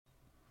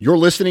You're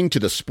listening to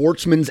the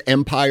Sportsman's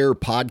Empire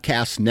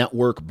Podcast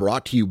Network,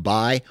 brought to you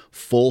by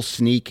Full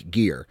Sneak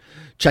Gear.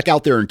 Check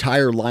out their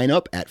entire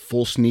lineup at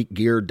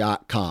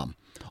fullsneakgear.com.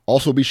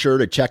 Also be sure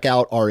to check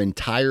out our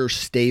entire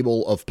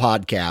stable of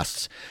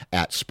podcasts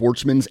at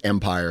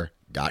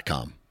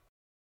sportsmansempire.com.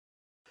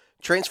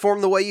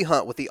 Transform the way you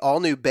hunt with the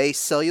all-new Base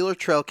cellular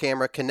trail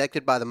camera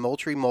connected by the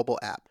Moultrie mobile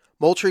app.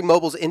 Moultrie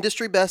Mobile's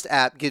industry-best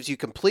app gives you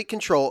complete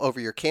control over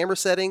your camera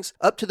settings,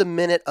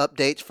 up-to-the-minute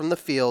updates from the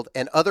field,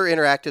 and other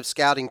interactive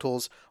scouting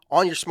tools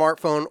on your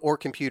smartphone or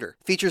computer.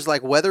 Features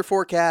like weather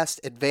forecast,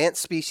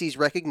 advanced species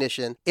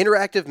recognition,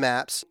 interactive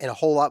maps, and a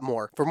whole lot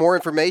more. For more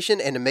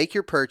information and to make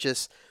your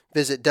purchase,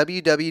 visit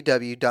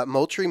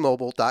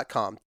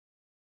www.moultriemobile.com.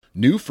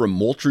 New from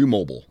Moultrie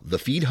Mobile, the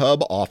Feed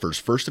Hub offers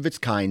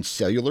first-of-its-kind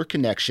cellular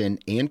connection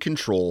and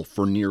control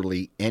for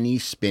nearly any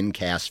spin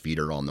cast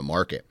feeder on the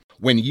market.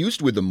 When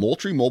used with the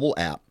Moultrie mobile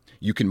app,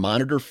 you can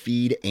monitor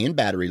feed and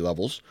battery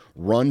levels,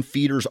 run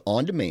feeders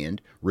on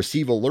demand,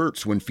 receive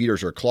alerts when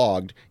feeders are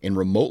clogged, and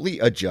remotely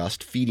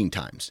adjust feeding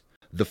times.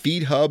 The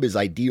Feed Hub is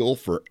ideal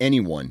for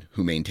anyone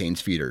who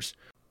maintains feeders.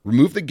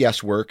 Remove the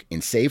guesswork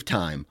and save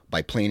time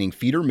by planning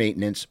feeder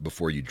maintenance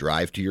before you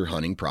drive to your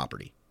hunting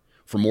property.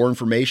 For more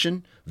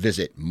information,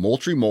 visit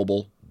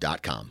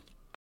moultriemobile.com.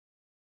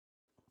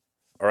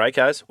 All right,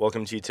 guys,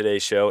 welcome to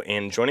today's show,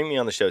 and joining me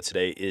on the show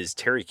today is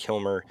Terry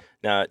Kilmer.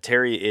 Now,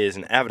 Terry is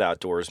an avid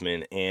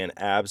outdoorsman and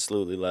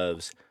absolutely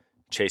loves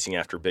chasing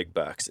after big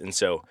bucks, and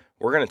so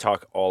we're going to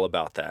talk all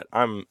about that.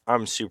 I'm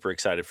super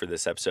excited for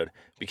this episode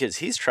because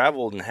he's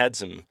traveled and had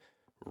some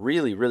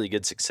really, really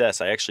good success.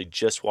 I actually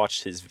just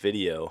watched his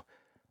video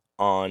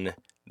on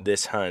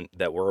this hunt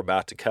that we're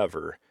about to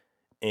cover,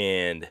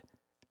 and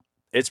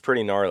it's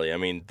pretty gnarly. I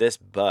mean, this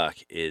buck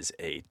is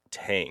a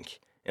tank,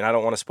 and I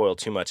don't want to spoil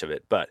too much of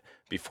it, but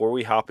before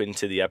we hop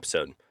into the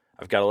episode,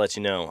 I've got to let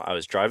you know, I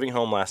was driving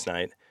home last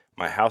night.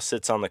 My house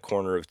sits on the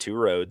corner of two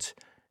roads,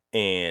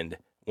 and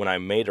when I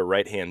made a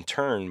right-hand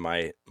turn,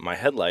 my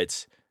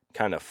headlights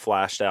kind of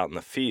flashed out in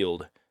the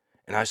field,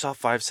 and I saw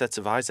 5 sets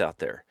of eyes out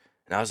there.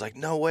 And I was like,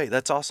 no way,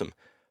 that's awesome.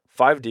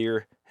 5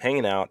 deer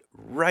hanging out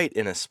right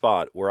in a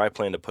spot where I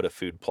plan to put a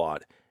food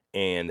plot.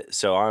 And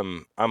so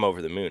I'm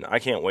over the moon. I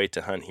can't wait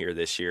to hunt here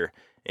this year.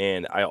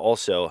 And I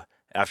also,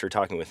 after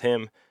talking with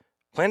him,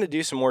 plan to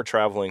do some more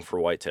traveling for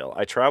whitetail.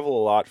 I travel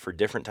a lot for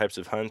different types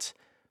of hunts,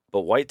 but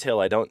whitetail,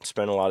 I don't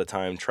spend a lot of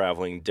time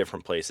traveling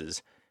different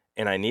places,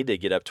 and I need to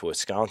get up to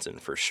Wisconsin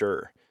for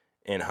sure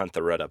and hunt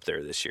the rut up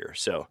there this year.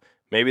 So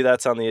maybe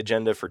that's on the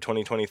agenda for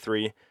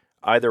 2023.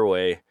 Either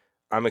way,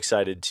 I'm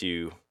excited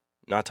to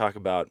not talk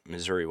about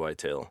Missouri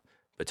whitetail,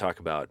 but talk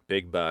about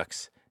big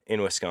bucks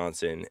in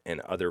Wisconsin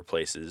and other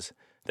places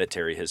that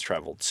Terry has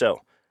traveled.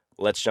 So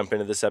let's jump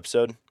into this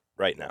episode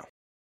right now.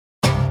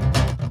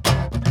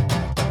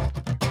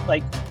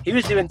 Like, he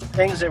was doing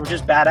things that were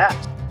just badass.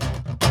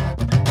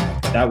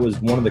 That was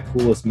one of the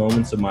coolest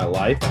moments of my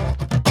life.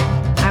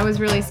 I was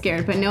really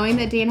scared, but knowing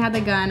that Dan had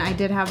the gun, I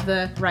did have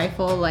the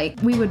rifle, like,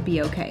 we would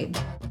be okay.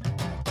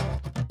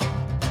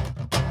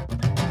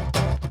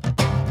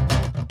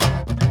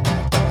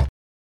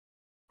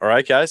 All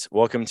right, guys,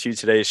 welcome to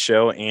today's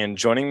show. And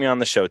joining me on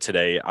the show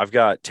today, I've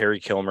got Terry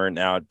Kilmer.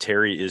 Now,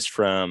 Terry is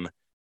from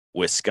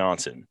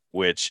Wisconsin,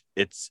 which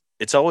it's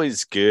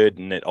always good,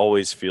 and it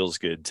always feels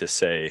good to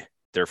say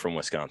they're from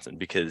Wisconsin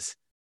because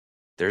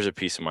there's a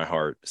piece of my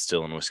heart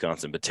still in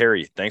Wisconsin. But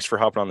Terry, thanks for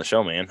hopping on the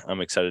show, man.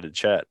 I'm excited to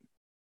chat.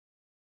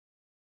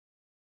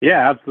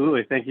 Yeah,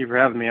 absolutely. Thank you for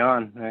having me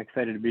on. I'm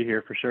excited to be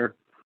here for sure.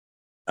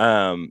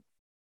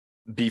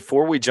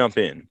 Before we jump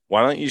in,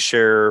 why don't you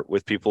share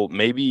with people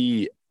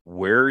maybe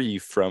where are you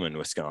from in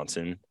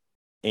Wisconsin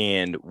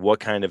and what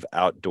kind of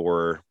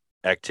outdoor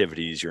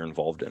activities you're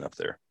involved in up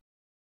there?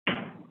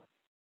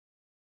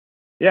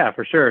 Yeah,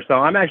 for sure. So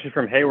I'm actually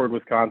from Hayward,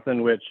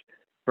 Wisconsin, which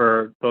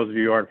for those of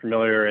you who aren't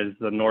familiar is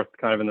the north,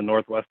 kind of in the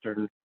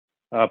northwestern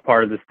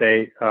part of the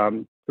state.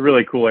 It's a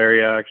really cool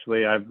area,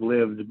 actually. I've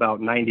lived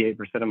about 98%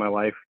 of my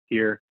life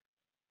here.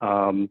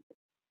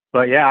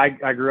 But yeah,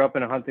 I grew up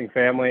in a hunting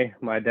family.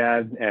 My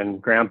dad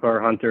and grandpa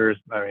are hunters.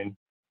 I mean,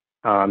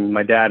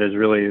 my dad is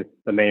really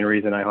the main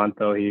reason I hunt,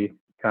 though. He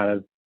kind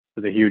of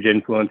was a huge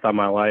influence on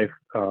my life,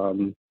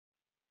 you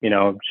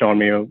know, showing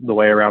me the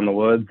way around the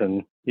woods.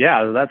 And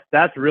yeah,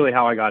 that's really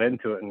how I got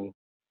into it. And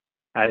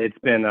it's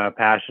been a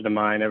passion of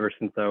mine ever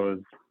since I was,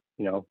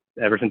 you know,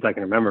 ever since I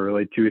can remember,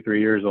 really 2 or 3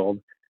 years old.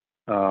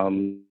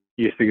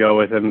 Used to go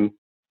with him.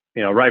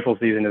 You know, rifle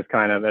season is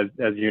kind of,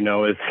 as you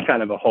know, is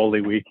kind of a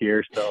holy week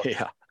here. So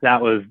Yeah.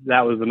 that was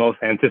the most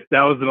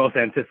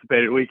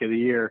anticipated week of the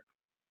year.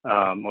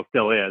 Well,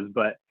 still is,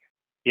 but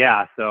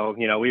yeah. So,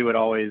 you know, we would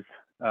always,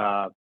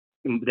 Dad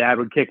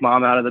would kick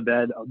Mom out of the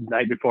bed the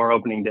night before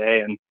opening day,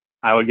 and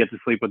I would get to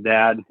sleep with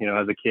Dad, you know,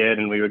 as a kid,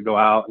 and we would go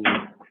out. And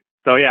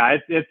so, yeah,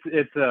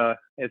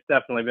 it's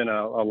definitely been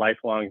a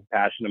lifelong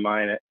passion of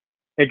mine.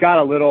 It got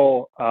a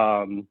little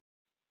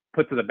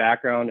put to the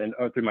background and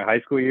through my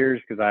high school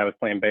years because I was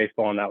playing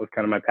baseball, and that was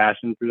kind of my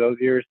passion through those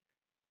years.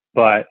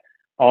 But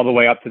all the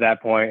way up to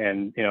that point,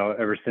 and you know,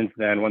 ever since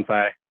then, once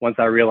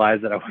I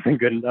realized that I wasn't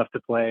good enough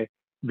to play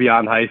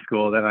beyond high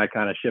school, then I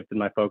kind of shifted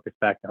my focus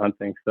back to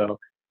hunting. So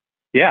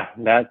yeah,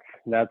 that's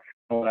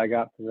what I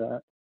got for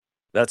that.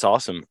 That's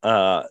awesome.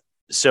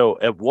 So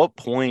at what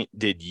point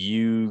did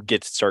you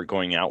get to start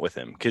going out with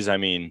him? Because I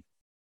mean,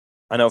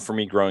 I know for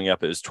me growing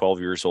up, it was 12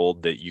 years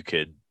old that you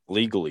could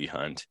legally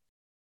hunt,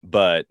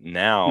 but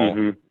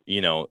now,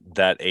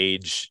 that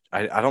age,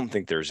 I don't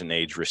think there's an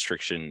age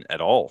restriction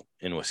at all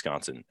in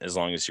Wisconsin, as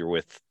long as you're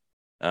with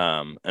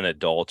an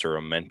adult or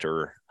a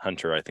mentor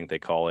hunter, I think they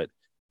call it.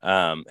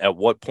 At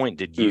what point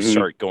did you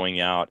start going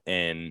out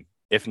and,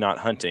 if not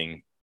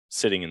hunting,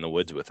 sitting in the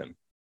woods with him?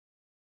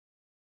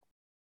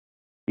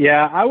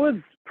 Yeah, I was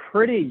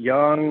pretty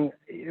young.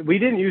 We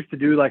didn't used to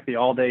do like the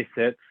all day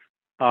sits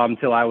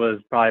till I was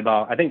probably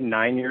about, I think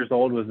 9 years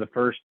old was the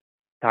first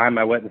time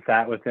I went and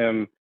sat with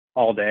him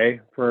all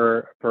day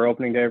for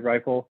opening day of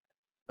rifle.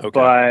 Okay.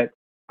 But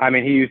I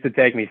mean, he used to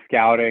take me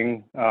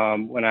scouting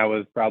when I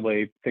was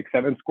probably 6,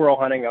 7. Squirrel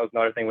hunting, that was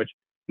another thing, which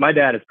my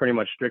dad is pretty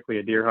much strictly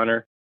a deer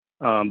hunter.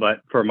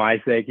 But for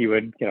my sake, he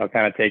would,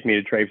 kind of take me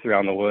to traipse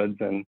around the woods.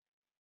 And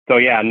so,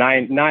 yeah,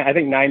 I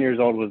think 9 years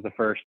old was the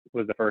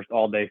first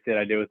all day sit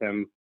I did with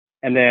him.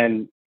 And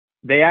then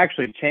they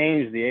actually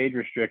changed the age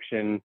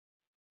restriction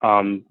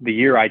the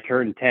year I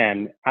turned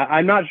 10.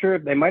 I'm not sure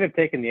if they might have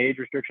taken the age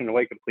restriction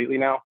away completely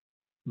now,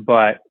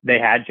 but they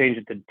had changed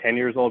it to 10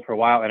 years old for a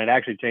while, and it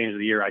actually changed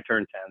the year I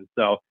turned 10.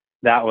 So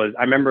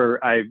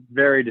I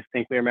very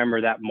distinctly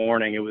remember that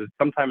morning. It was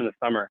sometime in the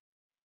summer,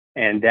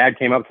 and Dad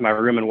came up to my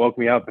room and woke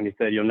me up, and he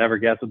said, "You'll never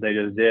guess what they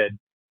just did."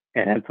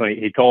 And that's when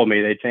he told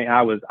me they changed.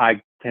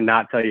 I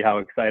cannot tell you how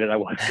excited I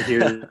was to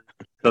hear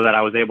so that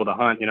I was able to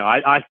hunt.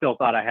 I still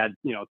thought I had,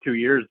 2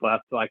 years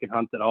left so I could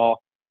hunt at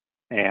all.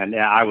 And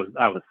yeah, I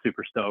was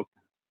super stoked.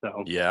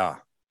 So yeah,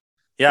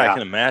 I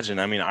can imagine.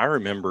 I mean, I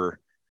remember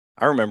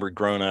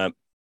growing up,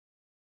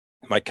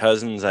 my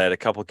cousins, I had a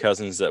couple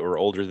cousins that were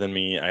older than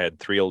me. I had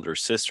 3 older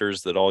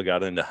sisters that all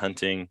got into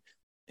hunting.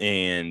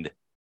 And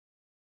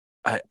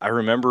I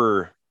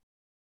remember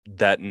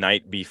that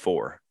night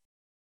before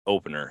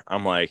opener,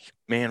 I'm like,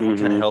 man, what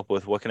can I help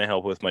with? What can I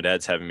help with? My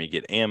dad's having me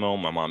get ammo.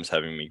 My mom's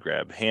having me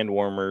grab hand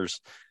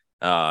warmers,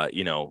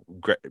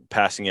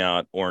 passing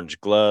out orange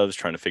gloves,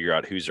 trying to figure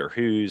out whose are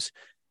whose.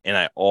 And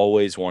I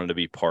always wanted to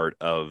be part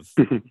of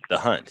the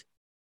hunt.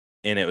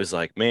 And it was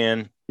like,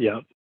 man,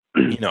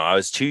 I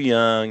was too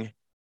young,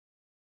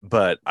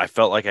 but I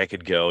felt like I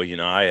could go.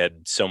 I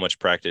had so much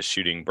practice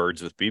shooting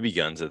birds with BB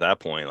guns at that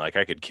point. Like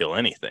I could kill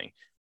anything.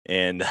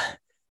 And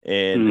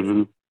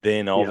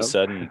then all of a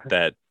sudden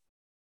that,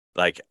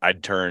 like,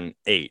 I'd turn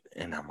 8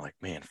 and I'm like,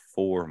 man,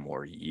 4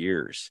 more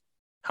years.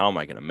 How am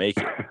I going to make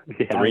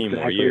it? 3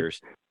 more years.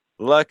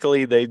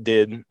 Luckily they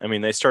did. I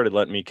mean, they started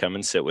letting me come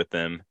and sit with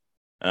them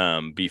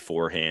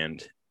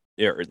beforehand,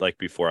 or like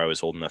before I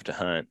was old enough to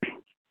hunt.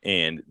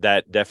 And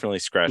that definitely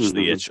scratched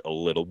the itch a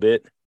little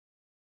bit.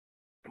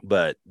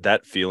 But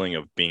that feeling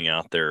of being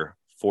out there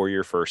for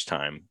your first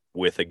time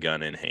with a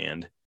gun in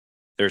hand,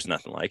 there's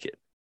nothing like it.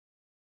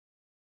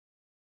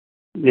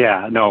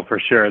 Yeah, no, for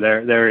sure.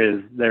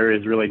 There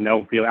is really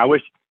no feeling. I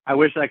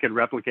wish I could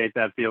replicate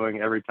that feeling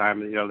every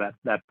time.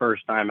 That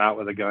first time out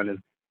with a gun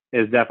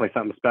is definitely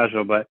something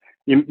special. But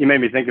you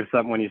made me think of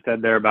something when you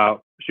said there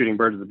about shooting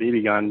birds with a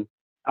BB gun.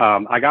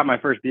 I got my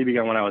first BB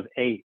gun when I was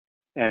 8,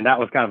 and that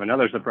was kind of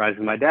another surprise.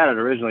 Because my dad had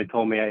originally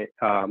told me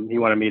he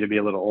wanted me to be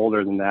a little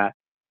older than that,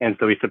 and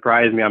so he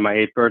surprised me on my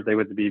 8th birthday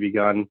with the BB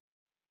gun.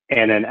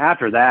 And then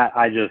after that,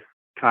 I just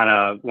kind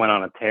of went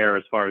on a tear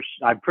as far as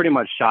I pretty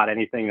much shot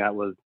anything that I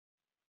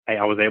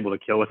was able to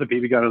kill with a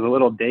BB gun. It was a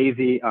little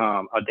Daisy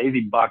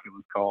Buck, it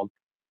was called,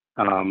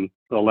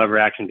 little lever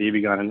action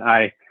BB gun.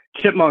 And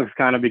chipmunks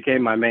kind of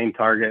became my main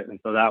target. And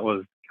so that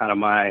was kind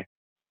of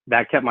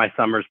that kept my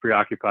summers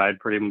preoccupied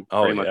pretty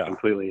much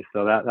completely.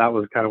 So that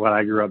was kind of what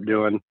I grew up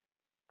doing.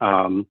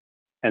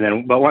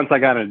 But once I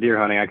got into deer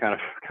hunting, I kind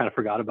of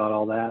forgot about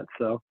all that.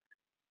 So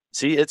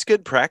see, it's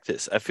good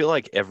practice. I feel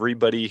like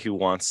everybody who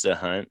wants to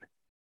hunt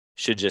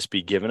should just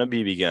be given a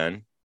BB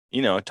gun,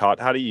 taught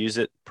how to use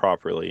it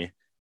properly.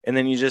 And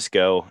then you just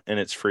go, and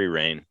it's free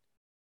reign.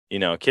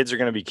 Kids are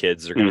going to be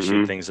kids. They're going to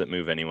shoot things that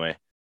move anyway.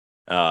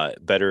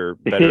 Better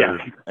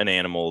an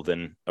animal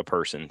than a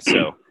person.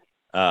 So,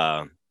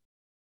 I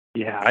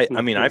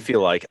mean, I feel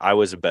like I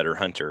was a better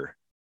hunter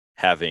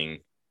having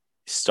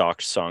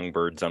stalked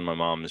songbirds on my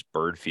mom's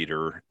bird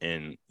feeder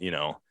and,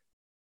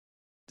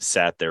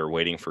 sat there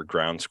waiting for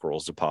ground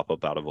squirrels to pop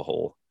up out of a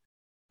hole.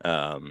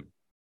 I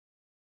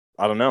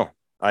don't know.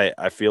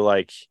 I feel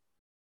like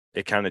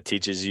it kind of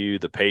teaches you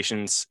the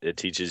patience. It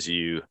teaches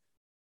you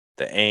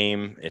the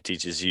aim. It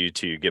teaches you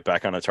to get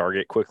back on a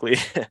target quickly.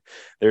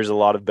 There's a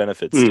lot of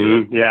benefits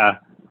to it. Yeah.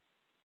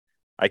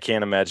 I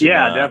can't imagine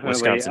definitely.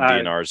 Wisconsin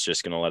DNR is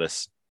just going to let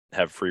us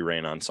have free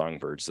reign on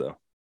songbirds, though.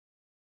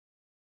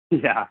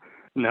 Yeah.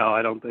 No,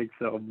 I don't think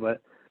so.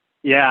 But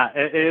yeah,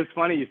 it's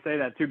funny you say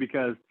that too,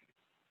 because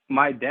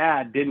my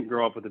dad didn't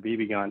grow up with a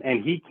BB gun,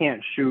 and he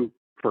can't shoot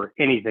for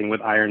anything with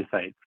iron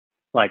sights,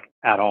 like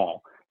at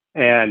all.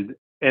 And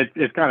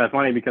it's kind of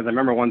funny because I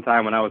remember one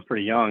time when I was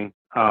pretty young,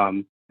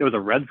 there was a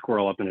red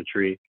squirrel up in a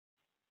tree,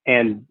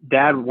 And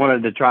Dad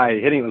wanted to try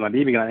hitting it with my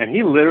BB gun, and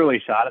he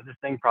literally shot at this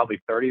thing probably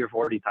 30 or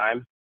 40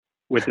 times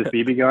with this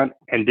BB gun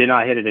and did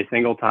not hit it a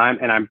single time.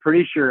 And I'm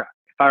pretty sure,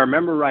 if I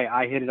remember right,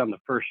 I hit it on the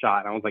first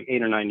shot. I was like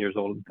 8 or 9 years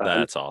old at the time.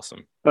 That's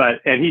awesome.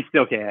 And he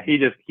still can't. He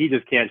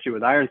just can't shoot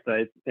with iron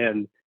sights.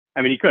 And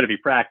I mean, he could if he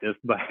practiced,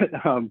 but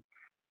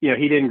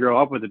he didn't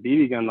grow up with a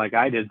BB gun like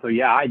I did. So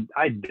yeah,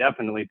 I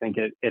definitely think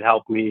it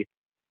helped me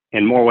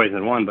in more ways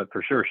than one, but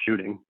for sure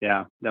shooting.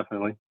 Yeah,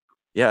 definitely.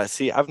 Yeah.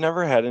 See, I've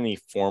never had any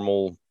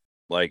formal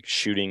like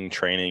shooting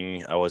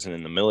training. I wasn't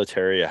in the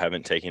military. I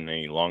haven't taken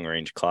any long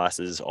range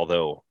classes,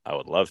 although I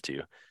would love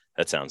to.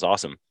 That sounds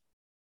awesome.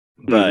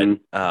 But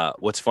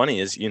what's funny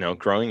is,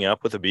 growing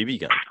up with a BB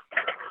gun,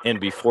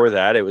 and before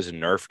that, it was a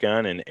Nerf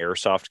gun and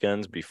airsoft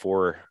guns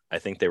before I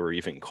think they were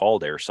even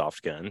called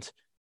airsoft guns.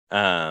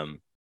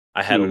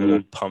 I had a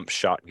little pump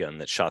shotgun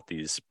that shot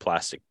these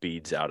plastic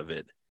beads out of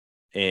it.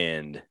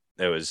 And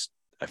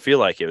I feel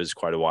like it was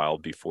quite a while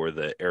before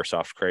the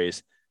airsoft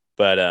craze.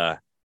 But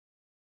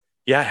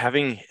yeah,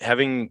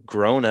 having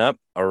grown up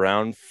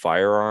around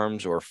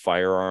firearms or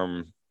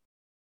firearm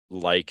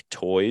like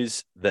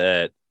toys,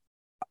 that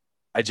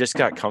I just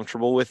got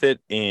comfortable with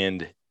it,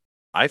 and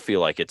I feel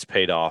like it's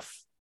paid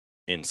off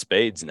in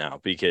spades now,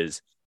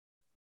 because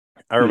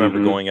I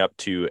remember going up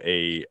to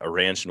a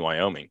ranch in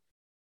Wyoming,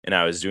 and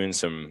I was doing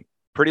some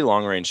pretty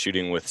long range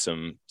shooting with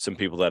some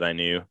people that I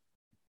knew,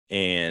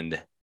 and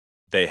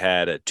they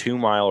had a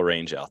 2-mile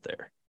range out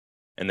there.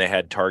 And they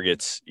had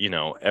targets,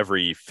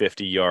 every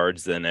 50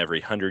 yards, then every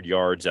 100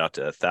 yards out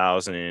to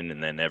 1,000,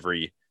 and then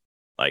every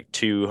like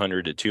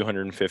 200 to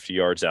 250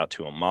 yards out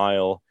to a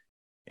mile.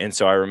 And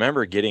so I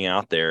remember getting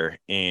out there,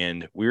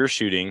 and we were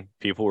shooting.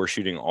 People were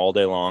shooting all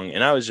day long,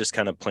 and I was just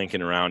kind of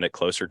plinking around at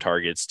closer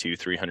targets,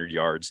 200-300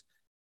 yards.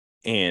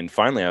 And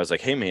finally, I was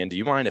like, "Hey, man, do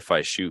you mind if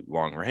I shoot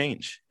long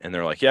range?" And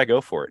they're like, "Yeah,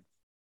 go for it."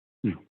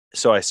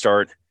 So I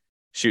start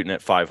shooting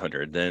at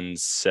 500, then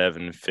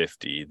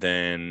 750,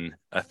 then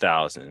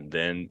 1,000,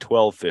 then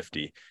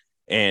 1,250.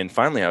 And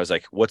finally I was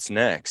like, "What's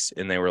next?"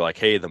 And they were like,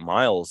 "Hey, the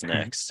mile's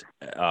next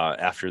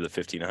after the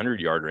 1,500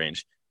 yard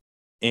range."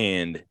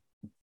 And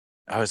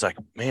I was like,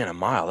 "Man, a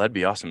mile, that'd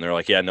be awesome." They're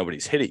like, "Yeah,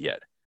 nobody's hit it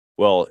yet."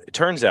 Well, it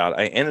turns out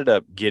I ended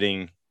up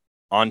getting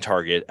on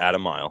target at a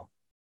mile,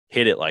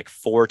 hit it like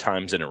 4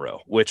 times in a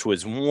row, which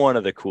was one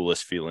of the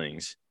coolest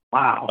feelings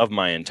of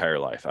my entire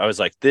life. I was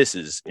like, "This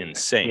is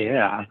insane."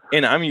 Yeah.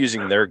 And I'm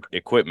using their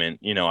equipment.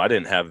 I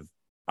didn't have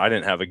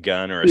a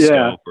gun or a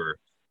scope or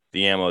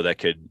the ammo that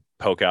could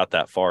poke out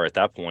that far at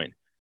that point,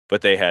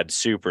 but they had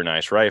super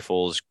nice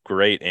rifles,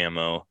 great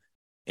ammo.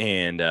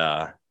 And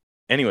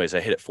anyways,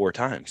 I hit it 4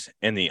 times,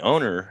 and the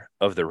owner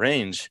of the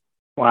range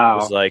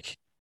was like,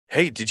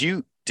 "Hey, did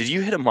you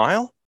hit a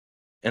mile?"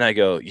 And I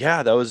go,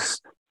 "Yeah, that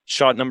was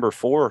shot number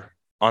 4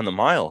 on the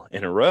mile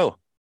in a row."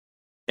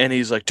 And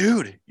he's like,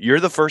 "Dude, you're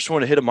the first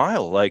one to hit a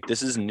mile. Like,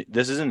 this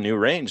isn't new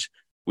range.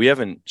 We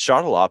haven't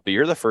shot a lot, but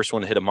you're the first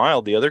one to hit a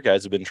mile. The other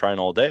guys have been trying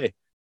all day."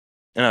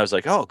 And I was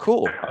like, "Oh,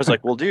 cool." I was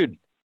like, "Well, dude,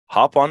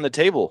 hop on the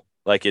table.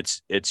 Like,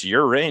 it's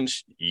your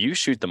range. You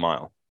shoot the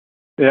mile."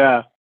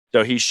 Yeah.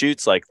 So he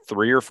shoots like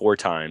 3 or 4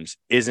 times,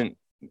 isn't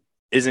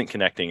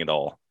connecting at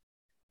all.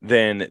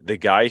 Then the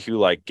guy who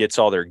like gets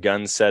all their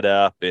guns set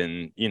up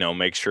and,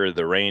 makes sure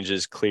the range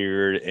is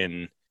cleared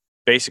and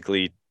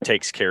basically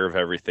takes care of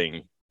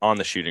everything on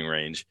the shooting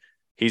range,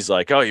 he's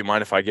like, "Oh, you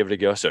mind if I give it a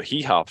go?" So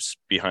he hops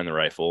behind the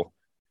rifle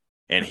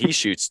and he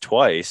shoots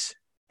twice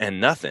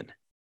and nothing.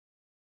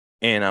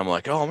 And I'm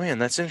like, "Oh man,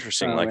 that's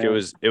interesting."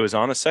 It was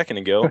on a second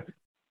ago.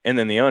 And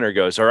then the owner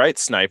goes, "All right,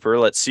 sniper,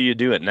 let's see you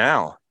do it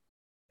now."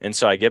 And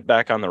so I get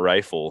back on the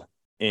rifle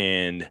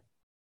and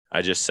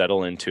I just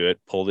settle into it,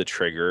 pull the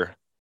trigger,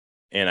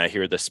 and I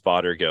hear the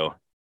spotter go,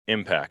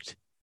 "Impact."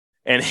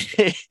 And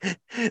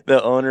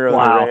the owner of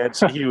the ranch,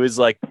 he was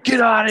like,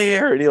 "Get out of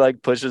here." And he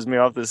like pushes me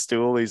off the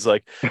stool. He's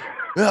like,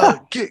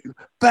 "Get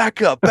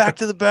back up, back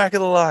to the back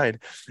of the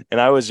line."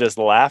 And I was just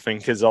laughing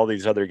because all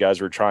these other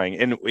guys were trying.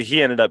 And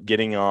he ended up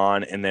getting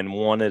on. And then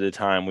one at a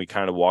time, we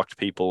kind of walked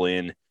people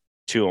in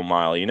to a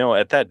mile.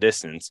 At that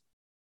distance,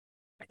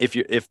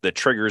 if the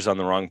trigger's on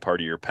the wrong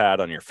part of your pad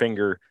on your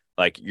finger,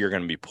 like you're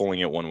going to be pulling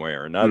it one way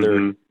or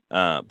another,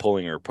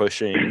 pulling or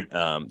pushing.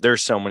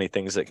 There's so many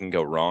things that can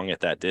go wrong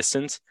at that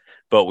distance.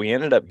 But we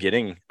ended up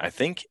getting, I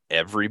think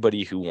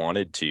everybody who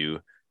wanted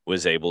to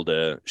was able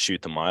to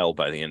shoot the mile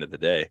by the end of the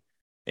day.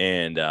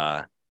 And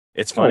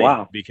it's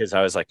funny because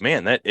I was like,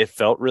 man, it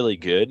felt really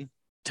good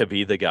to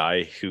be the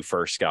guy who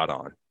first got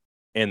on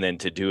and then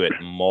to do it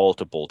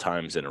multiple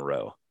times in a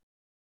row.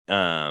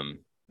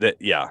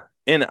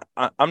 And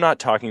I'm not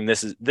talking,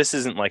 this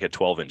isn't like a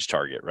 12-inch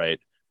target,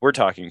 right? We're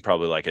talking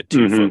probably like a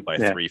 2 foot by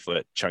 3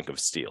 foot chunk of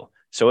steel.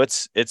 So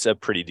it's a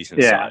pretty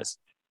decent size.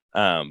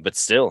 But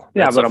still,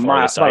 but a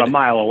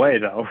mile away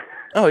though.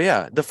 Oh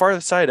yeah. The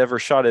farthest I'd ever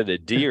shot at a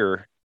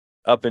deer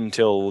up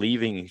until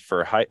leaving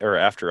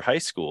after high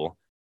school,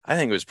 I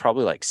think it was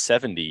probably like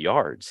 70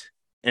 yards.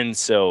 And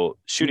so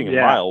shooting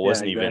a mile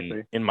wasn't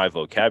even in my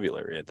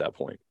vocabulary at that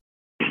point.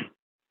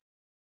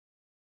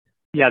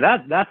 Yeah,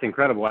 that's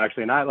incredible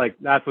actually. And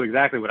that's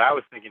exactly what I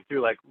was thinking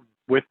too. Like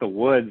with the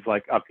woods,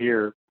 like up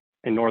here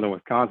in northern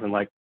Wisconsin,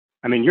 like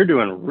I mean, you're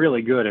doing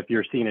really good if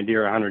you're seeing a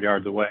deer 100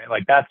 yards away.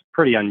 Like that's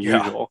pretty Yeah.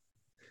 unusual.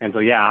 And so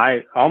yeah,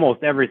 I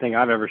almost everything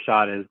I've ever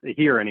shot is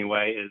here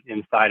anyway is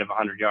inside of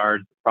 100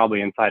 yards,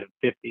 probably inside of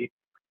 50.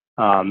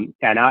 And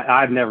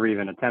I've never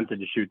even attempted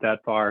to shoot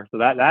that far. So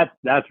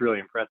that's really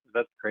impressive.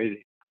 That's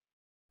crazy.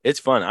 It's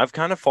fun. I've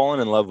kind of fallen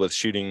in love with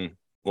shooting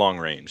long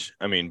range.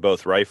 I mean,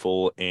 both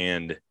rifle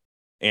and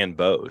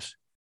bows.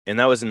 And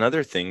that was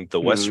another thing. The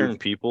Western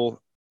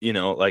people, you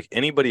know, like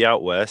anybody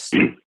out west,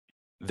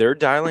 they're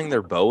dialing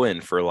their bow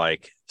in for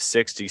like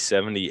 60,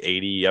 70,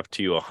 80, up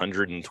to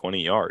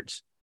 120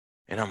 yards.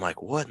 And I'm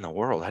like, what in the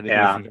world? I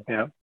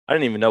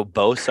didn't even know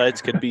bow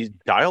sights could be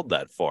dialed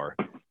that far.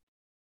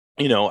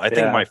 You know, I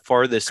think my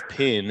farthest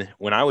pin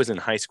when I was in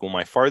high school,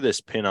 my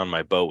farthest pin on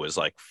my bow was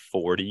like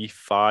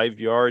 45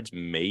 yards,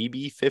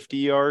 maybe 50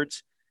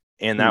 yards.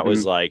 And that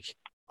was like,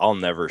 I'll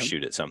never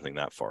shoot at something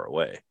that far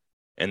away.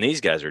 And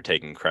these guys are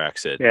taking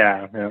cracks at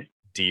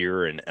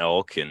deer and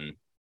elk and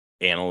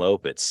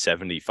antelope at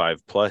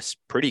 75 plus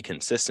pretty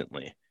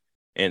consistently.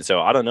 And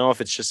so I don't know if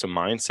it's just a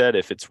mindset,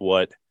 if it's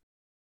what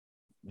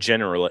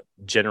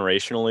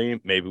generationally,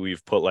 maybe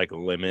we've put like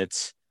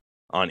limits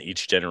on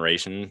each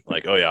generation,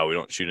 like, oh yeah, we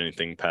don't shoot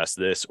anything past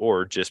this,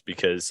 or just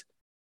because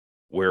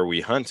where we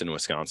hunt in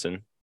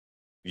Wisconsin,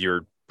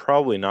 you're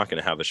probably not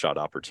going to have a shot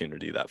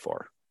opportunity that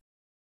far.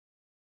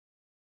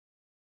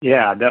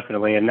 Yeah,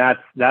 definitely. And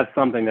that's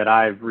something that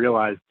I've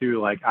realized too.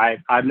 Like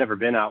I've never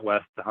been out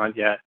west to hunt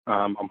yet.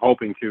 I'm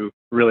hoping to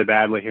really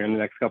badly here in the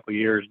next couple of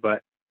years,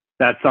 but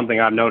that's something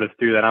I've noticed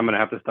too, that I'm going to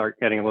have to start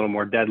getting a little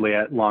more deadly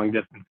at long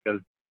distance,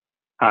 because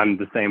I'm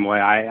the same way.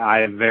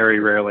 I very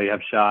rarely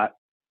have shot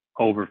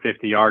over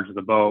 50 yards with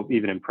a bow,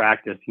 even in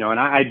practice, you know, and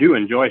I do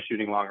enjoy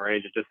shooting long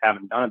range. I just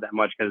haven't done it that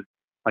much because,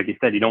 like you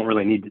said, you don't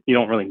really need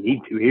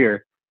to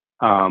here.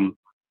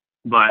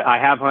 But I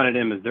have hunted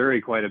in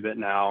Missouri quite a bit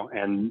now,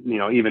 and you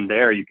know, even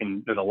there,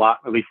 there's a lot.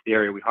 At least the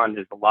area we hunt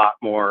is a lot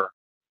more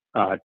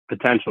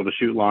potential to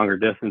shoot longer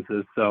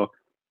distances. So,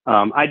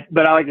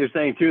 but I like you're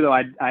saying too, though,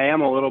 I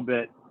am a little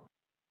bit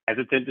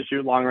hesitant to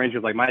shoot long range.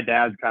 Like my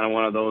dad's kind of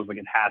one of those, like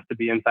it has to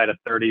be inside of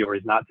 30 or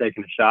he's not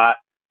taking a shot.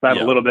 So I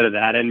have a little bit of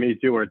that in me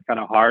too, where it's kind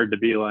of hard to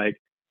be like,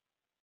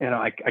 you know,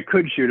 I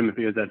could shoot him if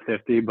he was at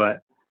 50, but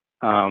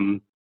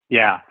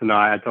yeah. So no,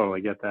 I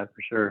totally get that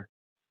for sure.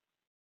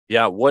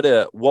 Yeah. What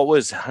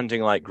was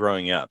hunting like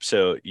growing up?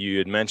 So you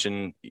had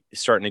mentioned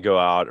starting to go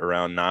out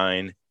around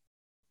 9,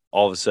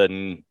 all of a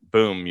sudden,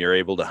 boom, you're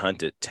able to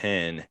hunt at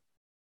 10.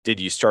 Did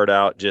you start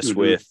out just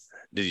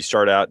did you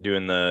start out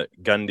doing the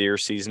gun deer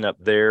season up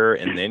there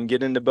and then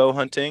get into bow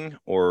hunting,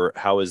 or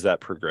how is that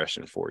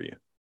progression for you?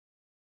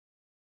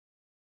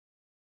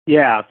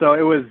 Yeah. So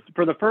it was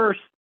for the first,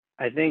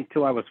 I think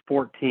till I was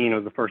 14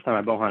 was the first time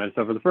I bow hunted.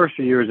 So for the first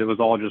few years, it was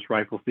all just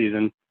rifle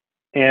season.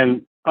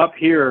 And up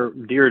here,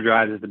 deer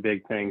drives is a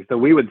big thing. So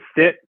we would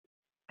sit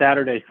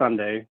Saturday,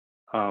 Sunday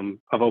of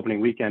opening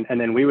weekend, and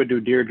then we would do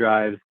deer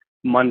drives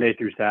Monday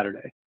through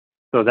Saturday.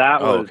 So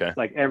that was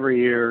like every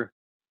year,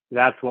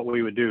 that's what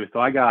we would do.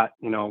 So I got,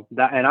 you know,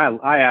 that, and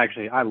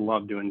I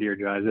love doing deer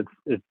drives.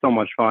 It's so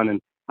much fun.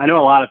 And I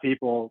know a lot of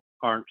people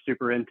aren't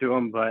super into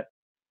them, but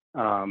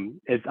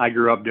I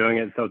grew up doing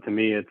it. So to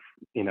me, it's,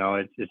 you know,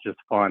 it's just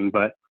fun.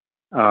 But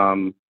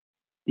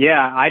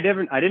yeah, I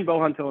didn't bow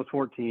hunt until I was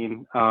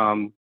 14.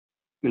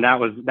 And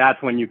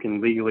that's when you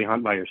can legally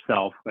hunt by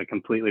yourself, like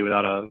completely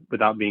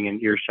without being in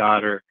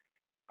earshot or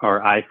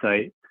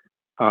eyesight.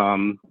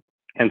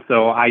 And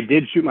so I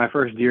did shoot my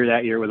first deer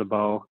that year with a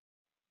bow.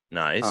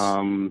 Nice.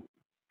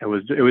 It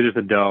was just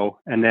a doe.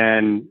 And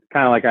then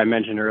kind of like I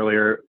mentioned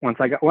earlier, once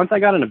I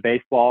got into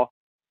baseball,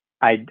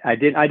 I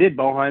did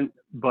bow hunt,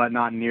 but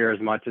not near as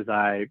much as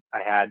I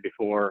had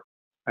before.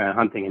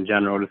 Hunting in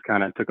general just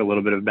kind of took a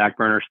little bit of a back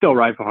burner. Still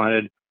rifle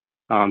hunted,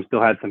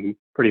 still had some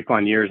pretty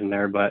fun years in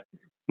there, but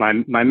my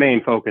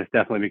main focus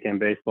definitely became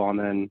baseball. And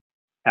then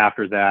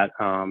after that,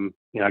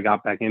 you know, I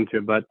got back into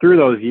it. But through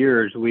those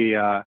years, we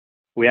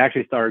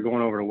actually started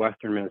going over to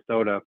Western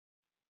Minnesota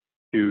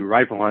to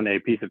rifle hunt a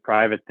piece of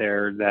private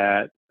there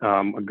that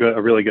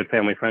a really good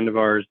family friend of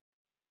ours,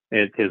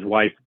 his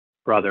wife's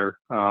brother,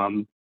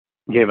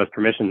 gave us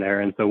permission there.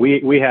 And so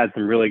we had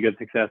some really good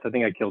success. I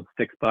think I killed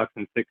 6 bucks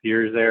in 6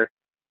 years there.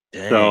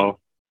 Dang. So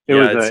it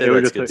was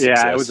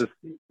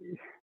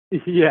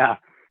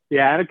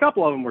and a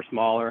couple of them were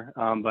smaller.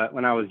 But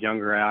when I was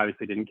younger, I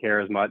obviously didn't care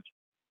as much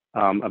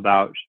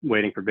about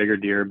waiting for bigger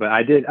deer. But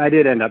I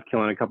did end up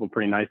killing a couple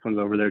pretty nice ones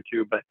over there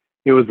too. But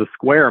it was a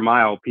square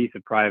mile piece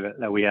of private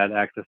that we had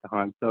access to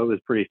hunt. So it was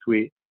pretty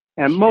sweet.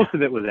 And most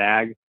of it was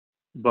ag.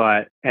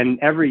 And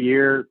every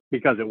year,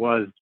 because it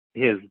was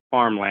his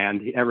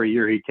farmland, every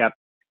year he kept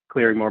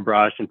clearing more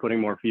brush and putting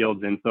more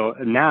fields in. So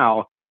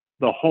now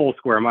the whole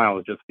square mile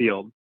was just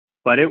field.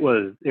 But it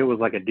was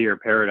like a deer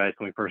paradise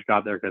when we first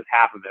got there, because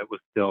half of it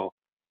was still,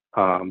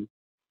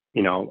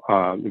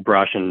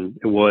 brush and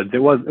woods. It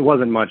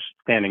wasn't much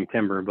standing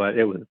timber, but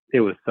it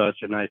was such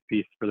a nice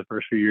piece for the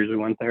first few years we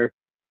went there.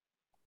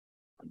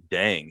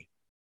 Dang.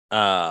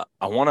 I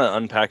want to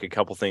unpack a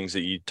couple things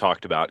that you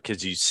talked about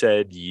because you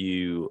said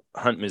you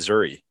hunt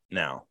Missouri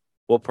now.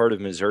 What part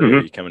of Missouri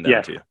are you coming down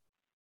Yes. to?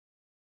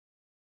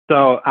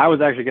 So I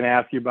was actually going to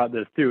ask you about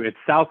this too. It's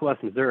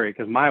Southwest Missouri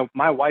because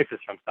my wife is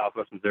from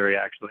Southwest Missouri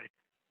actually.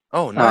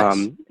 Oh,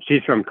 nice.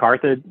 She's from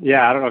Carthage.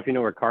 Yeah, I don't know if you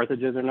know where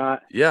Carthage is or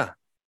not. Yeah.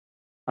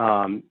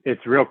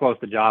 It's real close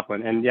to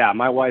Joplin, and yeah,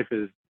 my wife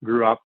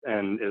grew up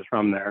and is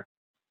from there.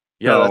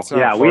 Yeah, so, that's not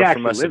yeah, far we from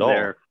actually us live at all.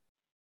 there.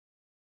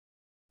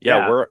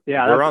 Yeah,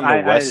 we're on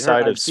the west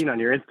side I've of. seen on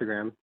your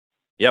Instagram.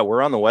 Yeah,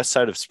 we're on the west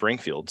side of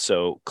Springfield,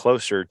 so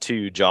closer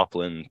to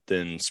Joplin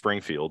than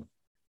Springfield.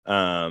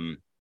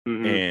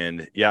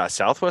 And yeah,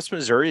 Southwest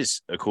Missouri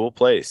is a cool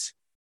place.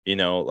 You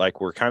know, like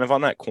we're kind of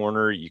on that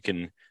corner. You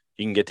can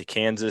get to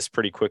Kansas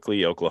pretty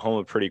quickly,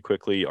 Oklahoma pretty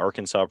quickly,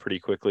 Arkansas pretty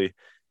quickly.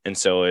 And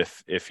so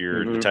if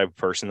you're the type of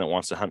person that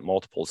wants to hunt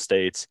multiple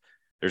states,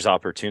 there's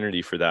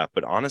opportunity for that.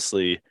 But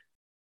honestly,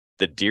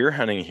 the deer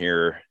hunting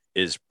here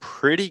is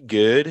pretty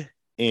good.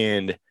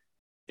 And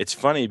it's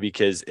funny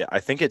because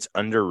I think it's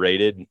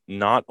underrated,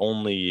 not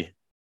only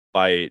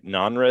by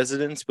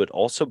non-residents, but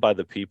also by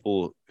the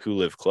people who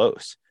live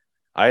close.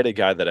 I had a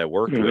guy that I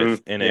worked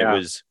with, and it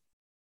was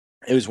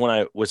when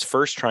I was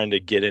first trying to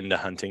get into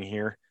hunting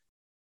here.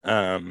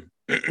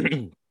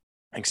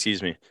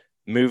 Excuse me,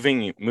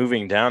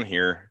 moving down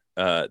here.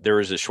 There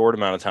was a short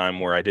amount of time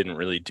where I didn't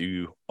really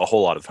do a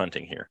whole lot of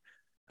hunting here.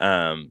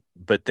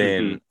 But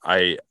then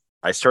I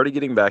started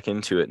getting back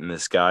into it, and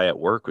this guy at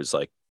work was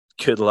like,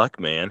 "Good luck,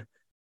 man."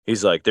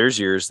 He's like, "There's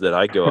years that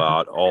I go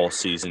out all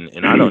season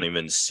and I don't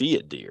even see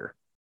a deer."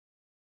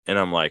 And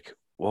I'm like,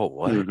 "Whoa,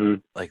 what?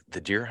 Like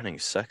the deer hunting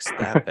sucks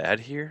that bad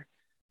here?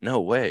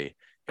 No way."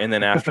 And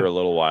then after a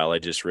little while, I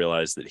just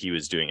realized that he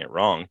was doing it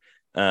wrong.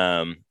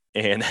 And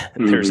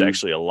there's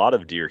actually a lot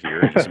of deer here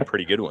and some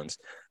pretty good ones.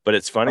 But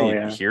it's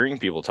funny hearing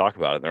people talk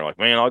about it. And they're like,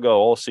 "Man, I'll go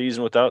all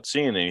season without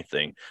seeing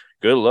anything.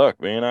 Good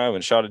luck, man. I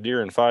haven't shot a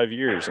deer in 5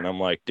 years." And I'm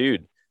like,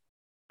 dude,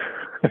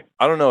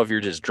 I don't know if you're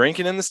just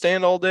drinking in the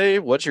stand all day,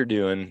 what you're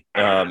doing.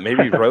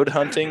 Maybe road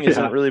hunting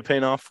isn't really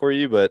paying off for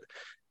you, but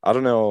I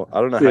don't know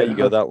how you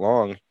go that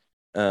long,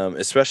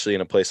 especially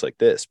in a place like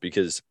this,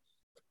 because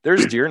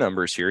there's deer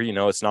numbers here. You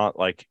know, it's not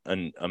like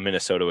a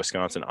Minnesota,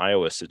 Wisconsin,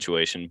 Iowa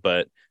situation,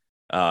 but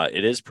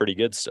it is pretty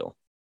good still.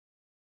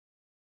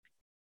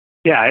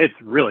 Yeah, it's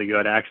really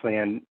good actually,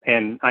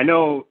 and I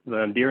know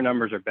the deer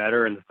numbers are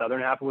better in the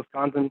southern half of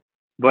Wisconsin,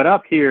 but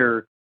up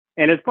here,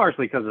 and it's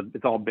partially because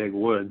it's all big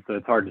woods, so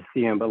it's hard to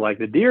see them. But like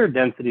the deer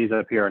densities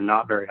up here are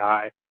not very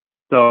high.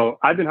 So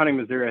I've been hunting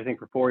Missouri, I think,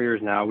 for 4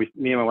 years now. Me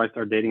and my wife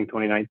started dating in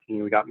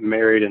 2019. We got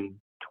married in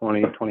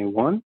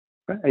 2021.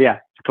 Yeah,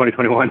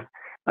 2021.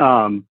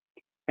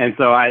 And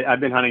so I've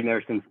been hunting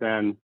there since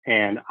then,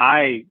 and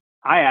I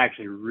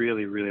actually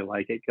really, really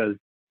like it because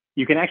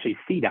you can actually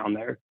see down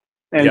there.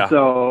 And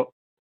so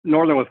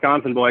northern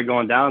Wisconsin boy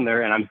going down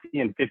there, and I'm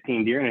seeing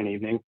 15 deer in an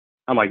evening.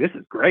 I'm like, this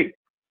is great.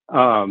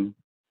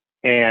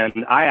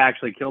 And I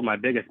actually killed my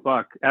biggest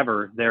buck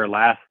ever there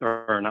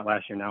not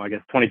last year now, I guess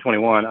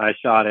 2021. I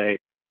shot a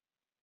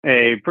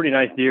pretty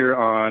nice deer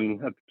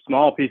on a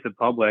small piece of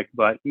public,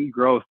 but he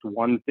grossed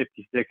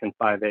 156 and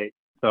 5/8.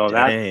 So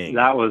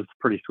that was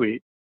pretty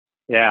sweet.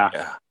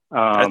 Yeah.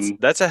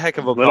 That's a heck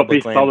of a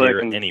public land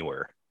deer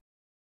anywhere.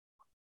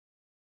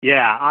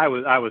 Yeah, I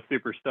was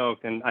super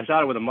stoked, and I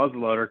shot it with a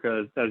muzzleloader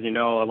because, as you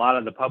know, a lot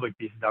of the public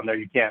pieces down there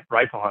you can't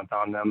rifle hunt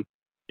on them.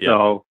 Yep.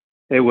 So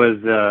it was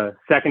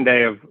second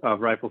day of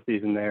rifle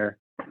season there,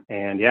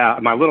 and yeah,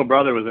 my little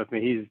brother was with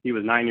me. He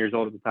was 9 years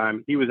old at the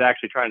time. He was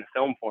actually trying to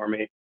film for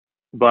me,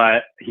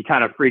 but he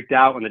kind of freaked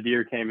out when the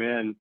deer came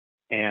in,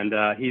 and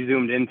he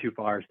zoomed in too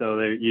far, so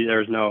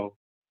there's no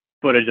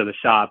footage of the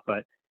shot.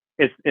 But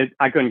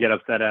I couldn't get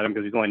upset at him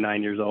because he's only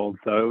 9 years old,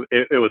 so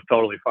it was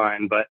totally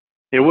fine. But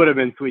it would have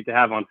been sweet to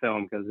have on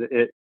film because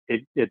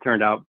it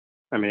turned out.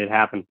 I mean, it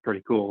happened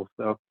pretty cool.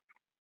 So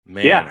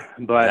man, yeah,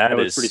 but it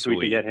was pretty sweet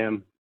to get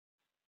him.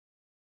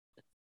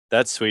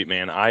 That's sweet,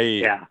 man.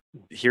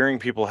 Hearing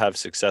people have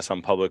success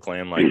on public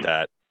land like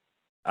that,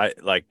 I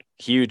like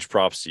huge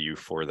props to you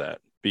for that,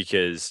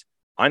 because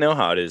I know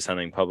how it is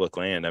hunting public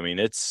land. I mean,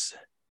 it's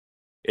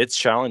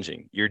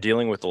challenging. You're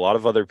dealing with a lot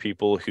of other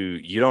people who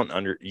you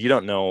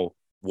don't know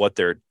what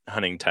their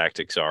hunting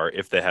tactics are,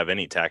 if they have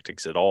any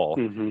tactics at all.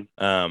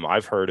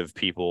 I've heard of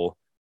people,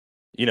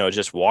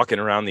 just walking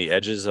around the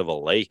edges of a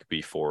lake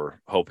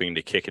before, hoping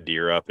to kick a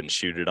deer up and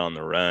shoot it on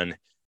the run.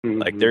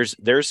 Like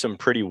there's some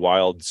pretty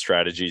wild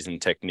strategies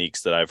and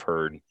techniques that I've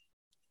heard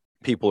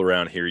people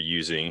around here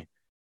using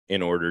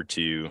in order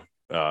to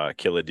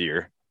kill a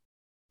deer.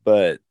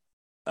 But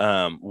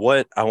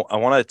what I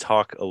want to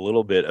talk a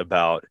little bit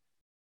about,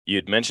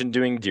 you'd mentioned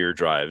doing deer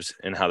drives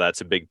and how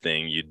that's a big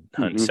thing. You'd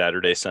hunt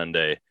Saturday,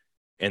 Sunday,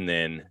 and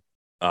then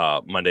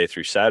Monday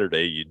through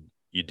Saturday,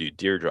 you'd do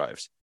deer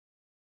drives.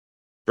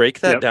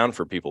 Break that down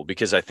for people,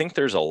 because I think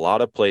there's a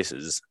lot of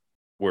places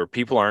where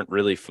people aren't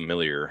really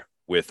familiar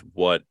with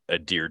what a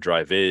deer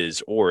drive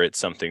is, or it's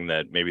something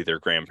that maybe their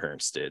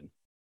grandparents did.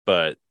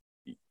 But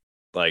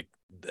like,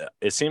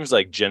 it seems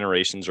like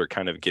generations are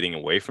kind of getting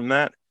away from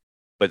that.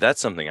 but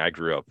that's something I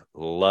grew up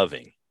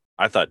loving.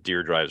 I thought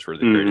deer drives were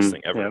the greatest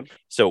thing ever. Yep.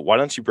 So why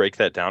don't you break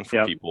that down for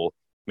Yep. people,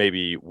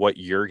 maybe what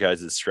your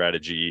guys'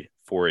 strategy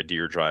for a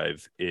deer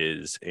drive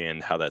is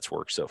and how that's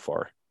worked so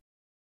far?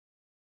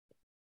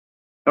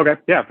 Okay,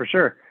 yeah, for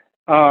sure.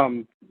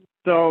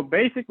 So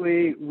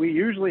basically, we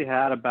usually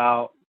had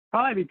about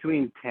probably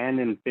between 10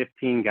 and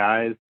 15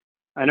 guys.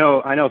 I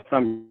know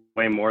some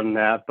way more than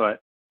that,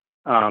 but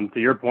to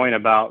your point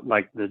about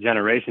like the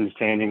generations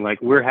changing, like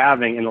we're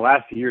having in the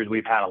last few years,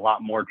 we've had a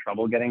lot more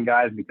trouble getting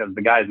guys because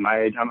the guys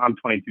my age, I'm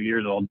 22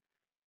 years old,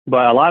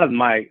 but a lot of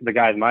the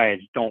guys my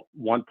age don't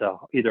want to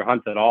either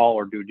hunt at all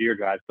or do deer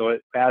drives. So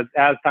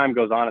as time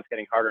goes on, it's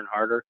getting harder and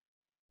harder.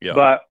 Yeah.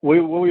 But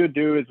what we would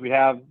do is we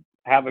have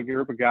a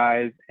group of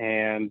guys,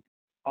 and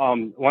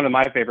one of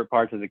my favorite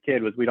parts as a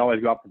kid was we'd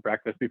always go out for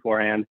breakfast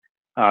beforehand,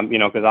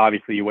 because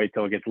obviously you wait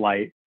till it gets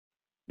light.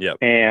 Yep.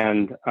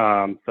 And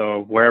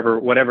so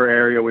whatever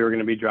area we were going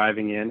to be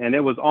driving in, and it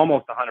was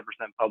almost 100%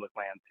 public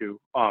land too,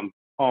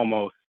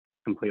 almost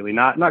completely,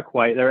 not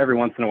quite. There every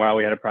once in a while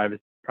we had a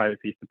private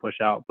piece to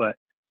push out, but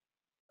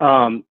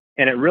and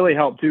it really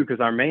helped too because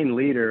our main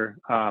leader,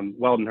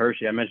 Weldon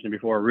Hershey, I mentioned it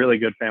before, a really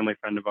good family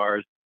friend of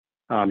ours.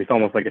 He's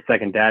almost like a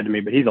second dad to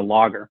me, but he's a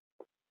logger.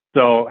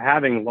 So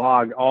having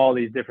logged all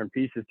these different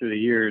pieces through the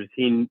years,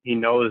 he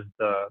knows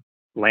the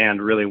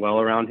land really well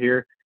around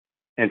here.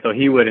 And so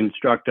he would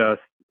instruct us,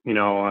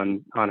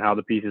 on how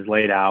the piece is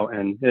laid out.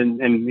 And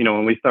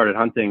when we started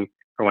hunting,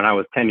 or when I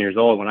was 10 years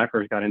old, when I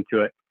first got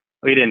into it,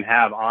 we didn't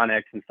have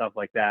Onyx and stuff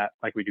like that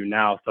like we do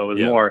now. So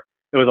it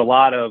was a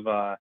lot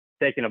of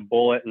taking a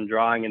bullet and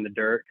drawing in the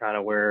dirt, kind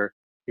of where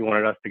he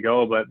wanted us to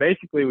go. But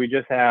basically we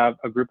just have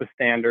a group of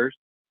standers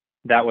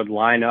that would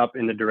line up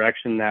in the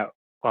direction that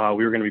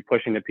we were going to be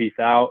pushing the piece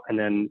out, and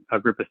then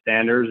a group of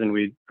drivers, and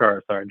we'd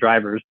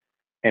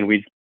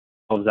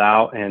those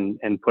out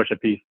and push a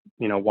piece,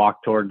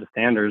 walk toward the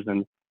standers.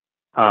 And,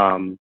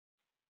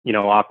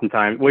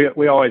 oftentimes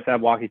we always have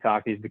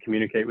walkie-talkies to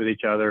communicate with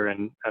each other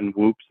and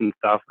whoops and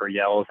stuff, or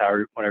yells,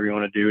 whatever you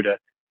want to do to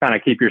kind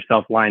of keep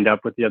yourself lined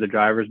up with the other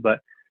drivers. But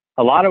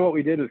a lot of what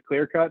we did was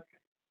clear cuts.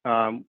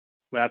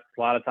 That's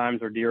a lot of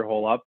times where deer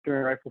hole up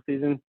during rifle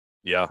season.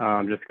 Yeah.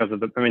 Just because of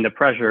the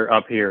pressure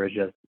up here is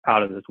just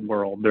out of this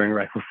world during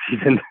rifle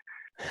season.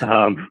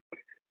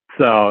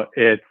 So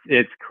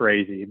it's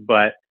crazy,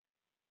 but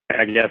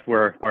I guess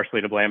we're partially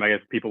to blame. I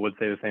guess people would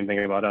say the same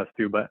thing about us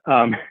too, but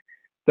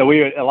so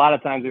a lot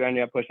of times we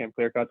ended up pushing up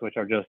clear cuts, which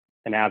are just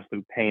an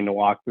absolute pain to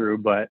walk through,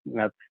 but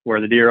that's where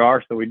the deer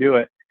are. So we do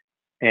it.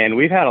 And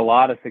we've had a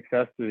lot of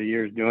success through the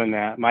years doing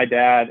that. My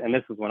dad, and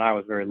this was when I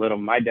was very little,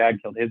 my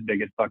dad killed his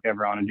biggest buck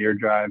ever on a deer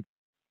drive.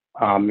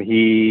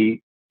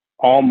 He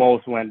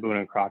almost went Boone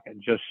and Crockett,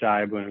 just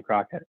shy of Boone and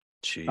Crockett.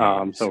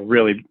 So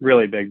really,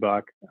 really big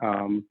buck.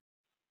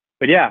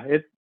 But yeah,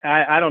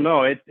 I don't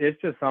know.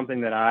 It's just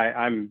something that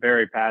I'm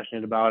very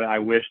passionate about. I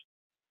wish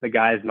the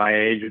guys my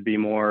age would be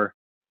more,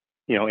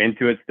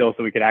 into it still,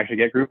 so we could actually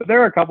get group. But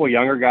there are a couple of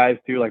younger guys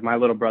too, like my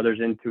little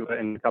brother's into it,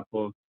 and a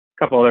couple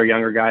other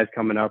younger guys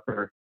coming up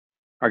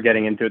are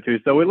getting into it too.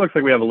 So it looks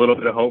like we have a little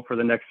bit of hope for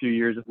the next few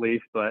years at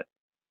least.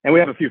 And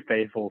we have a few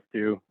faithfuls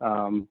too,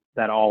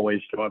 that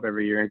always show up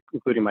every year,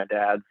 including my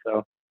dad.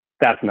 So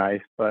that's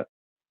nice. But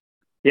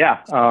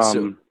yeah.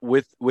 So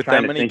with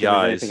that many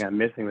guys, anything I'm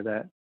missing with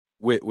that.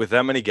 With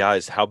that many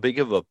guys, how big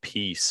of a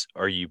piece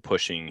are you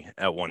pushing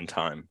at one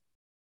time?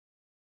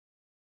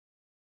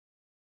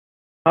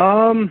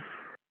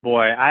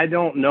 Boy, I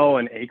don't know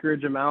an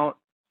acreage amount,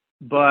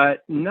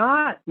 but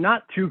not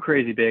too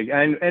crazy big.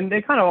 And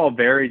they kind of all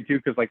vary too,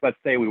 because like let's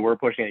say we were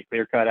pushing a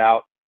clear cut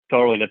out.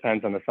 Totally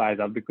depends on the size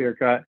of the clear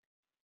cut.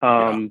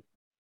 Man,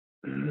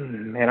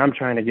 I'm just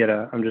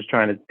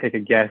trying to take a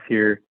guess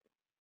here.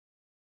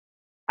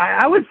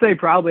 I would say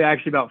probably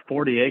actually about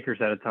 40 acres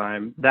at a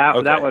time.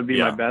 That would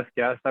be my best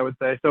guess, I would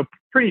say. So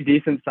pretty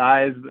decent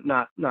size, but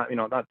not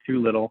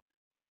too little.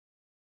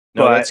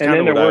 No, that's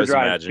kind of what I was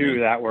imagining. Too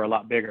that were a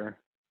lot bigger.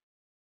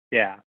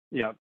 Yeah.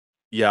 Yep.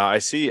 Yeah, I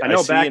see. I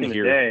know back in the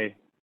here. Day.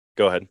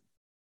 Go ahead.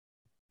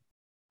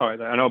 Oh,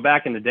 I know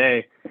back in the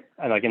day,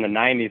 like in the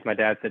 90s, my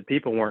dad said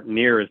people weren't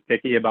near as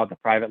picky about the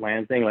private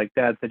land thing. Like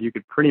Dad said, you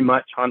could pretty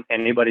much hunt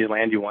anybody's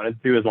land you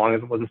wanted to, as long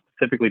as it wasn't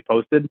specifically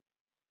posted.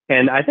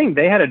 And I think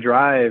they had a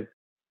drive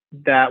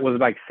that was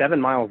like 7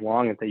 miles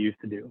long that they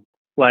used to do.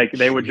 Like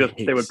they would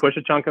push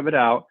a chunk of it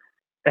out,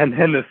 and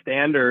then the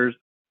standers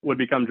would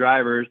become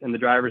drivers, and the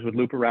drivers would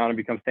loop around and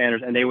become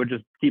standers, and they would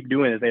just keep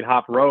doing it. They'd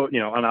hop road,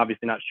 and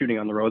obviously not shooting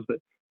on the roads, but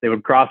they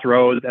would cross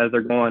roads as they're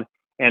going.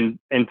 And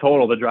in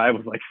total, the drive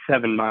was like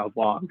 7 miles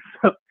long.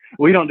 So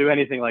we don't do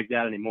anything like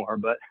that anymore,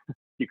 but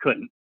you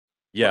couldn't.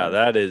 Yeah,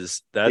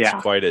 that's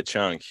quite a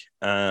chunk.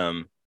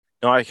 No,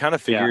 I kind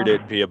of figured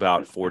it'd be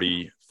about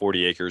 40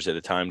 acres at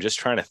a time, just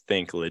trying to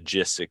think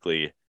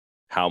logistically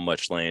how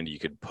much land you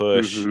could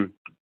push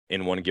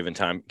in one given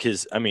time.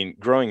 Because, I mean,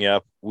 growing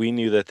up, we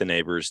knew that the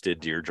neighbors did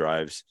deer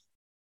drives.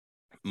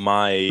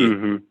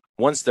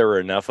 Once there were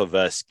enough of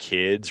us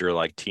kids or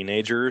like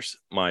teenagers,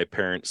 my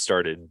parents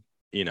started,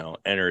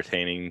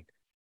 entertaining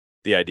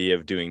the idea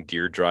of doing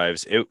deer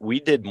drives. We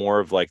did more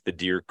of like the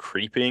deer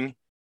creeping.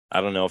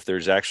 I don't know if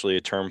there's actually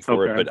a term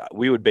for it, but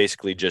we would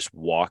basically just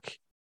walk.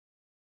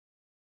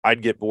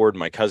 I'd get bored.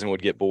 My cousin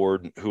would get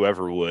bored,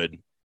 whoever would.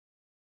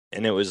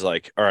 And it was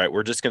like, all right,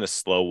 we're just going to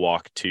slow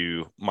walk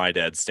to my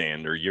dad's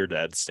stand or your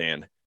dad's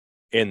stand,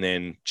 and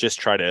then just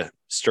try to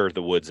stir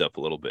the woods up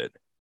a little bit.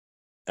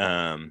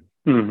 And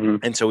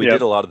so we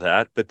did a lot of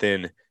that. But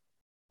then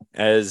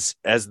as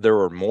there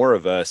were more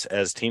of us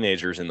as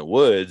teenagers in the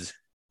woods,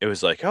 it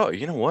was like, oh,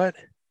 you know what?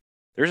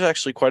 There's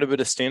actually quite a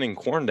bit of standing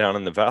corn down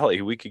in the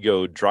valley. We could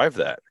go drive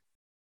that.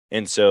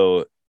 And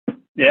so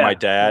my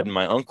dad and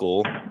my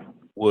uncle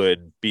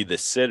would be the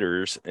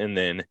sitters, and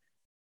then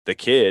the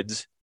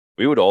kids,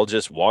 we would all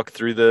just walk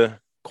through the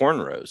corn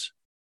rows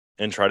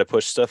and try to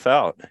push stuff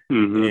out.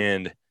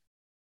 And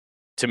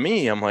to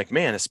me, I'm like,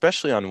 man,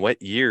 especially on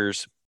wet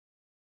years,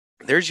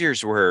 there's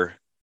years where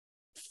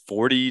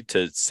 40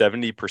 to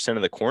 70%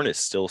 of the corn is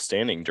still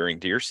standing during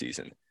deer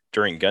season,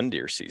 during gun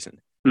deer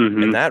season.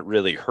 And that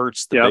really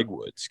hurts the big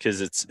woods,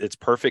 because it's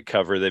perfect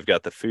cover. They've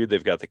got the food,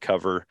 they've got the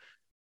cover.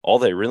 All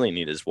they really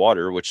need is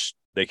water, which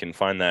they can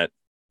find that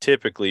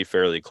typically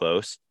fairly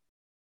close.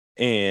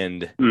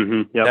 And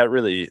that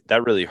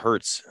really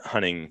hurts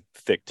hunting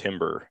thick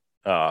timber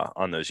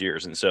on those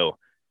years. And so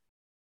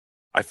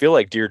I feel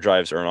like deer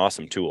drives are an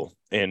awesome tool.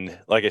 And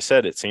like I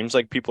said, it seems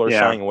like people are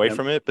shying away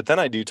from it, but then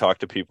I do talk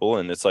to people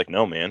and it's like,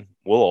 no, man,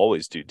 we'll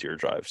always do deer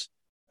drives.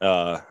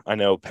 I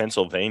know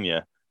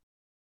Pennsylvania,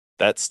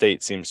 that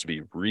state seems to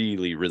be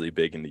really, really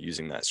big into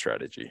using that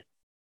strategy.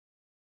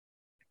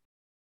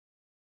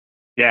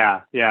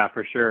 Yeah,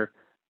 for sure.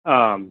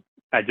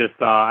 I just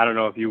saw, I don't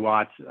know if you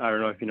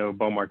know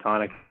Bo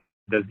Martonic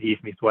does the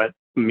East Meets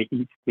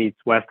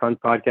West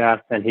Hunt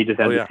podcast, and he just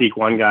had the Seek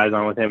One guys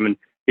on with him, and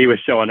he was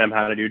showing them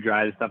how to do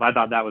drives and stuff. I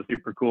thought that was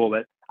super cool,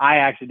 but I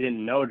actually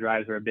didn't know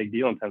drives were a big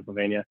deal in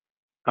Pennsylvania.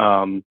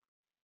 And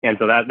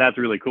so that's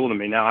really cool to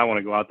me. Now I want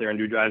to go out there and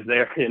do drives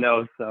there,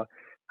 so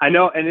I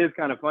know. And it is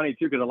kind of funny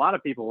too, because a lot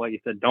of people, like you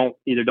said, don't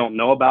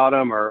know about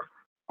them or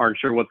aren't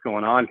sure what's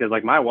going on. Cause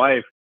like my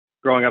wife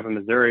growing up in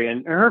Missouri,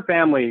 and her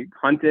family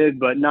hunted,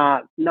 but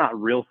not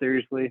real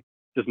seriously,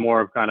 just more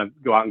of kind of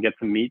go out and get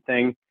some meat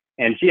thing.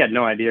 And she had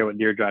no idea what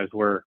deer drives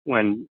were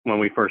when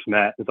we first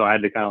met. And so I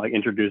had to kind of like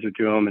introduce her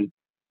to them.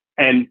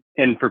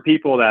 And for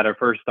people that are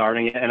first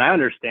starting it, and I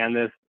understand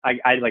this,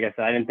 I like I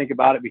said, I didn't think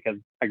about it because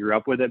I grew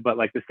up with it, but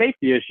like the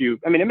safety issue,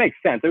 I mean, it makes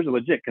sense. There's a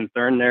legit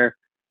concern there.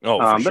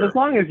 But as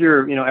long as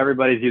you're,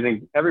 everybody's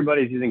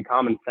using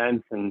common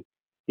sense, and,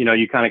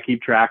 you kind of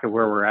keep track of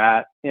where we're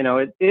at,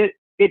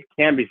 it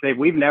can be safe.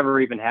 We've never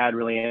even had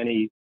really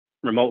any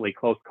remotely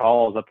close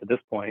calls up to this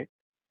point.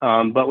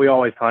 But we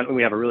always hunt, and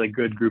we have a really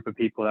good group of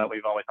people that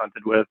we've always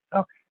hunted with.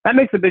 So that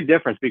makes a big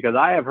difference, because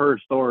I have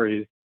heard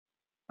stories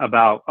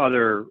about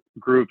other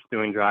groups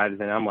doing drives,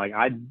 and I'm like,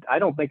 I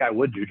don't think I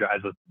would do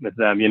drives with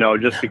them,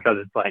 just because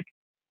it's like,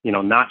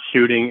 not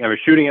shooting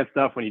at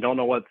stuff when you don't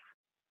know what's,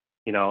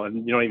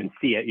 and you don't even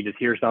see it. You just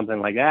hear something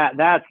like that.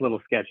 That's a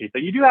little sketchy. So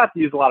you do have to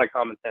use a lot of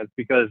common sense,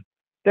 because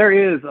there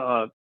is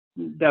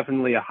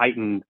definitely a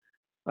heightened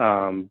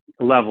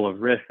level of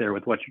risk there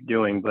with what you're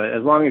doing. But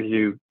as long as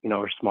you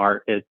are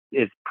smart,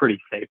 it's pretty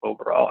safe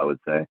overall, I would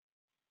say.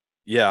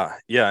 Yeah.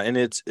 And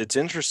it's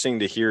interesting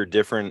to hear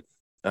different,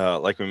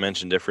 like we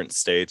mentioned, different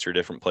states or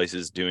different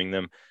places doing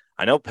them.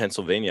 I know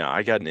Pennsylvania,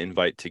 I got an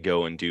invite to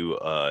go and do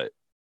a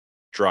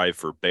drive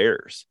for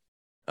bears.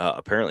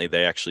 Apparently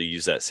they actually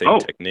use that same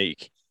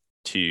technique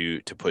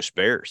to push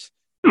bears.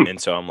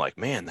 And so I'm like,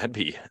 man,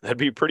 that'd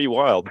be pretty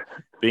wild,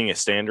 being a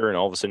stander and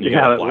all of a sudden you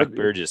got a black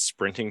bear just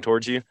sprinting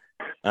towards you.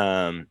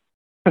 And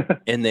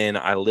then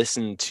I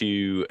listened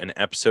to an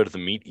episode of The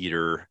Meat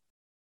Eater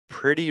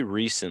pretty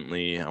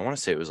recently. I want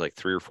to say it was like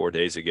 3 or 4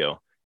 days ago.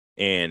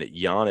 And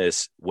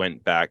Giannis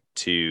went back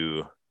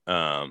to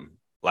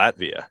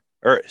Latvia.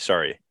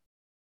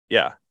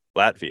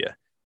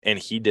 And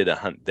he did a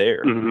hunt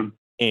there.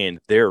 And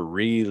they're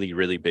really,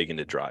 really big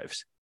into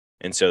drives.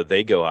 And so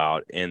they go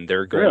out and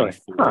they're going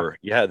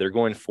they're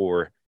going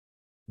for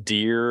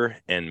deer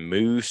and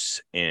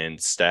moose and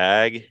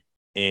stag.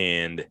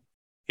 And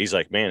he's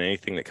like, man,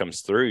 anything that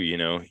comes through, you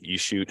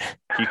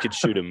could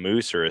shoot a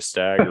moose or a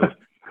stag, or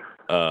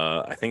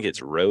I think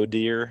it's roe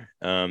deer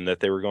that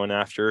they were going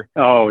after.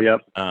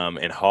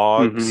 And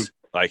hogs.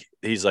 Like,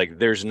 he's like,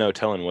 there's no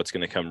telling what's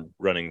going to come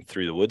running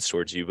through the woods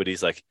towards you. But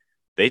he's like,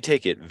 they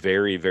take it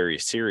very, very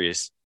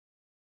serious.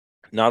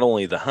 Not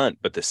only the hunt,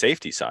 but the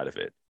safety side of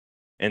it.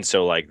 And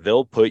so like,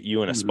 they'll put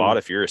you in a spot.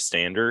 If you're a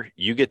stander,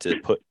 you get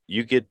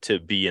to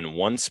be in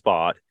one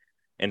spot.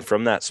 And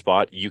from that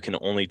spot, you can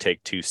only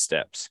take 2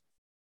 steps.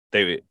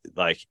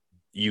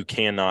 You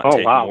cannot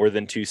take more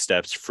than 2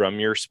 steps from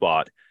your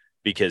spot,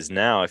 because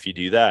now if you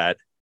do that,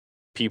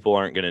 people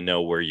aren't going to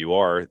know where you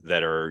are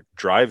that are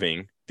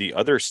driving. The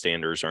other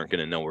standers aren't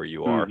going to know where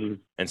you are.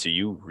 And so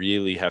you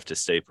really have to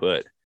stay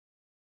put.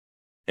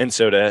 And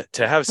so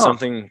to have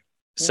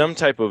some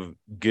type of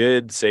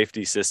good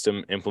safety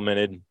system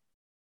implemented,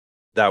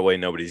 that way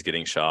nobody's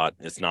getting shot.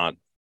 It's not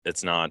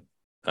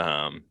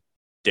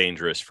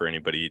dangerous for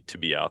anybody to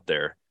be out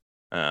there.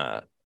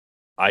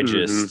 I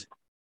just,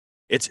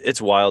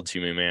 it's wild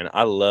to me, man.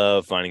 I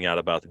love finding out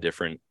about the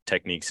different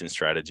techniques and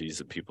strategies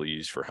that people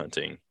use for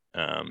hunting,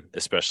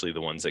 especially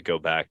the ones that go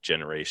back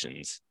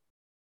generations.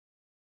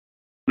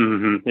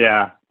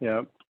 Yeah.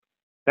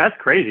 That's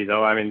crazy,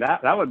 though. I mean,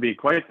 that would be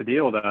quite the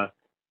deal to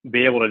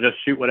be able to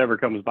just shoot whatever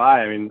comes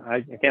by. I mean,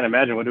 I can't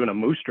imagine what doing a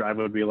moose drive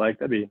would be like.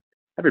 That'd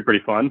be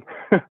pretty fun.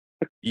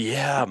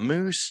 Yeah,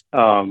 moose.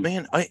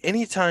 Man,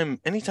 anytime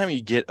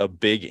you get a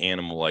big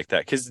animal like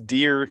that, because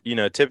deer,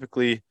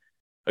 typically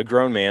a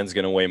grown man's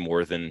going to weigh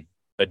more than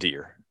a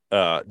deer,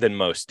 than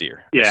most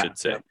deer, I should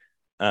say.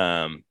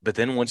 But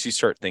then once you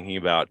start thinking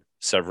about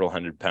several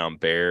 100-pound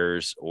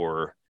bears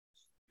or,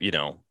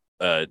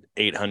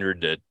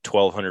 800 to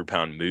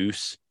 1,200-pound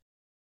moose,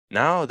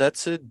 now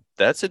that's a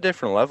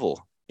different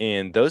level.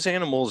 And those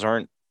animals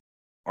aren't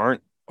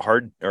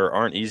hard or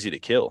aren't easy to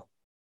kill.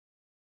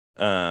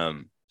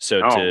 So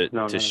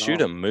to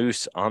shoot a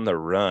moose on the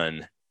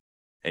run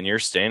and you're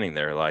standing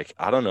there, like,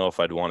 I don't know if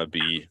I'd want to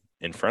be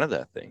in front of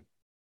that thing.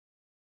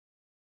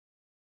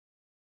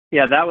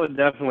 Yeah, that would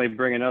definitely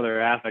bring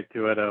another aspect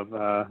to it of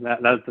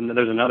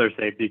there's another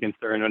safety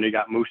concern when you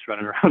got moose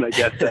running around, I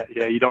guess, that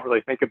you don't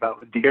really think about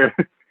with deer.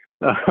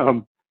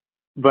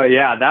 But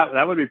yeah,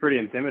 that would be pretty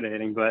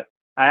intimidating. But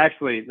that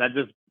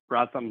just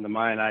brought something to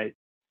mind.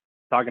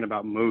 Talking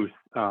about moose,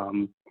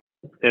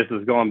 this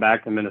was going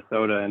back to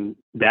Minnesota, and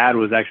Dad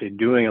was actually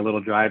doing a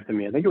little drive to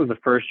me. I think it was the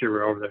first year we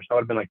were over there, so I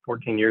would have been like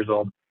 14 years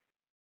old.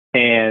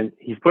 And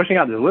he's pushing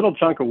out this little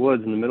chunk of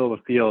woods in the middle of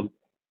the field,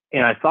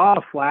 and I saw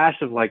a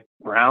flash of like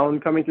brown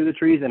coming through the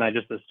trees, and I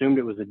just assumed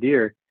it was a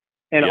deer.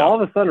 And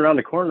all of a sudden, around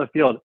the corner of the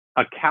field,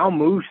 a cow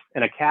moose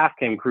and a calf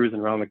came cruising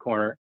around the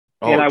corner.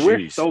 And I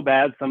wish so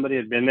bad somebody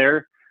had been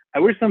there. I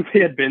wish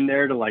somebody had been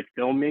there to like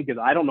film me, because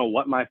I don't know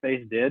what my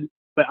face did,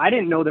 but I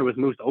didn't know there was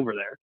moose over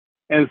there.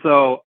 And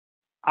so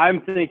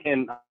I'm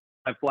thinking,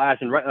 I flash,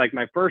 and like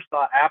my first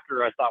thought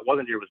after I saw it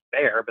wasn't deer, was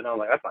bear, but I was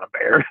like, that's not a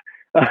bear.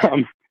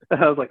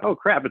 I was like, oh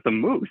crap, it's a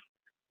moose.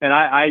 And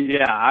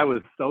I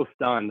was so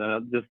stunned.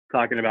 Just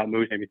talking about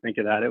moose made me think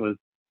of that. It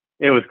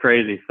was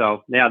crazy.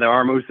 So yeah, there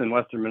are moose in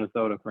western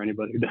Minnesota for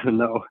anybody who doesn't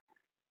know.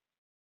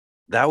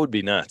 That would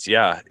be nuts.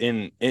 Yeah.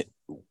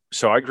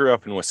 So I grew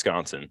up in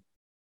Wisconsin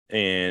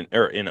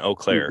or in Eau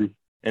Claire.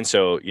 And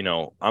so,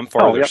 I'm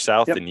farther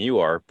south than you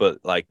are, but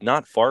like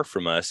not far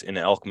from us in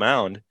Elk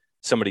Mound,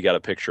 somebody got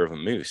a picture of a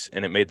moose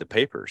and it made the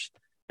papers.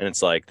 And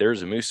it's like,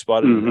 there's a moose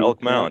spotted in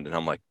Elk Mound. And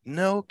I'm like,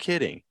 no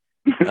kidding.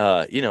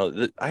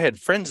 I had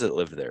friends that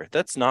lived there.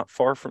 That's not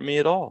far from me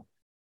at all.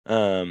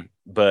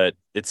 But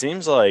it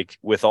seems like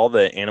with all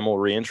the animal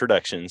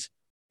reintroductions,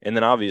 and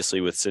then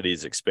obviously with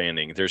cities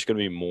expanding, there's going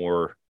to be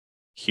more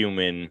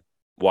human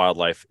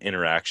wildlife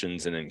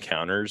interactions and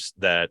encounters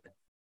that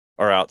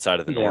are outside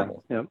of the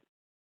normal.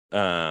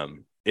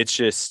 It's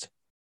just,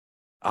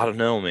 I don't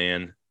know,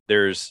 man.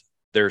 There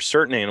are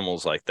certain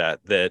animals like that,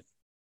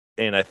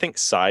 and I think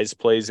size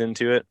plays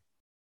into it.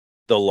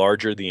 The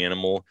larger the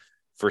animal,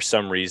 for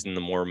some reason,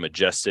 the more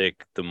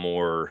majestic, the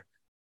more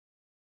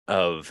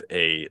of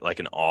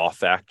an awe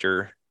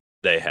factor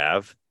they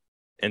have.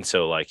 And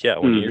so like, yeah,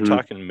 when you're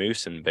talking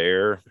moose and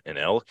bear and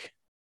elk,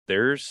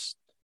 it's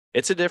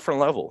a different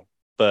level.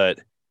 But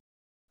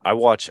I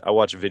watch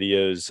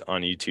videos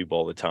on YouTube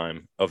all the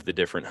time of the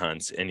different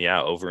hunts. And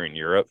yeah, over in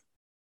Europe,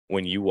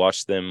 when you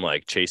watch them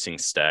like chasing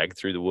stag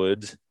through the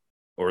woods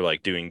or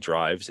like doing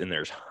drives, and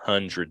there's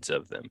hundreds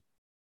of them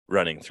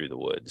running through the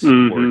woods,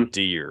 or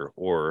deer,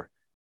 or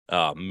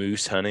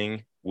moose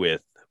hunting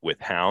with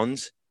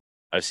hounds.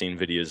 I've seen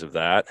videos of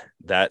that.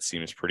 That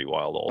seems pretty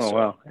wild also. Oh,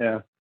 wow. Yeah.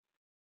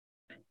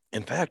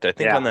 In fact, I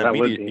think on that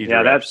Meat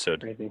Eater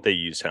episode, they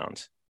used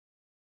hounds.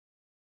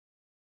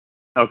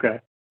 Okay.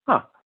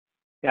 Huh.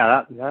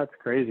 Yeah, that's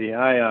crazy.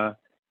 I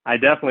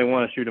definitely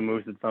want to shoot a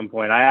moose at some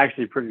point. I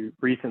actually pretty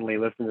recently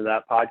listened to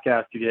that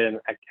podcast you did, and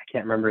I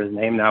can't remember his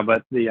name now,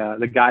 but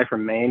the guy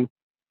from Maine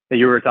that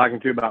you were talking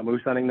to about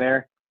moose hunting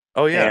there.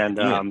 Oh yeah.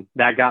 And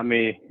that got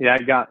me.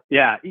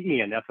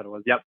 Ian, that's what it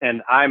was. Yep.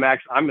 And I'm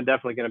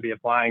definitely going to be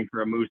applying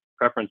for a moose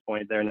preference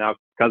point there now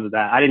because of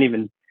that. I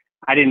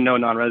didn't know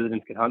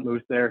non-residents could hunt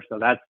moose there, so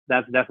that's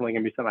definitely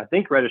going to be something. I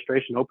think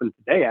registration opens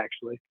today,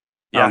 actually.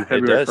 Yeah,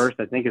 February 1st,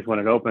 I think, is when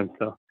it opens.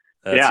 So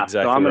that's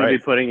exactly so I'm going right. to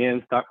be putting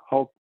in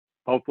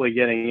hopefully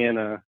getting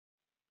a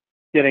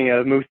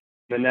moose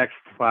in the next.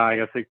 Well, I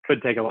guess it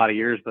could take a lot of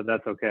years, but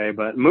that's okay.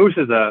 But moose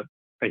is a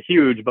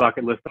huge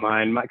bucket list of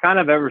mine, kind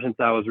of ever since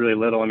I was really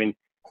little. I mean,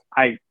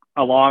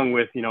 along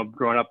with,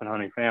 growing up in a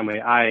hunting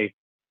family, I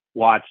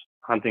watched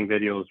hunting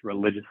videos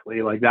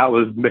religiously. Like that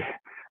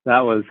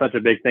was such a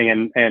big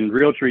thing. And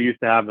Realtree used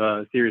to have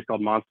a series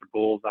called Monster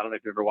Bulls. I don't know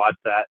if you ever watched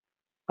that.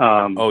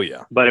 Oh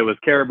yeah. But it was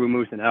caribou,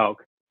 moose, and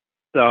elk.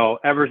 So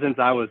ever since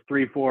I was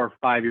 3, 4,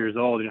 5 years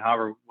old,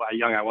 however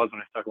young I was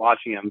when I started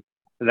watching them,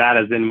 that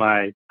has been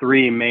my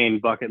 3 main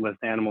bucket list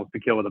animals to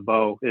kill with a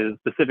bow. Is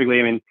specifically,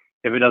 I mean,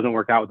 if it doesn't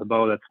work out with the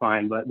bow, that's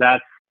fine. But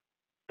that's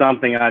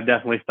something I've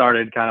definitely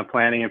started kind of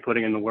planning and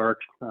putting in the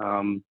works. I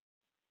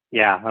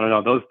don't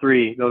know. Those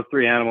three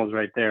animals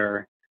right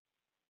there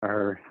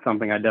are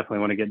something I definitely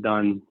want to get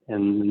done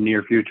in the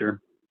near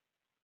future.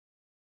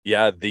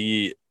 Yeah,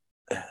 the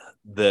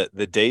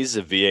days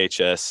of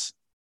VHS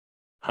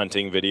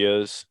hunting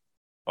videos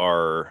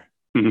are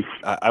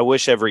I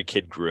wish every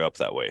kid grew up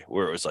that way,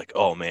 where it was like,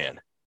 oh man,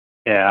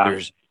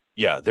 Yeah.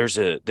 there's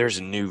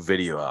a new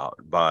video out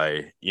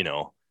by,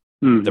 the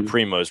Mhm.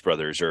 Primos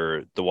brothers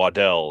or the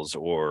Waddells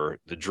or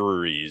the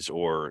Drurys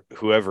or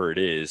whoever it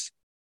is.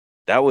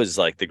 That was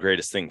like the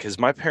greatest thing, because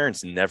my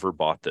parents never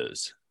bought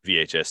those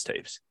VHS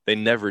tapes. They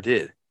never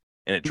did.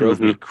 And it drove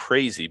me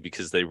crazy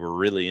because they were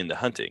really into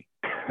hunting.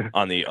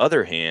 On the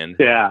other hand,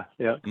 Yeah.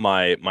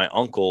 my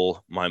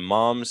uncle, my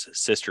mom's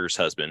sister's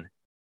husband,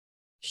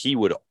 he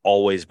would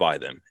always buy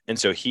them. And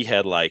so he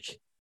had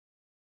like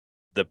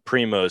the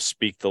Primos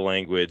Speak the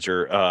Language,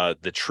 or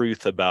the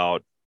Truth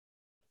About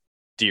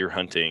Deer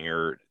Hunting,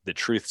 or the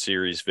Truth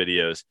Series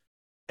videos.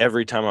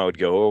 Every time I would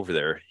go over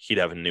there, he'd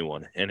have a new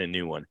one and a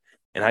new one.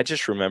 And I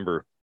just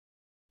remember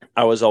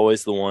I was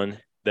always the one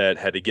that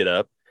had to get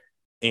up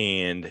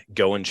and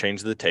go and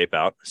change the tape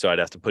out. So I'd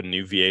have to put a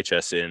new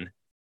VHS in,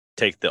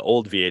 take the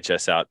old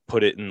VHS out,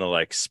 put it in the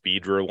like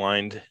speed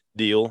rewind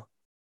deal.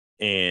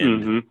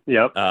 And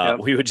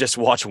we would just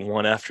watch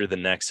one after the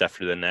next.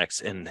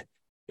 And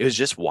it was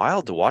just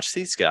wild to watch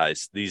these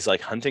guys, these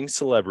like hunting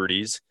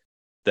celebrities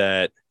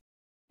that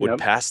would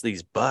pass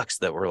these bucks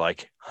that were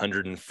like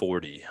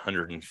 140,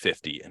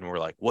 150. And we're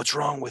like, what's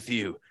wrong with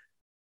you?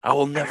 I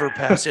will never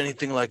pass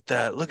anything like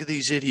that. Look at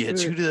these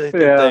idiots. Who do they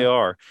think they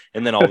are?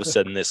 And then all of a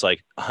sudden this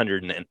like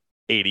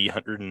 180,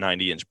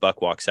 190 inch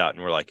buck walks out,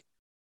 and we're like,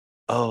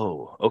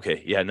 oh,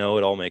 okay. Yeah, no,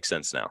 it all makes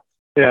sense now.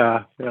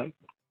 Yeah.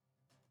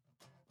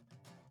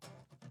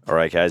 All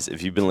right, guys,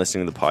 if you've been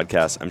listening to the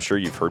podcast, I'm sure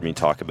you've heard me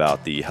talk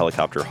about the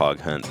helicopter hog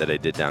hunt that I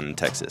did down in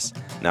Texas.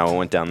 Now, I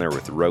went down there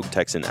with Rogue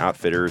Texan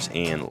Outfitters,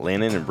 and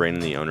Landon and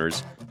Brandon, the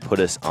owners, put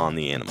us on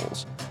the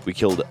animals. We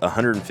killed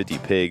 150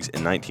 pigs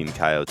and 19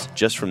 coyotes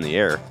just from the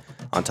air.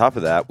 On top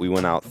of that, we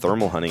went out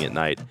thermal hunting at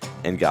night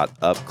and got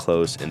up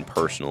close and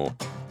personal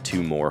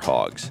to more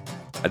hogs.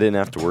 I didn't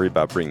have to worry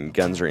about bringing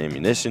guns or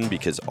ammunition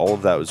because all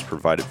of that was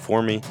provided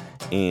for me,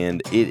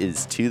 and it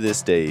is to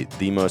this day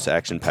the most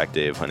action-packed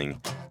day of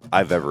hunting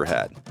I've ever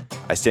had.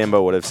 I stand by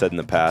what I've said in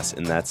the past,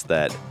 and that's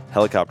that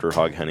helicopter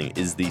hog hunting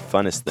is the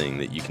funnest thing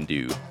that you can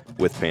do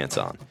with pants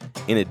on.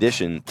 In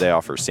addition, they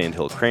offer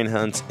sandhill crane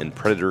hunts and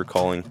predator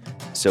calling.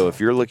 So if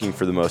you're looking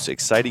for the most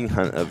exciting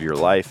hunt of your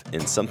life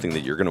and something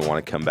that you're going to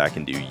want to come back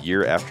and do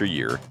year after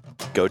year,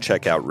 go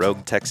check out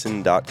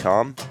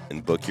roguetexan.com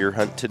and book your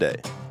hunt today.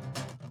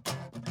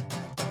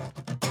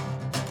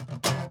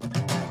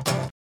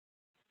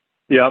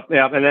 Yep.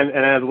 And then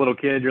as a little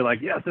kid, you're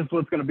like, yes, this is what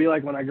it's going to be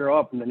like when I grow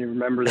up. And then you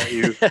remember that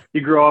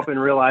you grow up and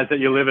realize that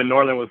you live in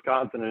northern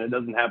Wisconsin, and it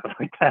doesn't happen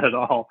like that at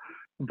all.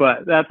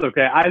 But that's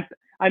okay.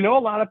 I know a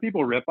lot of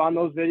people rip on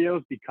those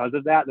videos because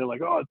of that. They're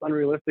like, oh, it's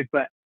unrealistic.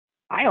 But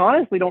I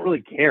honestly don't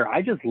really care.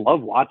 I just love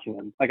watching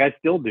them. Like, I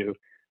still do.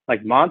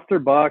 Like monster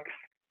bucks.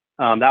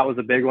 That was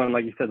a big one.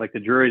 Like you said, like the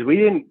Drurys.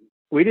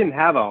 We didn't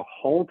have a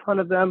whole ton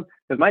of them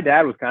because my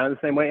dad was kind of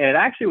the same way. And it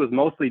actually was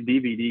mostly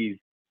DVDs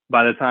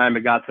by the time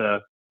it got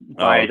to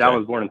I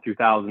was born in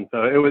 2000,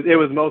 so it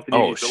was mostly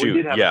DVDs, but we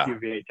did have a few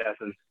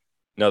VHSs.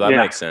 No, that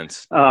makes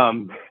sense.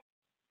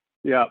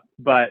 Yeah,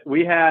 but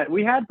we had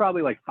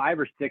probably like 5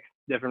 or 6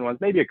 different ones,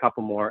 maybe a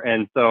couple more.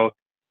 And so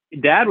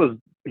Dad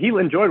he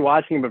enjoyed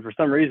watching them, but for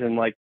some reason,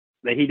 like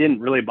he didn't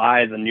really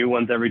buy the new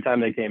ones every time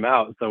they came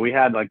out. So we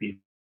had like these,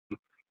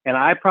 and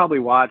I probably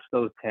watched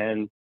those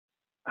 10.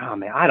 Oh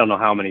man, I don't know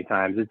how many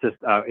times. It's just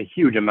a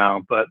huge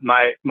amount. But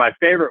my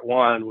favorite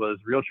one was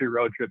Realtree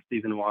Road Trip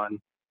Season 1.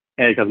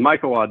 And because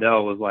Michael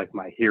Waddell was like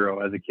my hero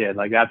as a kid,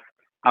 like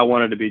I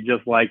wanted to be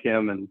just like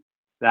him, and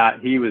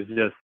that he was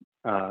just,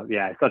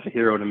 such a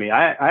hero to me.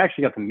 I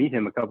actually got to meet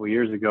him a couple of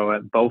years ago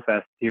at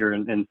Bowfest here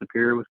in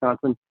Superior,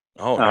 Wisconsin.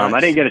 Oh, nice. I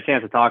didn't get a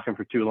chance to talk to him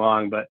for too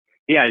long, but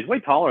yeah, he's way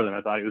taller than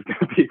I thought he was going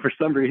to be. For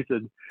some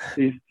reason,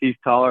 he's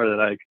taller than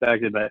I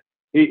expected, but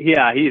he's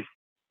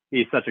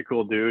such a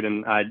cool dude,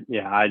 and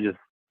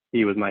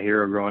he was my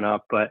hero growing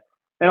up. But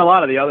and a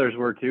lot of the others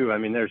were too. I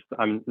mean,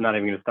 I'm not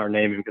even going to start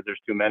naming because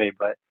there's too many,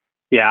 but.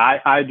 Yeah,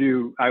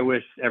 I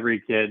wish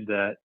every kid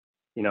that,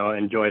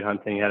 enjoyed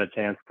hunting had a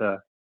chance to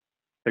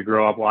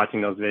grow up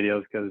watching those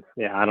videos, because,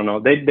 I don't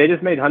know. They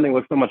just made hunting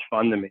look so much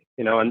fun to me,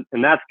 and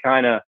that's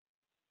kind of,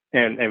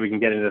 and we can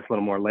get into this a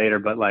little more later,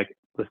 but like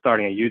the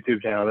starting a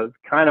YouTube channel, that's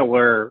kind of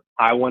where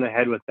I went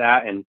ahead with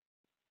that, and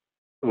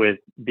with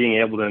being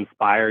able to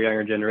inspire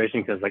younger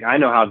generation, because like I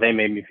know how they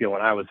made me feel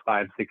when I was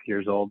 5, 6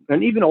 years old,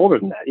 and even older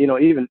than that,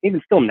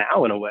 even still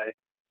now in a way.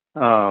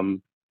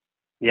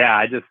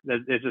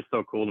 It's just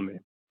so cool to me.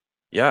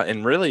 Yeah,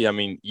 and really, I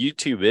mean,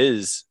 YouTube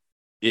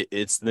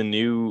it's the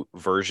new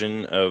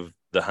version of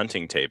the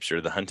hunting tapes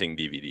or the hunting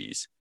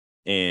DVDs.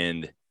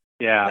 And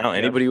now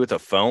anybody with a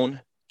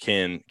phone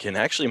can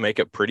actually make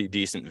a pretty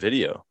decent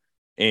video.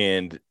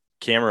 And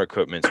camera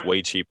equipment's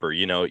way cheaper.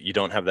 You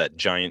don't have that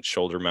giant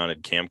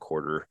shoulder-mounted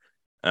camcorder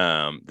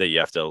that you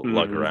have to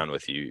lug around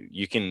with you.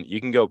 You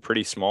can go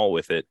pretty small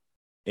with it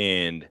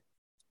and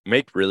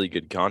make really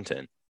good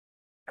content.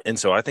 And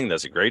so I think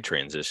that's a great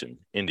transition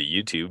into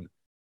YouTube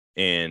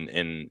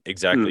and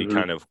exactly Mm-hmm.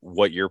 kind of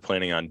what you're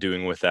planning on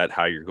doing with that,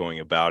 how you're going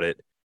about it.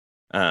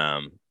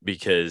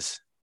 Because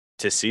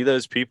to see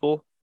those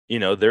people,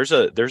 there's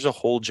a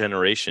whole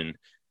generation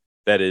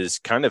that is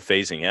kind of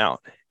phasing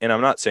out. And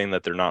I'm not saying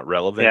that they're not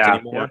relevant Yeah.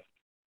 anymore, Yep.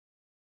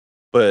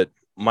 but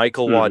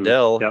Michael Mm-hmm.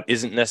 Waddell Yep.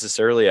 isn't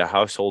necessarily a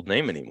household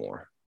name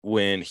anymore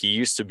when he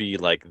used to be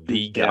like the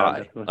Yeah, guy.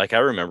 definitely. Like I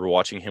remember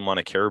watching him on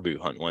a caribou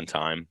hunt one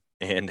time,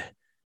 and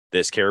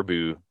this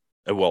caribou,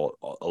 well,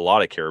 a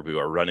lot of caribou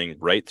are running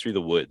right through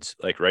the woods,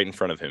 like right in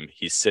front of him.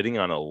 He's sitting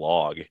on a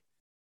log,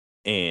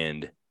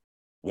 and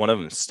one of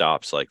them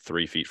stops like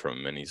 3 feet from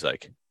him, and he's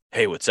like,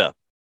 "Hey, what's up?"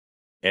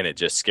 And it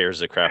just scares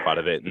the crap out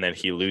of it, and then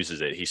he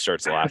loses it. He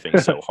starts laughing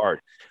so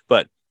hard.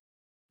 But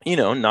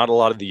not a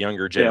lot of the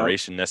younger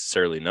generation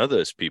necessarily know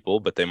those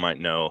people, but they might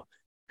know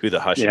who the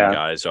Hushing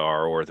guys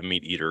are, or the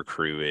Meat Eater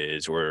crew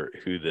is, or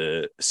who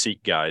the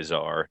Seek guys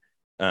are.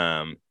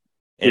 And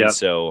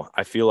so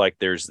I feel like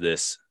there's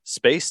this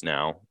space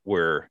now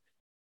where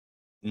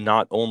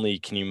not only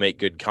can you make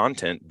good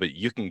content, but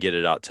you can get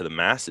it out to the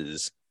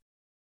masses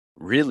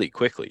really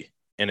quickly.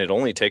 And it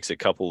only takes a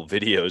couple of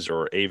videos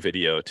or a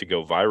video to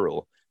go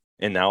viral.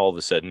 And now all of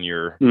a sudden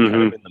you're kind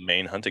of in the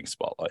main hunting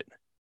spotlight.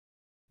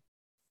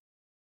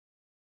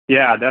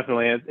 Yeah,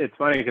 definitely. It's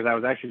funny because I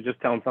was actually just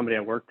telling somebody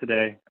at work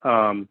today,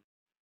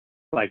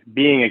 like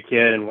being a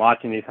kid and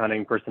watching these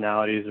hunting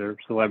personalities or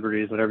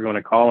celebrities, whatever you want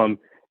to call them,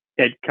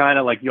 it kind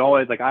of like I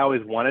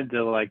always wanted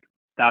to, like,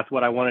 that's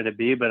what I wanted to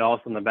be. But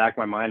also in the back of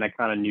my mind, I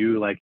kind of knew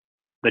like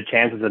the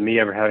chances of me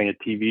ever having a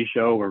TV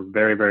show were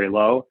very, very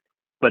low.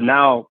 But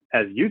now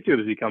as YouTube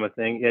has become a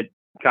thing, it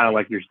kind of,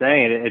 like you're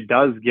saying, it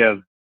does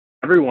give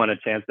everyone a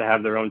chance to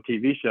have their own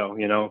TV show,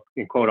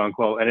 in quote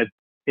unquote. And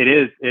it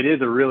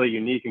is a really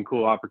unique and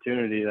cool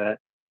opportunity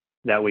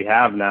that we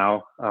have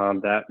now,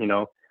 that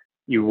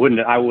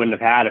I wouldn't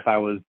have had if I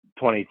was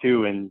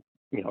 22 in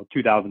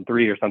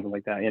 2003 or something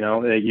like that.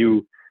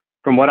 That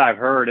from what I've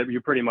heard, you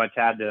pretty much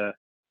had to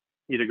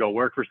either go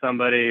work for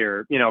somebody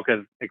or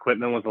because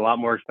equipment was a lot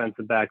more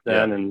expensive back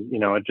then, and it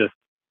was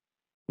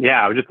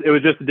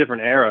just a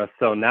different era.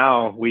 So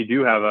now we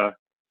do have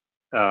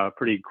a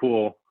pretty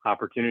cool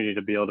opportunity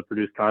to be able to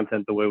produce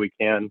content the way we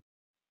can,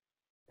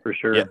 for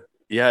sure.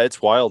 Yeah,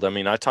 it's wild. I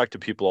mean, I talk to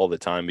people all the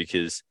time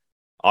because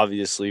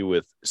obviously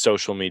with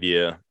social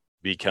media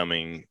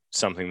becoming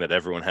something that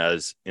everyone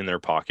has in their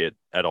pocket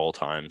at all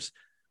times,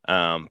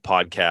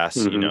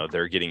 podcasts,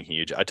 they're getting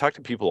huge. I talk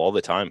to people all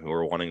the time who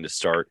are wanting to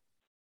start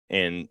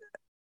and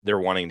they're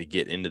wanting to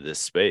get into this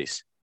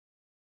space.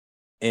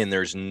 And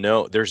there's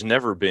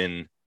never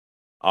been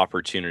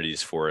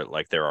opportunities for it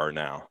like there are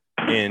now.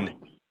 And,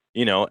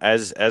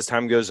 as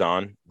time goes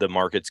on, the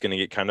market's going to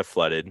get kind of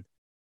flooded,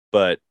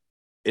 but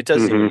it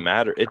doesn't even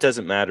matter. It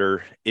doesn't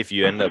matter if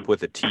you end up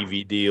with a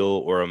TV deal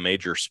or a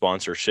major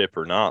sponsorship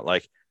or not.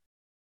 Like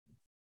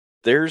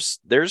there's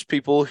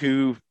people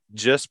who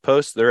just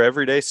post their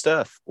everyday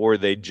stuff, or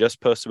they just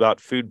post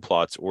about food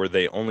plots, or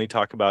they only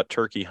talk about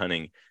turkey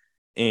hunting.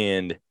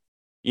 And,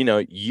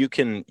 you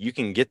can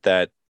get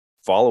that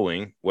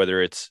following,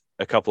 whether it's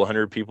a couple of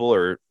hundred people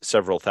or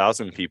several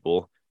thousand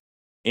people,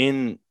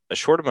 in a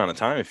short amount of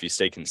time if you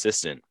stay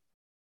consistent.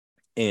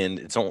 And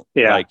it's only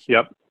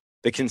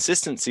the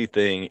consistency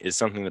thing is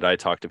something that I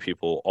talk to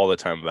people all the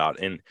time about.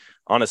 And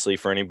honestly,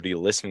 for anybody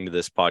listening to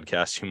this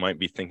podcast who might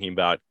be thinking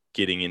about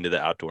getting into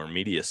the outdoor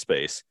media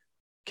space,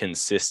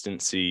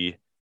 consistency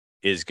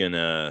is going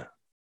to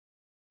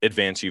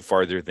advance you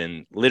farther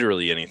than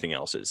literally anything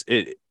else is.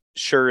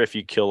 Sure, if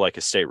you kill like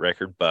a state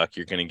record buck,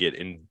 you're going to get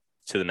into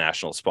the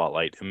national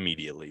spotlight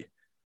immediately.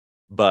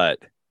 But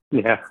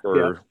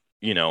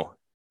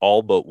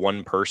all but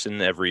one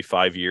person every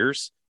 5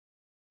 years,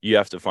 you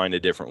have to find a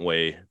different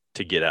way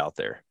to get out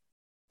there.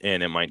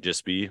 And it might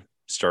just be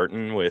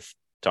starting with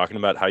talking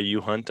about how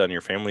you hunt on your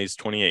family's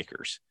 20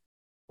 acres,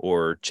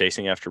 or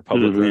chasing after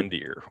public land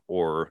deer,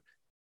 or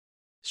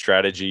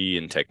strategy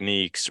and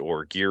techniques,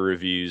 or gear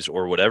reviews,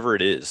 or whatever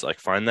it is. Like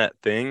find that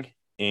thing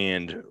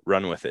and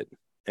run with it,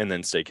 and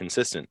then stay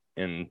consistent,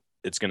 and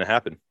it's going to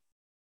happen.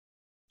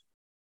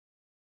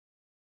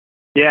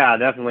 Yeah,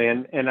 definitely.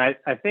 And I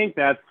think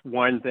that's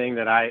one thing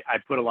that I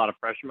put a lot of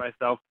pressure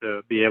myself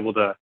to be able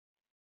to,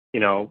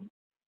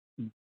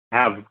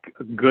 have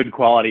good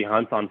quality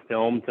hunts on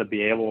film, to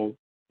be able,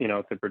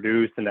 to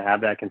produce and to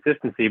have that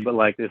consistency. But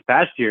like this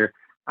past year,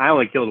 I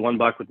only killed one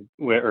buck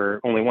or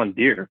only one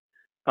deer.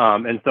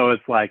 And so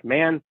it's like,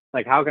 man,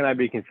 like how can I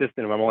be consistent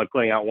if I'm only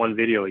putting out one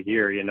video a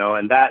year,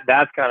 and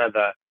that's kind of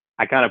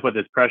I kind of put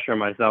this pressure on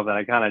myself that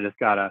I kind of just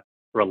got to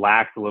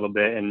relax a little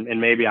bit.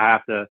 And maybe I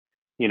have to,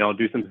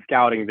 do some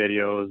scouting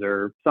videos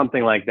or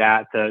something like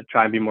that to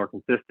try and be more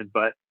consistent.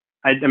 But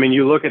I mean,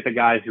 you look at the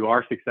guys who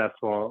are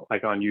successful,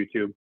 like on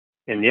YouTube,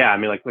 and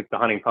like the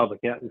Hunting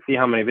Public, see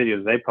how many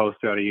videos they post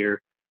throughout a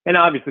year. And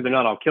obviously they're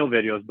not all kill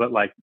videos, but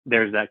like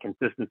there's that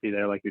consistency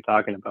there, like you're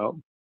talking about.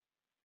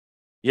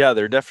 Yeah,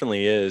 there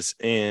definitely is.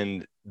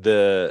 And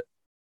the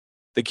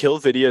kill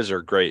videos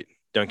are great.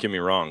 Don't get me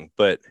wrong,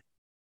 but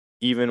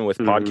even with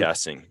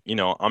podcasting, you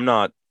know, I'm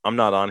not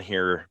on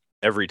here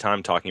every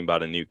time talking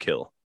about a new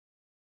kill.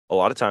 A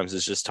lot of times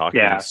it's just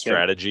talking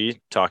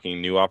strategy,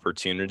 talking new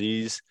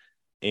opportunities,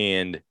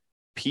 and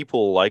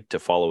people like to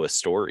follow a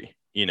story,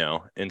 you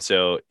know? And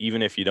so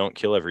even if you don't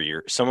kill every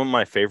year, some of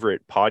my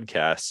favorite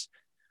podcasts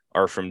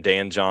are from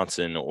Dan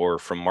Johnson or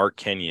from Mark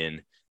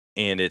Kenyon,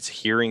 and it's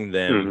hearing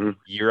them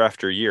year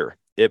after year.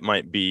 It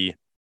might be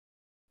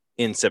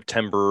in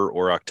September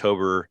or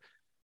October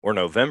or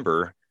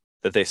November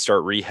that they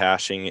start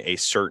rehashing a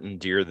certain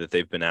deer that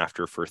they've been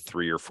after for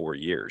 3 or 4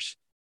 years.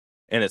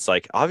 And it's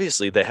like,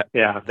 obviously they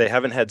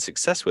haven't had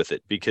success with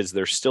it because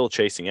they're still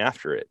chasing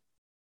after it.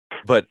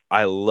 But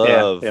I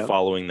love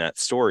following that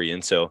story.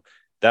 And so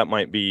that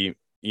might be,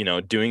 you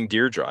know, doing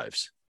deer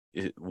drives,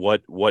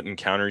 what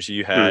encounters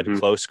you had,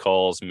 close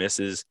calls,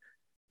 misses,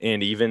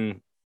 and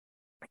even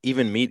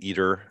Meat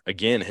Eater,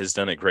 again, has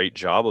done a great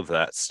job of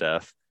that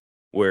stuff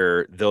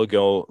where they'll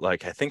go,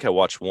 like, I think I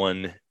watched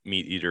one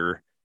Meat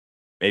Eater,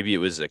 maybe it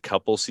was a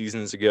couple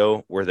seasons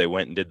ago, where they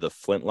went and did the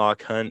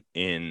flintlock hunt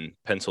in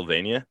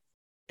Pennsylvania,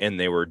 and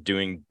they were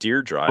doing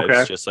deer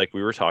drives, just like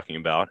we were talking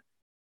about.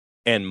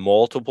 And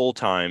multiple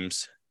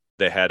times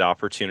they had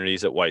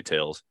opportunities at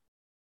whitetails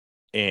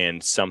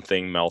and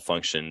something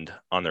malfunctioned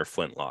on their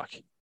flintlock.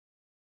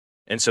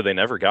 And so they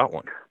never got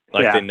one.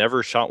 Like they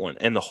never shot one.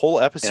 And the whole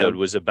episode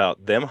was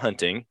about them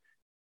hunting,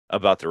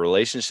 about the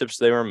relationships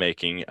they were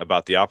making,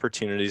 about the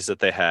opportunities that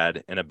they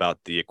had, and about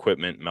the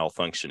equipment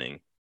malfunctioning.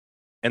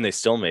 And they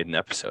still made an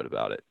episode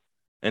about it.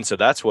 And so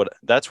that's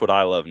what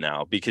I love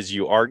now, because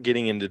you are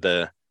getting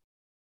into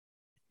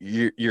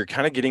you're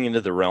kind of getting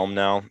into the realm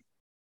now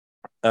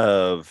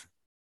of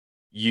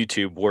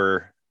YouTube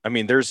where, I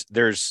mean,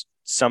 there's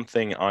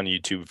something on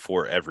YouTube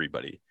for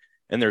everybody.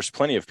 And there's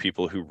plenty of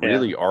people who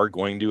really are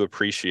going to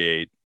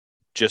appreciate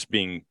just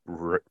being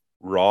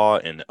raw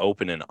and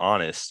open and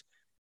honest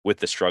with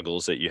the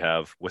struggles that you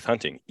have with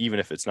hunting, even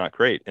if it's not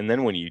great. And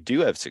then when you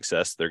do have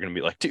success, they're going to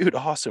be like, dude,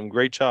 awesome,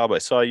 great job. I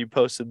saw you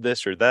posted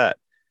this or that.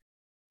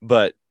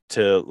 But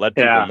to let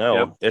people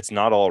know, it's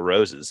not all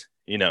roses.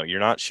 You know, you're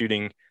not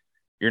shooting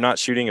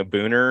a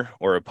booner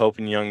or a Pope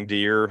and Young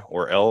deer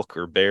or elk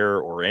or bear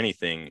or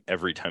anything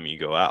every time you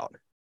go out.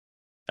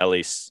 At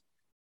least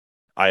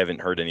I haven't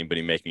heard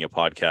anybody making a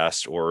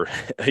podcast or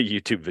a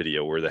YouTube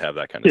video where they have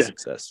that kind of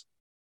success.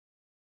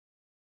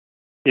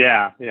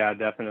 Yeah,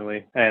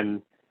 definitely.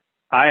 And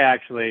I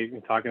actually,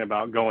 talking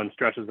about going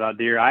stretches out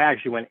deer, I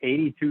actually went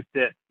 82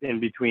 sits in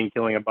between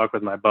killing a buck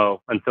with my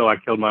bow until I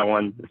killed my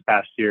one this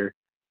past year.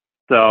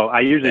 So I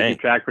usually keep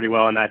track pretty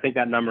well, and I think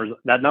that number's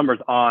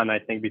on. I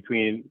think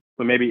within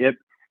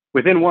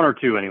 1 or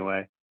 2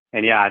 anyway.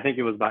 And I think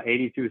it was about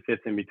 82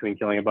 sits in between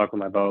killing a buck with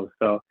my bow.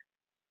 So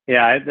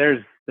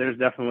there's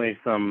definitely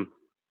some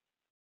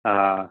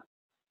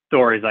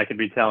stories I could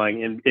be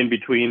telling in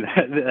between.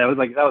 That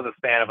was a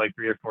span of like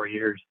 3 or 4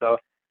 years. So,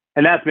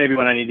 and that's maybe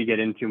what I need to get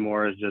into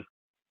more, is just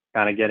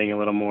kind of getting a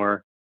little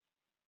more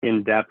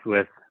in depth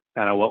with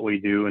kind of what we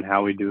do and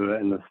how we do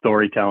it and the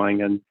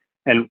storytelling.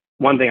 And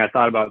one thing I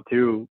thought about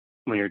too,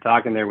 when you're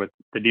talking there with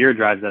the deer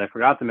drives that I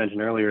forgot to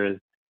mention earlier, is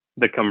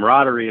the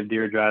camaraderie of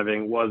deer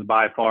driving was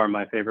by far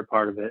my favorite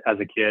part of it as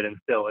a kid, and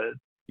still is.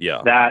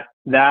 Yeah.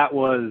 That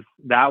was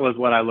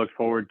what I looked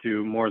forward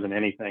to more than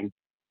anything.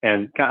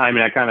 And I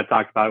mean, I kind of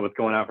talked about it with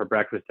going out for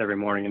breakfast every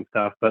morning and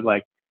stuff, but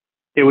like,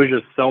 it was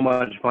just so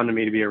much fun to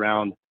me to be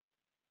around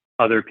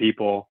other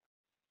people,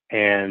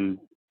 and,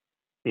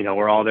 you know,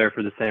 we're all there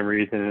for the same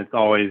reason. It's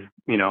always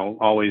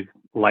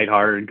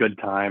lighthearted, good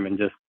time, and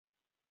just,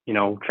 you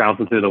know,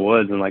 trouncing through the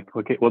woods, and like,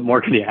 what more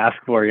can you ask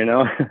for, you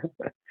know?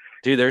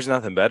 Dude, there's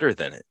nothing better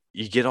than it.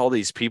 You get all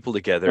these people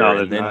together,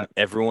 and then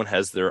everyone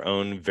has their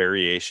own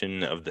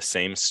variation of the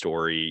same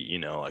story, you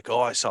know, like,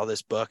 oh, I saw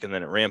this buck and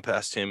then it ran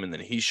past him and then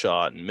he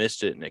shot and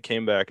missed it and it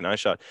came back and I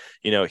shot,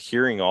 you know,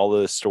 hearing all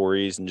the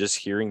stories and just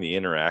hearing the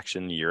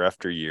interaction year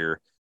after year,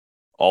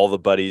 all the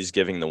buddies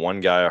giving the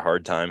one guy a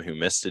hard time who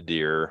missed a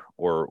deer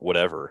or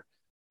whatever.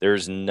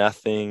 There's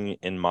nothing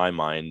in my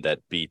mind that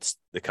beats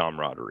the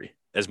camaraderie.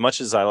 As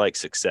much as I like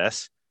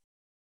success,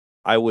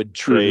 I would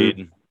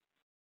trade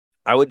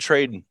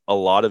a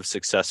lot of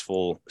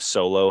successful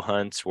solo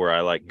hunts where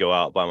I like go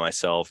out by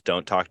myself,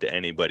 don't talk to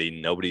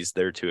anybody, nobody's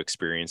there to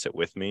experience it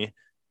with me,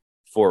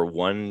 for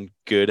one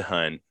good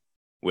hunt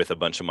with a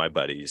bunch of my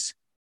buddies,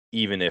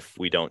 even if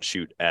we don't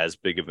shoot as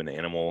big of an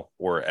animal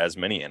or as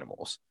many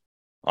animals.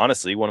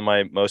 Honestly, one of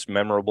my most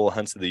memorable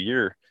hunts of the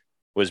year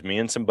was me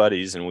and some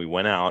buddies, and we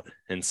went out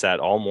and sat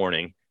all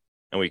morning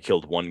and we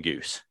killed one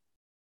goose.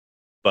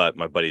 But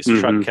my buddy's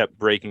truck kept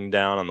breaking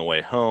down on the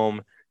way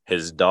home.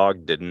 His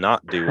dog did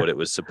not do what it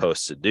was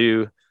supposed to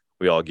do.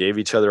 We all gave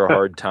each other a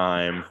hard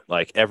time.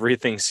 Like,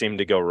 everything seemed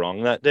to go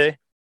wrong that day,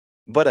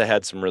 but I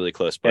had some really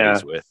close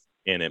buddies with,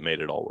 and it made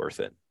it all worth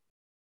it.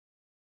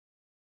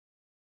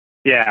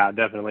 Yeah,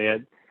 definitely.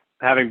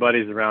 Having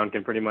buddies around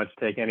can pretty much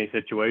take any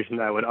situation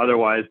that would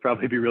otherwise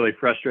probably be really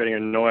frustrating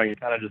and annoying and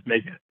kind of just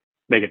make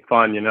it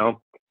fun, you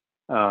know?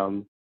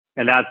 And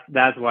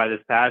that's why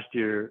this past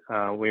year,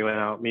 we went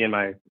out, me and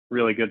my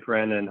really good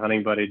friend and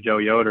hunting buddy, Joe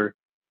Yoder,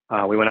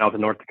 We went out to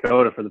North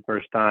Dakota for the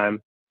first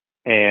time,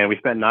 and we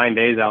spent 9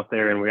 days out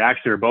there, and we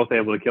actually were both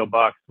able to kill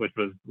bucks, which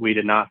was, we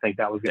did not think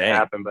that was going to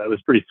happen, but it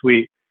was pretty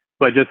sweet.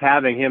 But just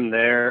having him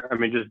there, I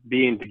mean, just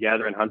being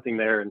together and hunting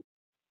there, and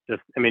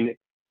just, I mean, it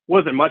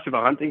wasn't much of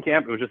a hunting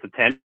camp. It was just a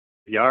tent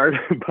yard,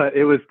 but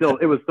it was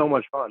so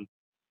much fun.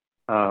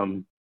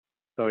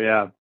 So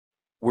yeah.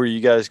 Were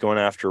you guys going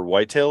after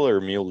whitetail or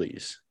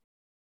muleys?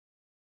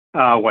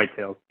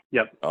 Whitetails.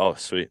 Yep. Oh,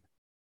 sweet.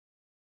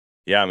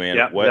 Yeah, man.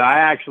 Yeah. What?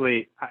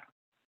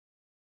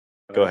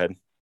 Go ahead.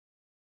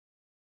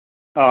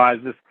 Oh,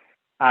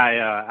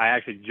 I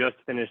actually just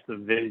finished the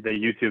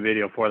YouTube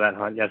video for that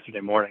hunt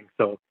yesterday morning.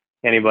 So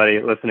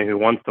anybody listening who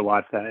wants to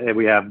watch that,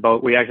 we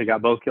actually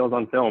got both kills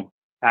on film.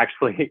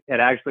 Actually, it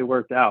actually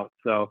worked out.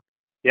 So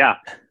yeah,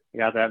 I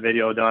got that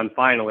video done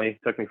finally. It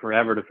took me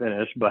forever to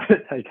finish, but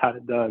I got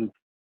it done.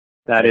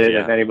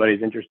 If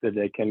anybody's interested,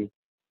 they can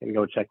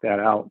go check that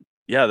out.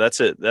 Yeah, that's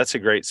a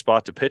great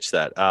spot to pitch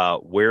that.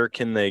 Where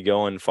can they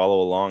go and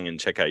follow along and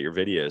check out your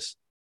videos?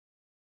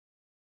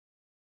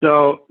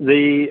 So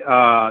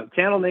the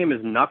channel name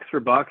is Knucks for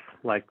Bucks,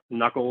 like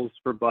knuckles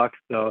for bucks.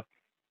 So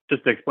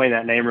just to explain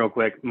that name real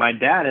quick, my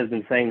dad has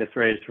been saying this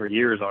phrase for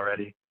years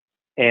already.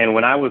 And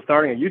when I was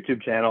starting a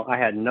YouTube channel, I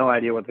had no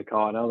idea what to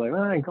call it. I was like,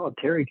 well, I can call it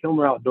Terry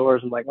Kilmer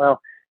Outdoors. I'm like, well,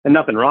 and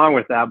nothing wrong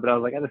with that, but I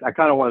was like, I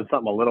kind of wanted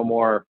something a little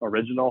more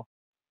original.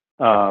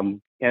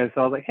 And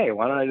so I was like, hey,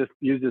 why don't I just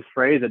use this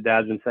phrase that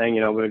Dad's been saying,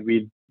 you know,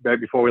 we right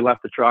before we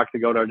left the truck to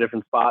go to our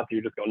different spots,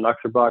 you just go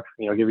Knucks for Bucks,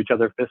 you know, give each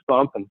other a fist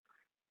bump. And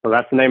so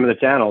that's the name of the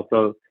channel.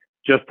 So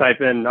just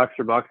type in Knucks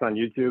for Bucks on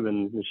YouTube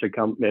and it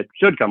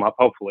should come up,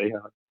 hopefully.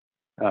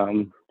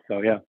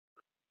 So yeah.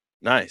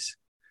 Nice.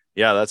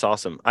 Yeah, that's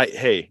awesome.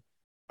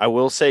 I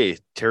will say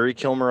Terry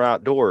Kilmer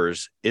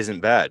Outdoors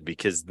isn't bad,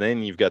 because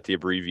then you've got the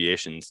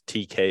abbreviations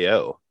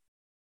TKO.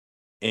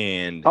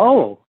 And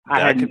I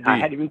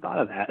hadn't even thought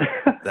of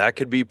that. That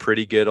could be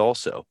pretty good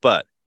also,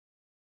 but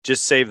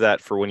just save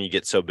that for when you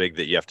get so big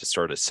that you have to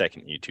start a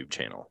second YouTube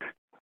channel.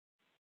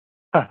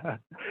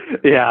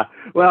 Yeah.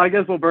 Well, I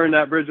guess we'll burn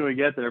that bridge when we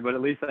get there, but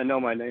at least I know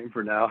my name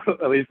for now.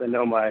 At least I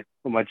know what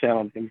my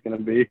channel name's going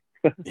to be.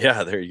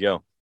 Yeah, there you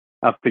go.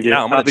 I'm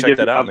going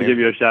to give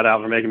you a shout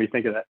out for making me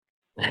think of that.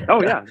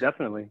 Oh yeah,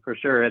 definitely. For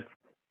sure.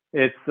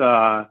 It's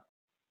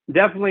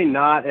definitely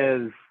not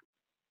as,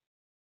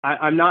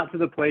 I'm not to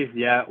the place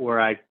yet where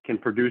I can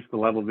produce the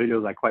level of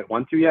videos I quite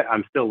want to yet.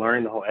 I'm still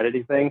learning the whole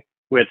editing thing,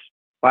 which,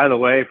 by the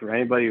way, for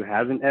anybody who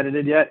hasn't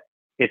edited yet,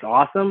 it's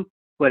awesome,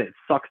 but it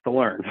sucks to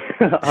learn.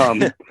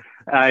 It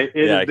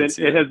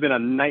has been a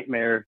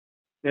nightmare.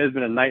 It has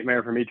been a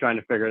nightmare for me trying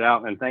to figure it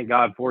out. And thank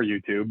God for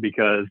YouTube,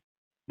 because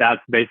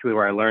that's basically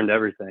where I learned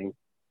everything.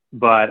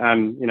 But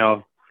I'm,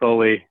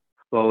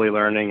 slowly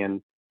learning,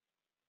 and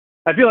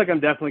I feel like I'm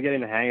definitely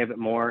getting the hang of it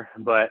more,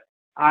 but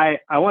I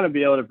want to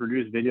be able to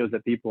produce videos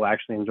that people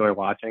actually enjoy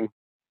watching.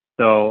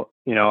 So,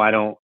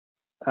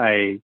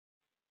 I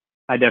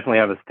definitely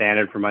have a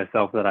standard for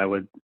myself that I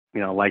would,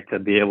 like to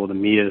be able to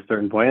meet at a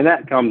certain point. And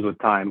that comes with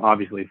time,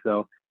 obviously.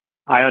 So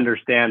I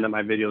understand that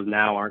my videos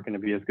now aren't going to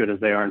be as good as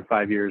they are in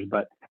 5 years,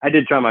 but I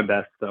did try my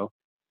best. So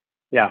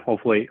yeah,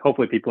 hopefully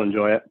people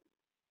enjoy it.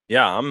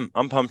 Yeah.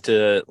 I'm pumped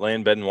to lay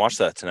in bed and watch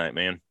that tonight,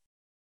 man.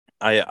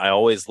 I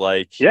always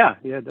like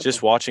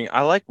just watching.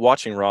 I like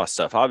watching raw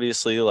stuff.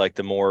 Obviously, like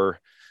the more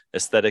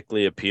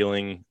aesthetically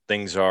appealing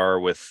things are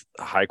with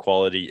high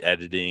quality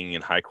editing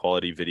and high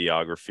quality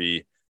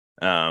videography,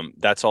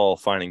 that's all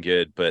fine and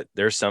good. But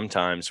there's some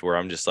times where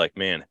I'm just like,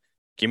 man,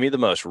 give me the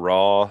most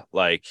raw,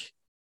 like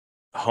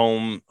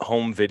home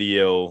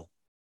video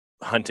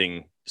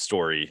hunting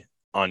story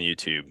on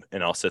YouTube,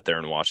 and I'll sit there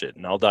and watch it,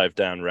 and I'll dive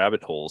down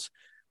rabbit holes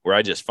where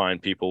I just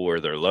find people where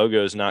their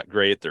logo's not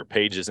great, their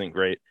page isn't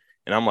great.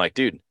 And I'm like,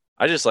 dude,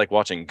 I just like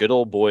watching good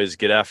old boys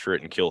get after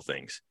it and kill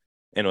things.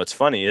 And what's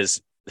funny is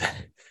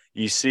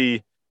you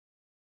see,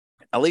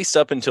 at least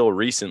up until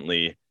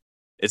recently,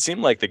 it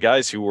seemed like the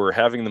guys who were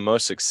having the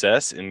most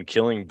success in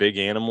killing big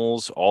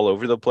animals all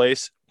over the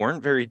place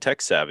weren't very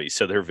tech savvy.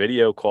 So their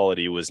video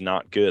quality was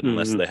not good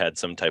unless they had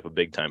some type of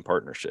big time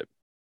partnership.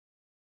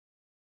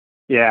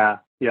 Yeah.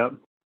 Yep.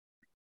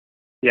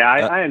 Yeah.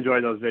 I enjoy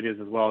those videos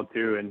as well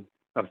too. And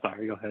I'm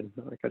sorry, go ahead.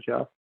 I cut you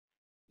off.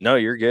 No,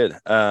 you're good.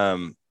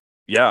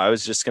 Yeah, I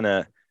was just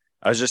gonna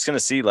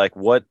see like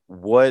what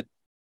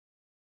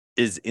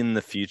is in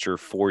the future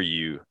for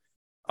you.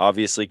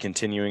 Obviously,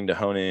 continuing to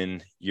hone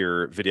in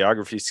your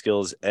videography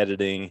skills,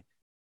 editing.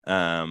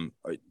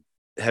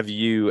 Have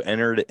you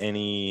entered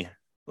any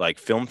like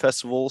film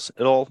festivals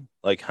at all,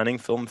 like hunting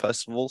film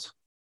festivals?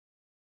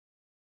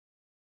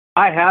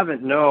 I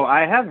haven't. No,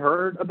 I have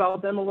heard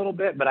about them a little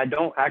bit, but I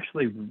don't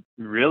actually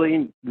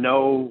really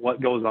know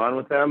what goes on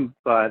with them.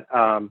 But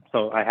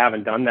so I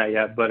haven't done that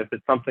yet. But if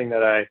it's something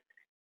that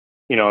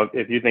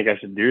if you think I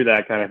should do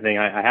that kind of thing,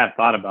 I have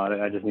thought about it.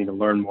 I just need to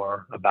learn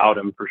more about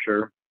them for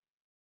sure.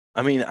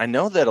 I mean, I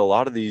know that a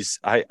lot of these,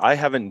 I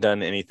haven't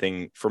done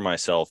anything for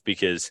myself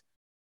because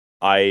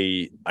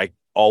I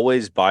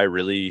always buy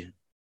really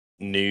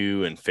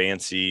new and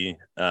fancy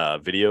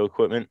video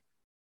equipment.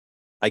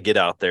 I get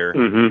out there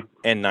Mm-hmm.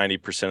 and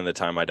 90% of the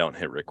time I don't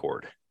hit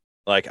record.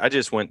 Like I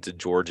just went to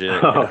Georgia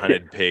and Oh,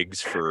 hunted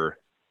pigs for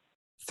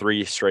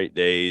 3 straight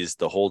days.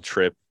 The whole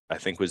trip, I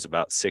think, was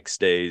about 6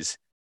 days.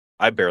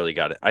 I barely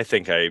got it. I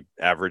think I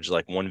averaged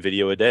like 1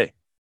 video a day,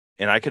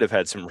 and I could have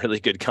had some really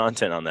good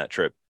content on that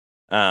trip.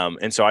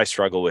 And so I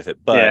struggle with it,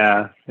 but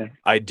yeah.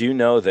 I do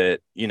know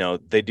that, you know,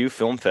 they do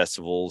film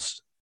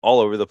festivals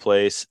all over the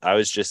place. I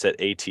was just at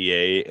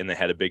ATA and they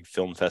had a big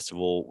film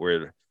festival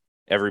where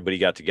everybody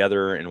got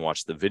together and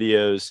watched the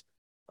videos.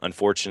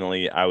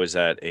 Unfortunately, I was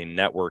at a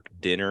network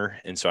dinner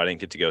and so I didn't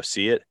get to go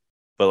see it.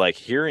 But like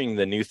hearing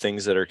the new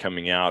things that are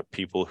coming out,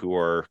 people who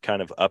are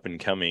kind of up and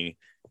coming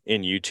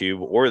in YouTube,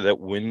 or that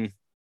win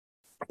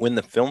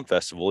the film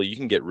festival, you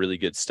can get really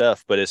good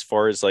stuff. But as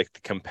far as like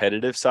the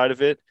competitive side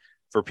of it,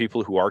 for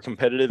people who are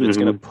competitive, it's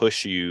going to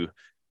push you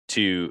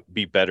to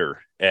be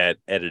better at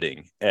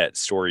editing, at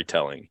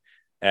storytelling,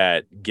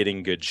 at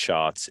getting good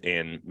shots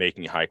and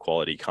making high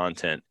quality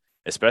content,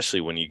 especially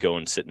when you go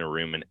and sit in a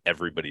room and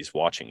everybody's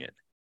watching it.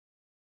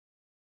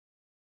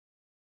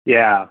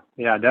 Yeah,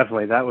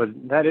 definitely.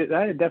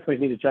 I definitely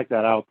need to check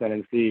that out then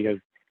and see, because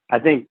I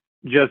think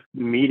just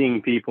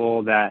meeting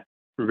people that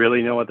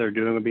really know what they're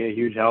doing would be a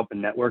huge help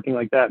in networking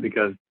like that,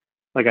 because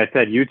like I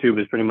said, YouTube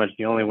is pretty much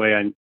the only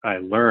way I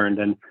learned.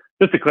 And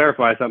just to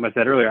clarify something I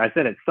said earlier, I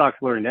said it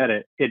sucks learning to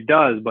edit. It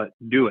does, but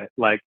do it.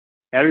 Like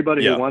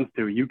everybody who wants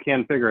to, you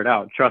can figure it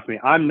out. Trust me,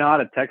 I'm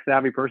not a tech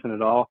savvy person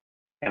at all,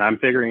 and I'm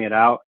figuring it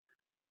out.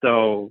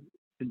 So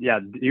yeah,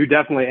 you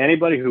definitely,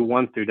 anybody who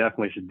wants to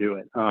definitely should do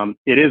it.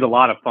 It is a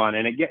lot of fun,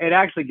 and it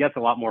actually gets a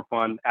lot more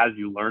fun as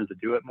you learn to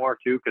do it more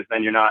too, because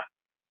then you're not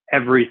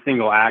every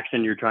single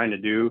action you're trying to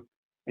do,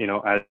 you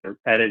know, as you're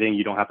editing,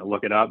 you don't have to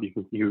look it up.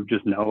 You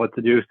just know what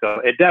to do. So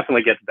it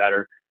definitely gets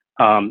better.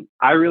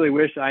 I really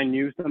wish I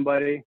knew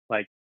somebody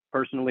like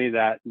personally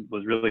that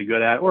was really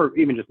good at, or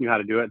even just knew how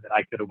to do it, that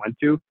I could have went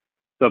to.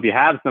 So if you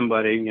have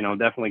somebody, you know,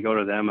 definitely go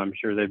to them. I'm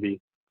sure they'd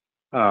be,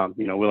 you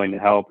know, willing to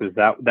help, because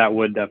that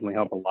would definitely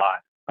help a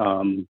lot.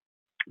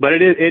 But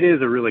it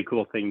is a really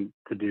cool thing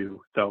to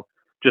do. So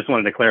just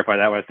wanted to clarify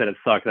that when I said it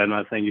sucks. I'm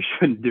not saying you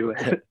shouldn't do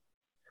it.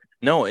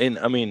 No, and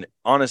I mean,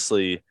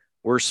 honestly,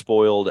 we're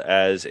spoiled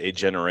as a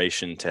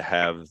generation to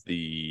have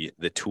the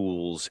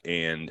tools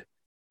and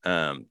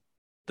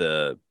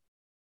the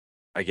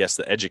I guess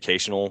the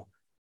educational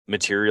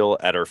material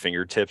at our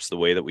fingertips the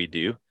way that we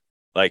do.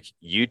 Like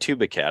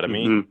YouTube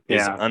Academy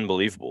is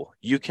unbelievable.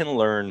 You can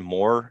learn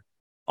more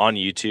on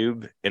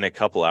YouTube in a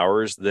couple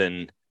hours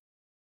than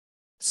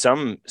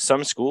some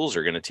schools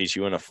are going to teach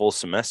you in a full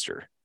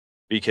semester,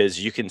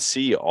 because you can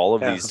see all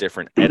of these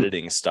different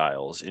editing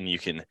styles, and you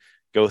can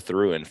go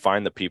through and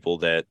find the people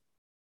that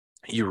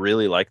you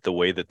really like the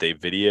way that they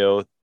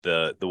video,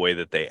 the way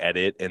that they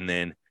edit. And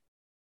then,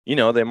 you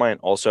know, they might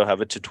also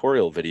have a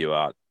tutorial video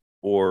out,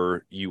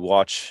 or you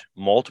watch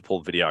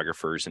multiple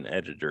videographers and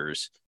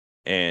editors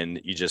and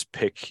you just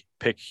pick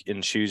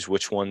and choose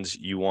which ones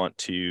you want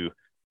to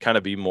kind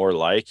of be more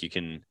like. You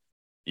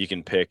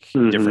can pick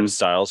different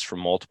styles from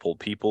multiple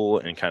people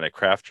and kind of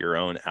craft your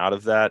own out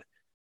of that.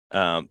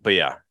 But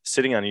yeah,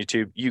 sitting on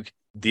YouTube,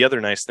 the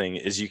other nice thing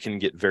is you can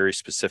get very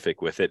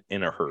specific with it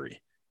in a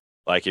hurry.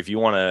 Like if you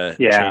want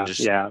to change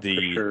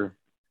the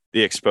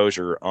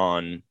exposure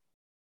on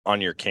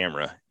your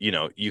camera, you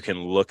know, you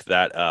can look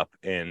that up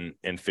and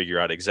figure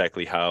out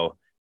exactly how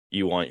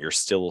you want your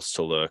stills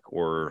to look,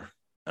 or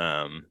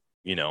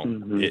you know,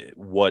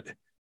 what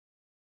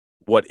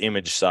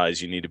image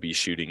size you need to be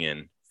shooting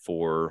in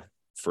for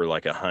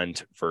like a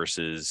hunt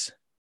versus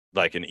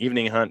like an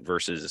evening hunt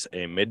versus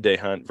a midday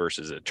hunt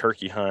versus a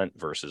turkey hunt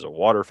versus a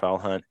waterfowl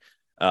hunt.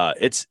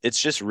 It's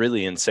just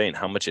really insane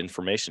how much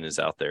information is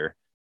out there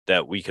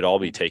that we could all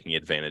be taking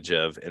advantage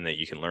of and that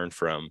you can learn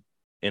from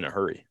in a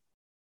hurry.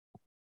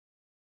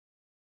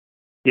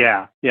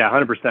 Yeah,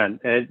 100%.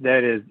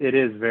 It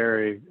is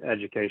very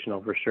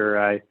educational for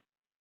sure.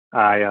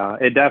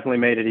 It definitely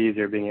made it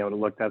easier being able to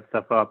look that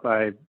stuff up.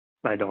 I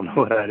don't know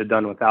what I'd have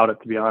done without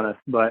it, to be honest,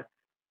 but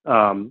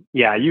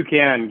yeah, you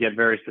can get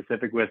very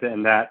specific with it,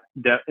 and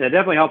it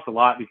definitely helps a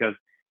lot, because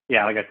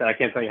yeah, like I said, I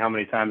can't tell you how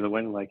many times I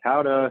went like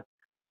how to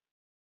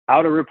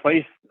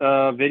replace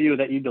a video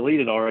that you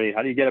deleted already.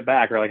 How do you get it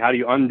back? Or like, how do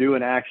you undo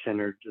an action,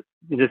 or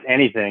just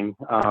anything,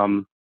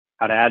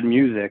 how to add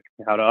music,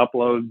 how to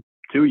upload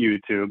to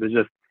YouTube. It's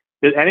just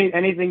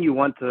anything you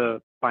want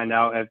to find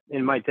out.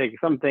 It might take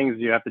some things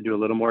you have to do a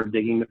little more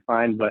digging to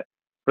find, but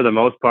for the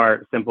most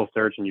part, simple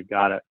search and you've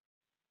got it.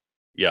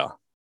 Yeah.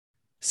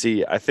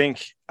 See, I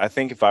think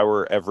if I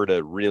were ever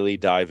to really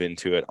dive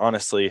into it,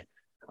 honestly,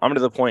 I'm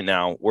to the point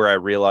now where I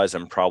realize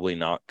I'm probably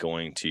not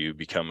going to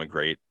become a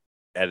great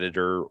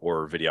editor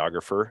or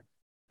videographer,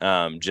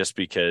 just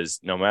because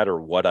no matter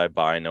what I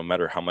buy, no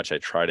matter how much I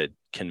try to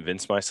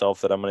convince myself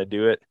that I'm going to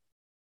do it,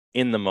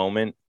 in the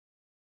moment,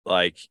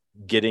 like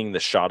getting the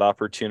shot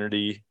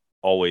opportunity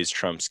always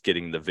trumps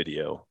getting the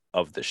video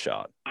of the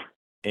shot.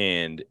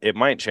 And it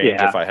might change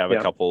if I have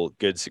a couple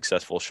good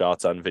successful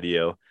shots on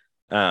video.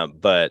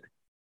 But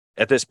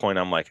at this point,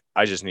 I'm like,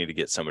 I just need to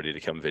get somebody to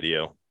come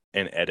video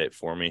and edit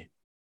for me.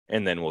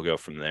 and then we'll go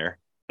from there.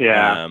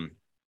 Yeah.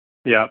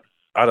 Yeah.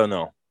 I don't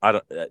know.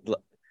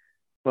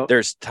 Well,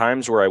 there's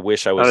times where I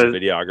wish I was a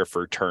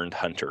videographer turned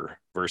hunter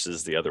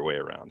versus the other way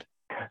around.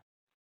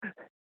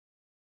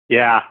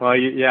 Yeah. Well,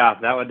 yeah,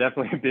 that would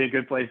definitely be a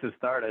good place to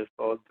start, I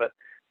suppose. But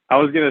I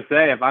was going to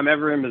say, if I'm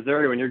ever in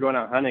Missouri when you're going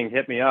out hunting,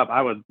 hit me up.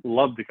 I would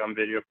love to come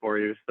video for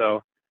you.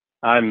 So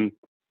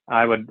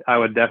I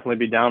would definitely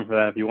be down for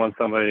that if you want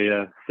somebody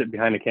to sit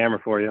behind the camera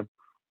for you.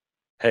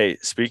 Hey,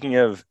 speaking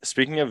of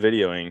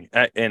videoing,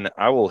 and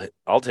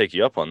I'll take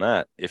you up on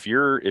that. If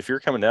you're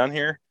coming down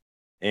here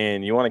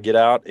and you want to get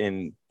out,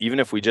 and even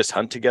if we just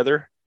hunt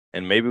together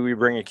and maybe we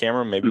bring a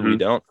camera, maybe we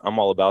don't, I'm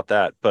all about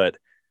that. But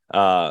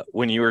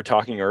when you were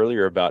talking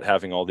earlier about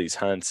having all these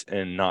hunts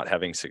and not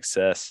having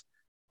success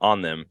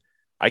on them,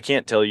 I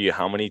can't tell you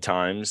how many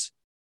times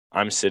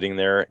I'm sitting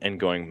there and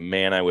going,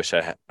 man, I wish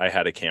I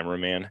had a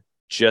cameraman,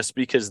 just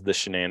because of the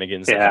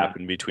shenanigans that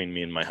happen between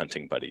me and my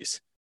hunting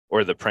buddies,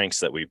 or the pranks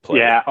that we play.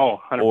 Yeah. Oh,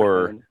 100%.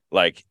 Or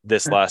like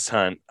this last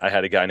hunt, I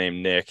had a guy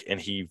named Nick, and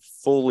he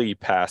fully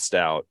passed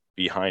out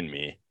behind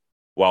me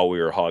while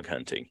we were hog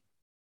hunting.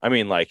 I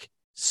mean, like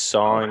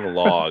sawing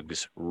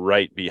logs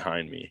right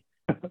behind me.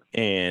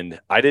 And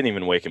I didn't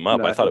even wake him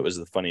up. I thought it was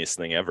the funniest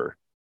thing ever.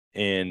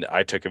 And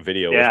I took a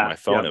video with my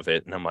phone of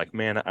it. And I'm like,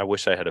 man, I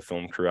wish I had a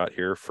film crew out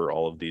here for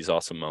all of these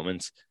awesome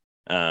moments.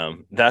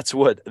 That's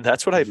what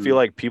I feel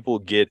like people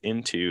get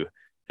into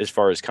as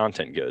far as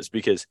content goes,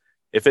 because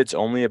if it's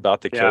only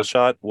about the kill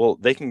shot, well,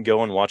 they can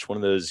go and watch one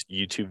of those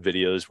YouTube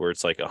videos where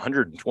it's like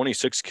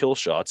 126 kill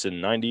shots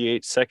in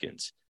 98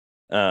 seconds.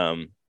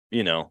 Those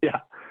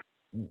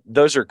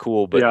are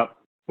cool, but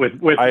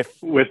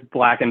with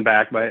Black and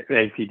Back by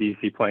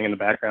AC/DC playing in the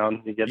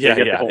background, you get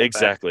the whole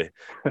exactly.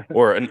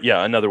 Or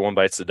Another One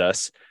Bites the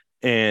Dust,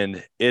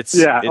 and it's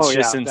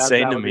just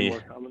insane to me.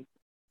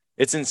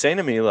 It's insane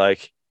to me,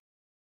 like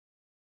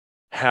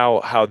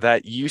how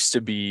that used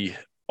to be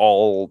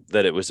all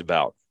that it was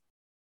about,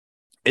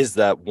 is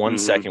that 1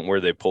 second where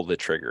they pull the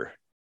trigger.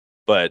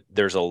 But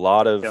there's a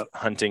lot of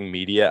hunting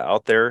media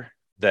out there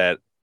that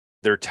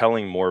they're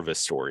telling more of a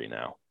story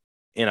now.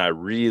 And I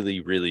really,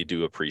 really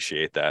do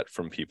appreciate that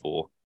from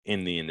people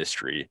in the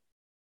industry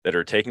that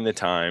are taking the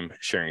time,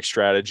 sharing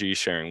strategy,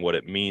 sharing what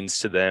it means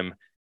to them,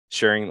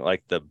 sharing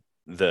like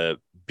the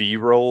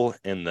B-roll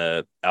and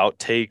the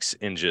outtakes,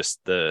 and just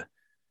the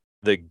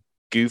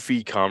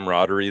goofy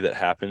camaraderie that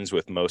happens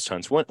with most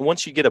hunts.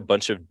 Once you get a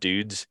bunch of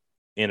dudes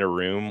in a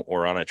room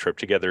or on a trip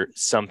together,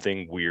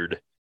 something weird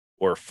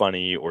or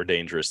funny or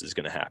dangerous is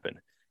going to happen.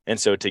 And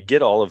so to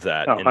get all of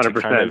that and 100%.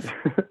 to kind of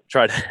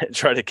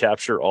try to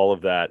capture all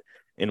of that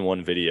in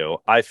one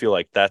video, I feel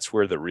like that's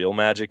where the real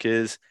magic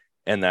is.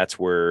 And that's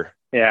where,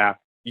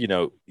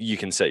 you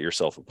can set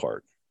yourself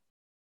apart.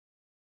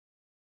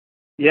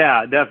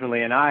 Yeah,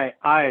 definitely. And I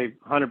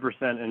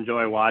 100%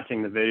 enjoy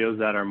watching the videos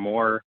that are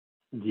more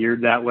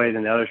geared that way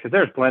than the others, because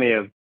there's plenty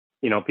of,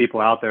 people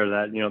out there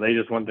that, they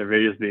just want their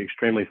videos to be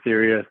extremely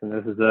serious. And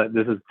this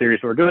is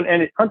serious what we're doing.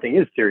 And hunting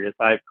is serious.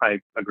 I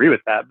agree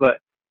with that. But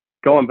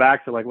going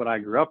back to like what I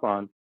grew up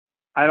on,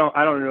 I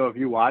don't know if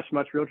you watch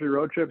much Realtree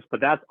Road Trips, but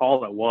that's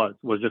all it was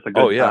just a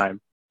good time.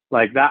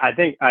 Like that. I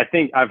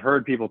think I've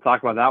heard people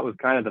talk about that was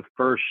kind of the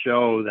first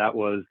show that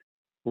was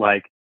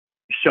like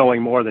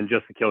showing more than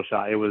just the kill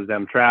shot. It was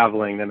them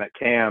traveling, them at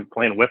camp,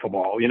 playing wiffle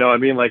ball. You know what I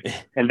mean? Like,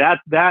 and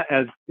that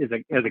as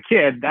a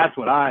kid, that's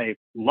what I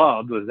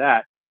loved, was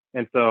that.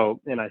 And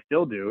so, and I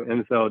still do.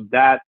 And so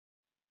that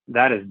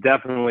is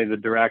definitely the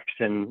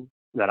direction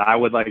that I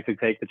would like to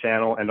take the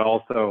channel. And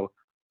also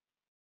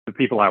the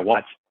people I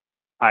watch.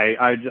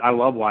 I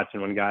love watching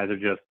when guys are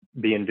just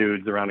being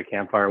dudes around a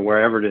campfire,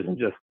 wherever it is, and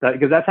just that,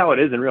 because that's how it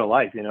is in real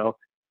life.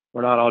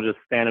 We're not all just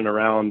standing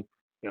around,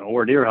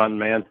 we're deer hunting,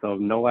 man. So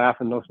no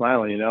laughing, no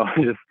smiling,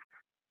 just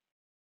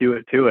do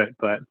it to it.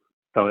 But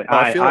so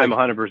I'm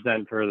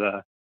 100% for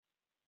the,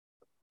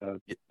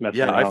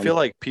 I feel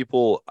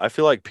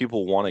like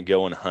people want to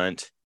go and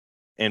hunt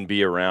and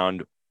be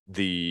around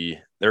they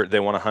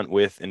want to hunt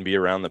with and be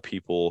around the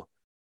people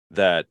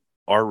that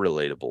are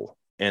relatable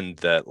and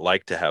that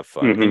like to have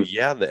fun.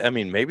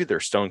 And maybe they're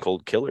stone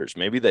cold killers.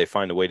 Maybe they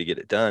find a way to get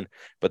it done,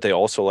 but they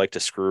also like to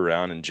screw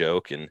around and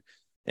joke and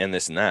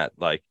this and that.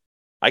 Like,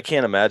 I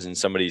can't imagine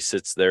somebody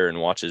sits there and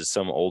watches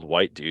some old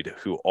white dude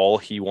who all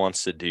he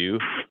wants to do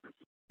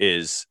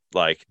is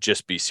like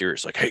just be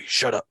serious. Like, hey,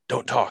 shut up,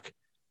 don't talk.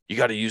 You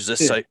got to use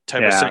this type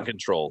of scent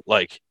control.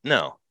 Like,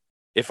 no,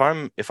 if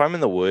I'm in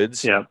the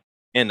woods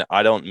and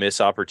I don't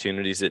miss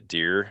opportunities at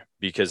deer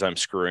because I'm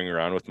screwing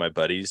around with my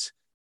buddies,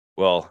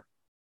 well,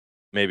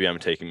 maybe I'm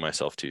taking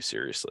myself too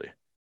seriously.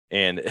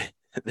 And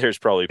there's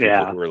probably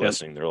people who are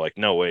listening. They're like,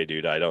 no way,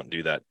 dude, I don't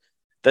do that.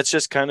 That's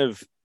just kind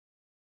of,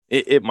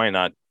 it might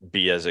not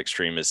be as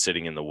extreme as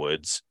sitting in the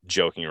woods,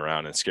 joking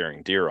around and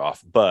scaring deer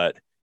off, but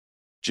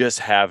just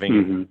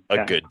having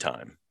a good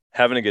time,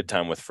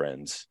 with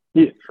friends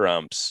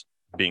trumps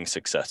being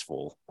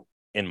successful,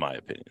 in my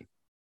opinion.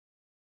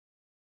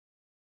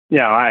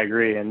 Yeah, I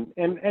agree.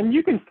 And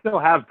you can still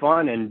have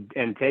fun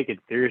and take it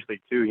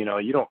seriously too.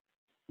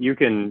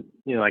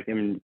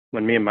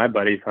 when me and my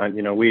buddies hunt,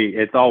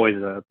 it's always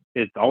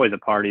a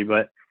party.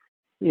 But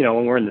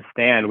when we're in the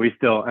stand, we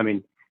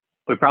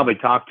probably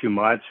talk too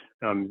much.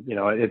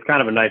 It's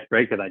kind of a nice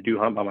break because I do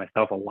hunt by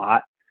myself a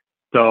lot.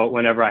 So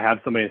whenever I have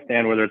somebody to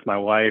stand, whether it's my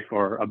wife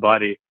or a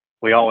buddy,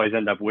 we always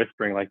end up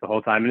whispering like the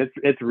whole time, and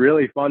it's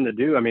really fun to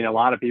do. I mean, a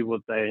lot of people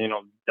would say,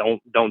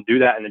 don't do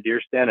that in the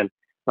deer stand, and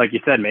like you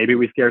said, maybe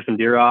we scare some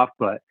deer off,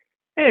 but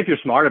hey, if you're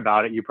smart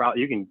about it, you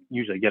can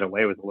usually get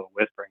away with a little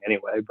whispering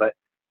anyway. But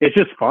it's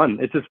just fun.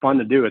 It's just fun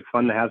to do. It's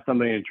fun to have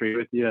somebody in a tree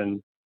with you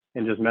and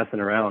just messing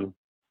around.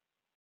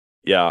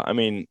 Yeah, I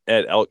mean,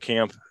 at elk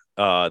camp,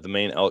 the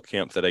main elk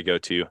camp that I go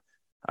to,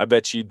 I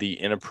bet you the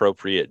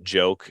inappropriate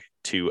joke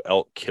to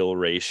elk kill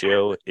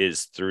ratio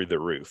is through the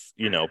roof,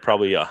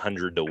 probably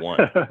 100 to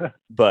 1,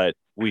 but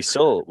we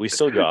still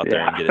go out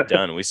there and get it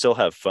done. We still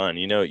have fun.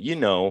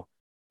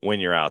 When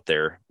you're out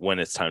there, when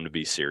it's time to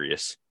be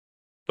serious,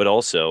 but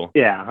also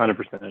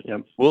 100%.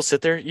 Yep. We'll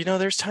sit there.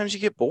 There's times you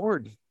get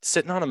bored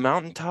sitting on a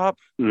mountaintop,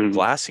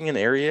 glassing an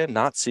area,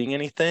 not seeing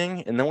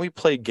anything. And then we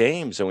play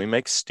games and we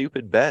make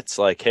stupid bets.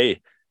 Like,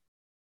 hey,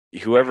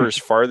 whoever's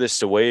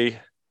farthest away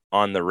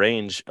on the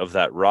range of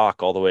that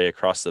rock all the way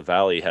across the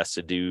valley has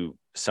to do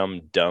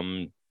some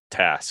dumb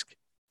task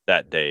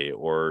that day,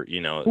 or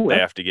they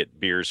have to get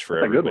beers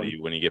for everybody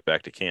when you get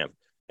back to camp.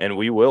 And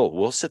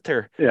we'll sit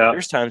there.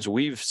 There's times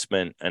we've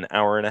spent an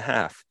hour and a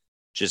half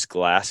just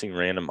glassing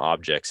random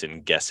objects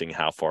and guessing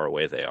how far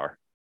away they are,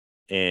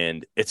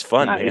 and it's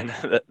fun. Man.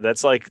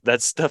 That's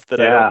stuff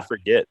that I don't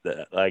forget.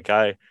 That like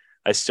I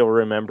still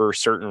remember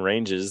certain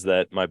ranges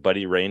that my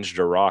buddy ranged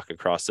a rock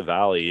across the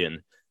valley, and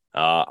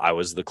I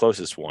was the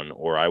closest one,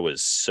 or I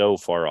was so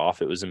far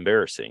off it was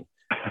embarrassing.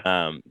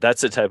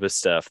 That's the type of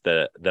stuff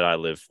that I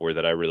live for,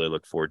 that I really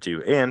look forward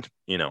to. And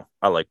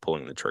I like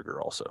pulling the trigger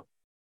also.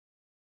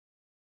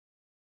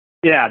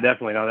 Yeah,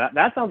 definitely. No,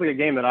 that sounds like a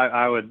game that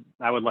I would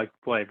like to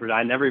play. Because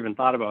I never even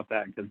thought about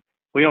that, because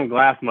we don't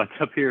glass much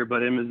up here.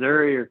 But in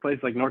Missouri or a place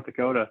like North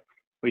Dakota,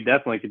 we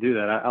definitely could do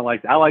that. I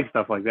like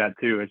stuff like that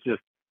too. It's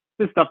just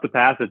stuff to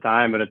pass the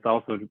time, but it's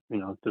also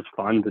just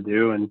fun to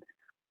do. And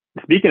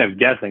speaking of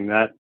guessing,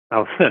 that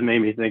made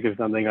me think of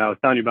something. I was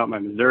telling you about my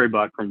Missouri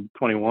buck from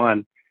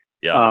 21.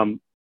 Yeah.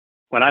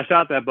 When I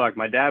shot that buck,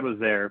 my dad was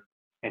there,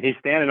 and he's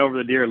standing over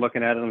the deer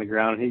looking at it on the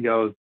ground. And he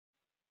goes,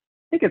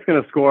 I think it's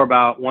going to score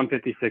about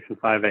 156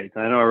 and 5/8.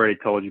 I know I already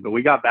told you, but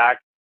we got back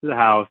to the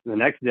house, and the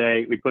next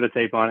day we put a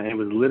tape on it, and it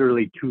was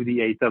literally to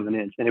the eighth of an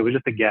inch, and it was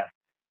just a guess.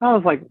 I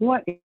was like,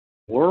 what in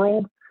the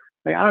world?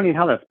 Like, I don't even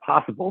know how that's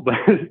possible, but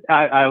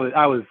I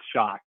was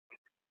shocked.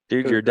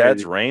 Dude, your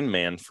dad's Rain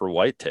Man for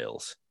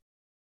whitetails.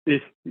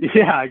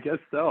 Yeah, I guess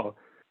so.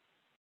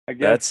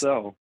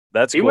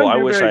 That's cool. I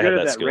wish I had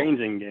that skill.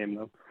 Ranging game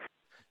though.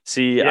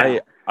 See,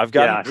 I've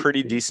gotten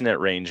pretty decent at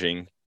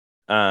ranging.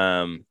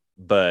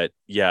 But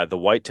yeah, the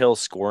whitetail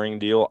scoring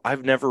deal,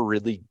 I've never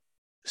really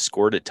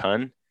scored a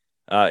ton.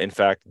 In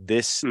fact,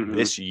 this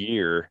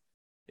year,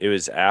 it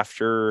was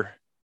after,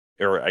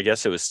 or I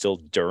guess it was still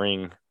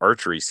during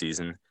archery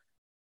season.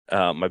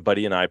 My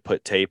buddy and I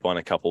put tape on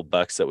a couple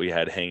bucks that we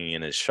had hanging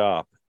in his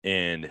shop,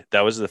 and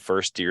that was the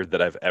first deer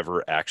that I've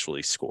ever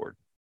actually scored.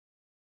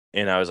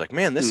 And I was like,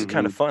 man, this is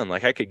kind of fun.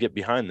 Like, I could get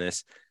behind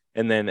this.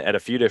 And then at a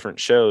few different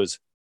shows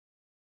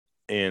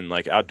in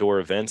like outdoor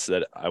events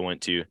that I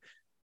went to,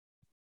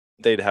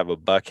 they'd have a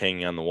buck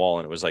hanging on the wall,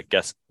 and it was like,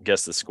 guess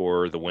the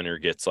score. The winner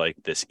gets like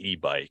this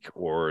e-bike,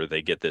 or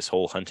they get this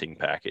whole hunting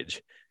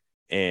package.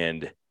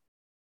 And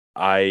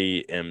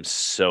I am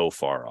so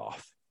far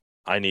off.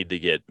 I need to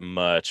get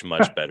much,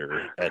 much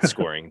better at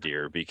scoring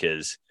deer,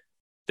 because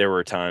there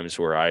were times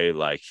where I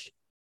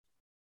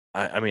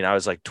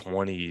was like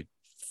 20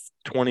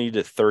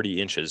 to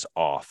 30 inches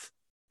off.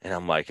 And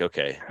I'm like,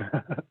 okay,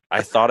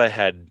 I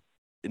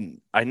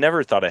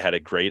never thought I had a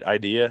great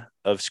idea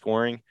of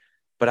scoring,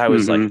 but I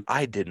was like,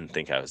 I didn't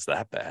think I was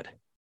that bad.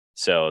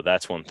 So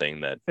that's one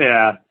thing that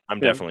I'm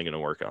definitely going to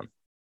work on.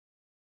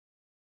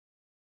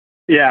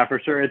 Yeah, for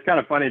sure. It's kind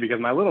of funny because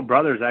my little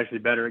brother is actually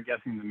better at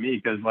guessing than me,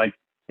 because like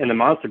in the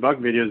monster buck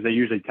videos, they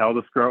usually tell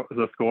the score,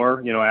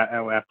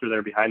 after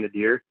they're behind the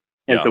deer.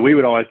 And so we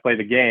would always play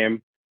the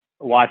game,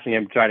 watching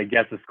him try to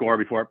guess the score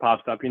before it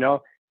pops up,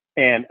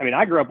 And I mean,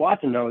 I grew up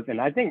watching those, and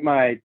I think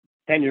my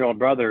 10-year-old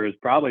brother is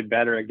probably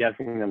better at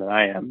guessing than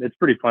I am. It's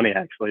pretty funny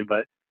actually,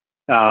 but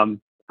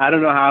I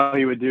don't know how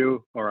he would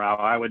do, or how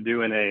I would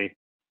do in a,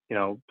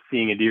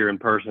 seeing a deer in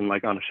person,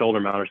 like on a shoulder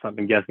mount or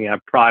something, guessing. I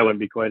probably wouldn't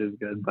be quite as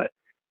good, but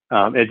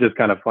it's just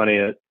kind of funny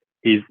that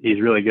he's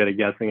really good at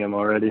guessing him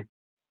already.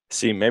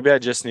 See, maybe I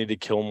just need to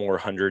kill more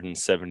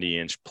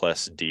 170-inch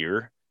plus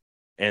deer.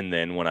 And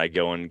then when I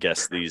go and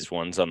guess these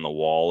ones on the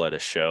wall at a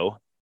show,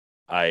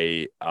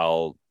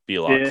 I'll be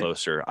a lot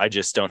closer. I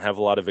just don't have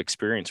a lot of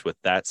experience with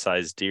that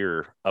size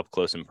deer up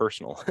close and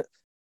personal.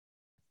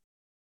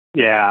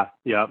 Yeah,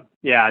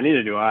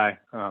 neither do I.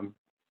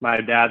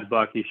 My dad's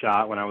buck he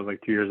shot when I was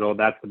like 2 years old.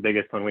 That's the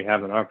biggest one we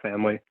have in our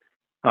family.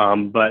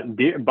 But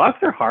bucks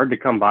are hard to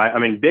come by. I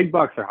mean, big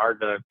bucks are hard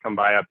to come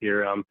by up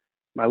here.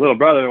 My little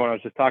brother, the one I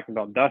was just talking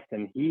about,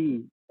 Dustin,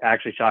 he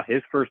actually shot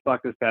his first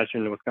buck this past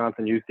year in the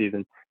Wisconsin youth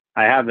season.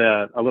 I have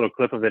a little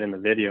clip of it in the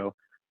video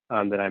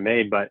that I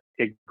made, but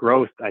it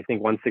grossed, I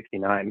think,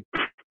 169.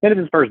 And it's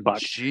his first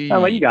buck.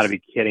 I'm like, you got to be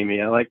kidding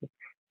me. I'm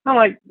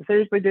like,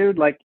 seriously, dude?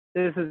 Like,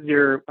 this is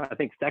your, I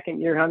think,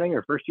 second year hunting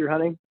or first year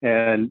hunting,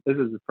 and this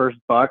is the first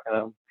buck.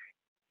 And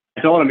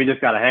I told him he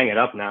just got to hang it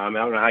up now. I mean,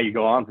 I don't know how you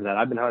go on for that.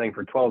 I've been hunting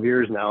for 12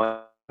 years now.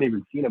 I haven't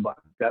even seen a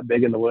buck that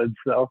big in the woods.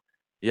 So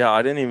yeah,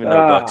 I didn't even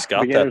know bucks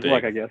got that big.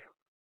 Luck, I guess.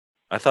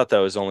 I thought that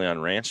was only on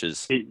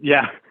ranches.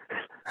 Yeah.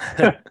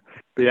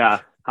 Yeah.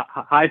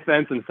 High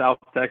fence in South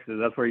Texas.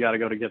 That's where you got to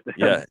go to get them.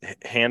 Yeah,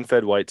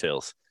 hand-fed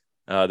whitetails.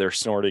 They're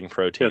snorting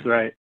protein. That's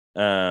right.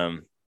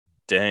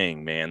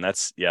 Dang, man,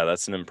 that's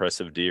an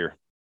impressive deer.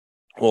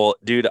 Well,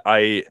 dude,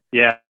 I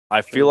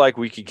feel like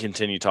we could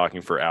continue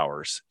talking for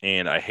hours,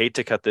 and I hate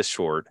to cut this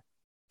short,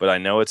 but I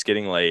know it's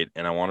getting late,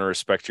 and I want to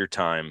respect your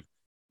time.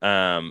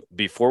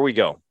 Before we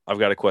go, I've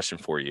got a question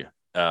for you.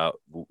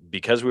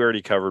 Because we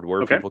already covered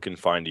where people can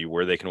find you,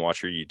 where they can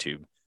watch your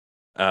YouTube.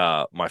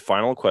 My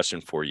final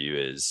question for you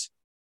is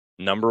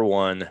number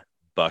one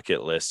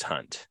bucket list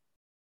hunt.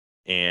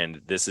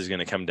 And this is going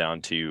to come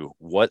down to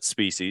what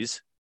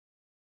species,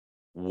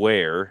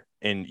 where,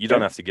 and you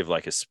don't have to give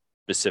like a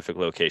specific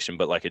location,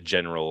 but like a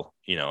general,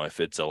 if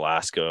it's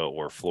Alaska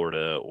or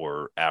Florida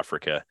or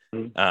Africa,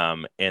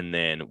 and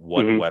then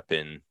what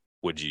weapon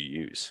would you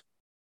use?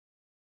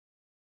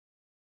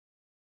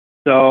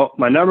 So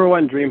my number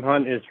one dream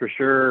hunt is for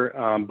sure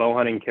bow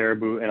hunting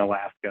caribou in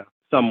Alaska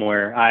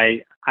somewhere.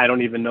 I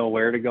don't even know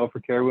where to go for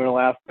caribou in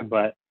Alaska,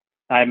 but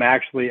I've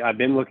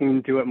been looking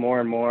into it more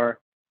and more,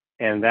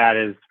 and that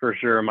is for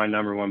sure my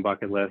number one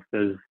bucket list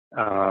is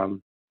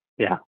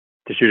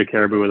to shoot a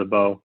caribou with a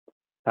bow.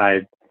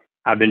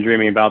 I've been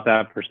dreaming about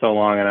that for so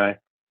long, and I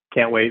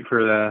can't wait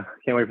for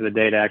the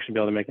day to actually be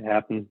able to make it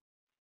happen.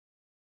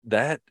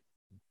 That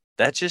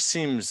just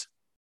seems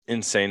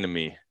insane to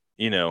me,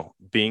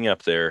 being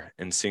up there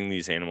and seeing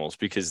these animals,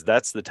 because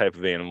that's the type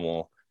of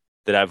animal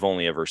that I've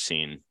only ever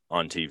seen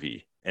on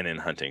TV and in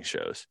hunting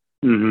shows.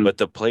 But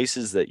the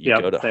places that you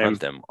go to hunt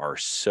them are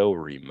so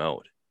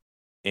remote,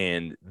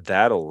 and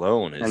that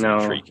alone is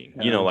intriguing.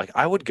 Like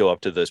I would go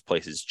up to those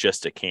places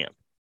just to camp,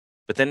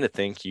 but then to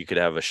think you could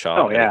have a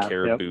shot at a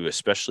caribou,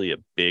 especially a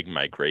big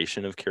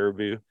migration of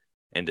caribou,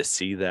 and to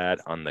see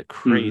that on the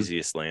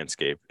craziest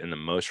landscape in the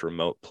most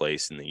remote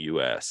place in the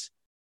U.S.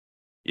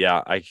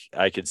 Yeah,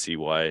 I could see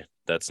why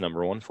that's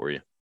number one for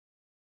you.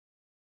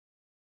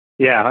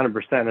 Yeah,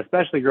 100%.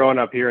 Especially growing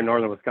up here in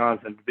northern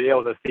Wisconsin, to be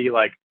able to see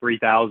like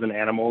 3,000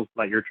 animals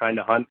that you're trying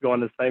to hunt going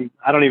the same.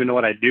 I don't even know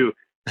what I'd do.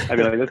 I'd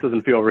be like, this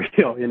doesn't feel real,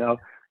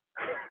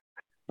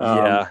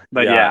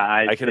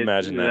 I can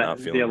imagine that not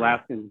feeling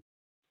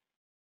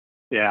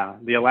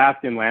the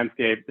Alaskan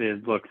landscape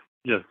looks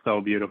just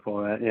so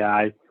beautiful.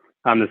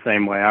 I'm the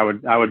same way. I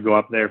would go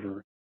up there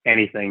for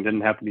anything.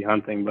 Didn't have to be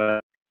hunting,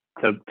 but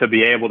to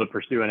be able to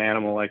pursue an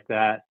animal like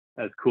that,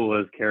 as cool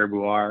as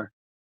caribou are,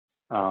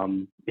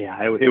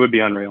 it would be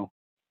unreal.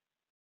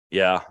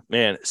 Yeah,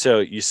 man. So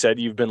you said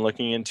you've been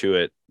looking into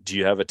it. Do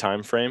you have a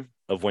time frame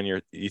of when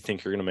you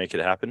think you're going to make it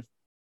happen?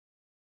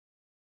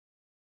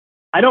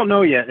 I don't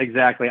know yet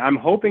exactly. I'm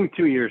hoping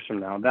 2 years from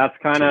now. That's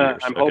kind of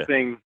I'm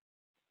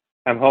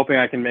hoping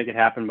I can make it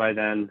happen by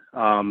then.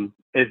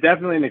 It's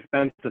definitely an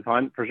expensive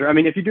hunt for sure. I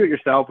mean, if you do it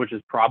yourself, which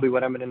is probably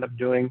what I'm going to end up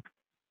doing,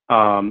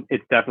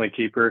 it's definitely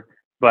cheaper.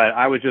 But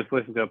I was just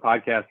listening to a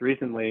podcast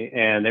recently,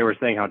 and they were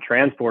saying how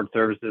transport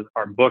services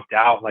are booked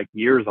out like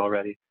years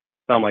already.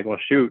 So I'm like, well,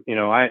 shoot,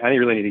 I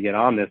really need to get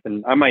on this,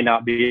 and I might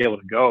not be able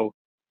to go,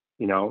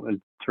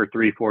 for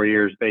 3-4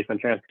 years based on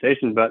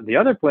transportation. But the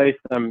other place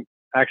I'm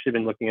actually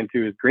been looking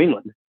into is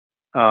Greenland.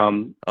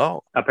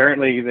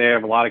 Apparently they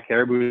have a lot of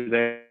caribou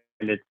there,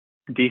 and it's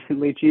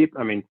decently cheap.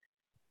 I mean,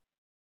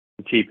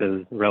 cheap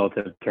is a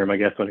relative term, I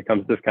guess, when it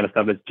comes to this kind of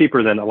stuff. It's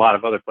cheaper than a lot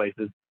of other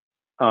places.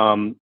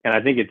 And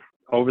I think it's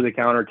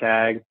over-the-counter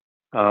tag.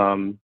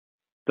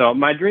 So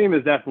my dream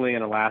is definitely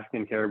an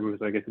Alaskan caribou,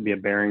 so I guess it'd be a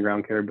bearing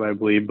ground caribou, I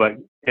believe. But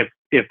if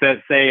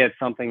it's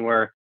something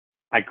where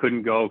I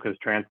couldn't go because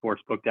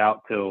transport's booked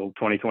out till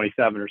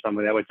 2027 or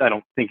something, which I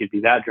don't think it'd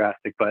be that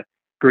drastic, but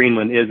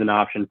Greenland is an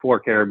option for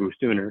caribou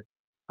sooner.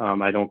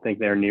 I don't think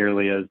they're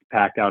nearly as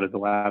packed out as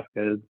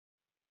Alaska is.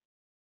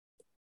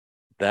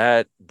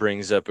 That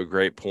brings up a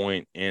great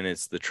point, and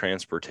it's the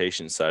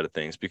transportation side of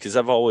things, because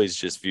I've always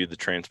just viewed the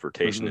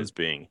transportation as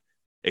being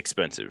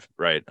expensive,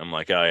 right? I'm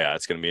like, oh yeah,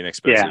 it's going to be an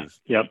expensive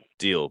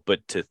deal.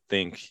 But to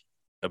think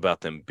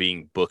about them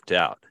being booked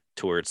out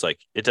to where it's like,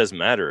 it doesn't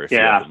matter if you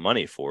have the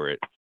money for it,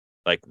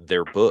 like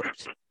they're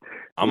booked.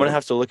 I'm going to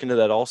have to look into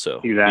that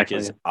also,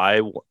 because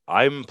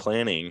I'm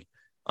planning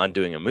on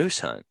doing a moose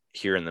hunt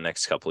here in the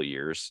next couple of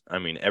years. I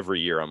mean, every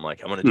year I'm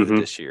like, I'm going to do it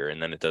this year,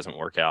 and then it doesn't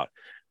work out.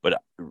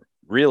 But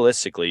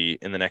realistically,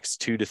 in the next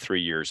 2 to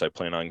 3 years, I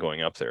plan on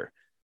going up there.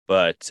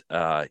 But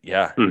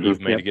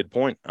you've made a good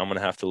point. I'm going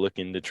to have to look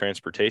into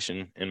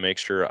transportation and make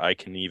sure I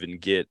can even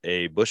get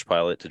a bush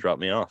pilot to drop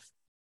me off.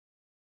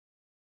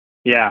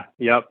 Yeah.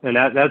 Yep. And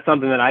that's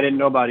something that I didn't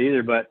know about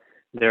either, but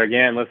there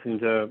again, listening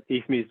to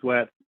East Meets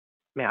West,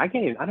 man, I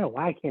don't know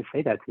why I can't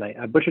say that tonight.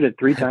 I butchered it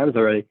 3 times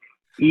already.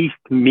 East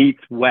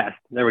meets West.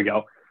 There we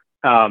go.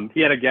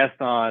 He had a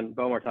guest on,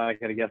 Bo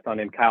Martonic had a guest on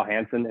named Kyle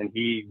Hansen, and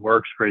he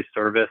works for a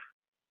service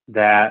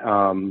that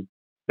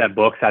that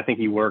books. I think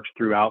he works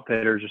through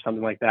Outfitters or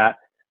something like that.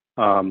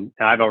 And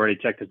I've already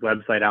checked his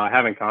website out. I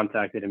haven't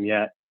contacted him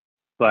yet,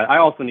 but I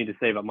also need to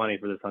save up money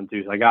for this hunt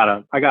too. So I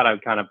gotta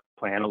kind of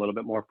plan a little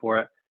bit more for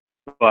it.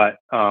 But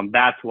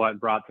that's what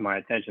brought to my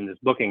attention this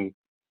booking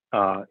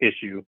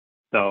issue.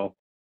 So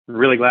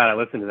really glad I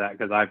listened to that,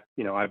 because I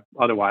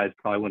otherwise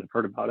probably wouldn't have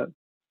heard about it.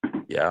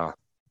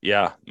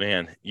 Yeah,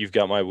 man, you've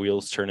got my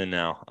wheels turning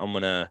now. I'm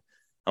gonna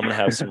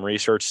have some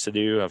research to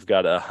do. I've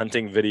got a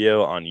hunting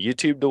video on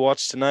YouTube to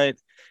watch tonight,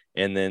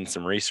 and then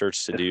some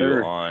research to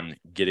do on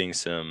getting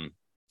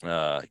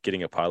a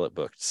pilot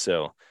booked.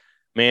 So,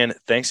 man,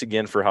 thanks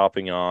again for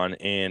hopping on.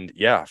 And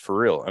yeah, for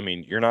real, I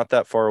mean, you're not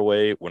that far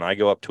away. When I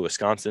go up to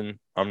Wisconsin,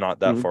 I'm not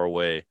that far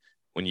away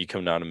when you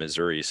come down to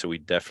Missouri. So we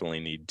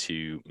definitely need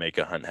to make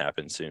a hunt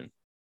happen soon.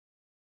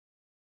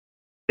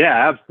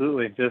 Yeah,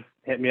 absolutely. Just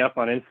hit me up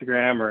on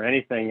Instagram or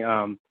anything.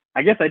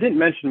 I guess I didn't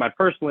mention my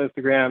personal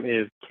Instagram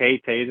is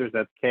KTazers.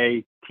 That's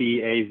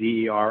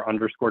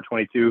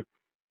KTAZER_22.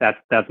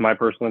 That's my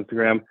personal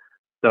Instagram.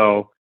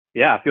 So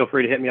yeah, feel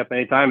free to hit me up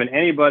anytime. And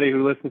anybody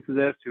who listens to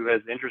this who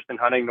has interest in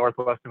hunting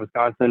northwestern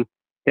Wisconsin,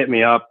 hit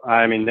me up.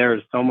 I mean,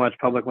 there's so much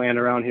public land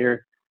around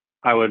here.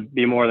 I would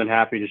be more than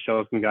happy to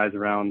show some guys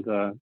around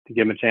to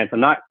give them a chance.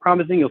 I'm not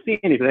promising you'll see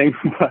anything,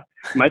 but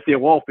you might see a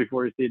wolf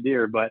before you see a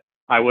deer. But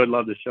I would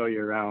love to show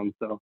you around.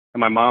 So,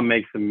 and my mom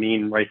makes some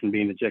mean rice and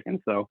bean and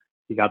chicken, so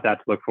you got that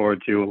to look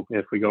forward to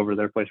if we go over to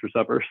their place for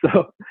supper.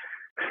 So,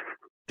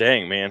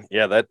 dang, man,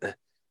 yeah,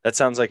 that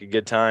sounds like a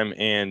good time,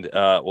 and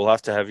we'll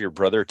have to have your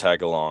brother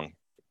tag along.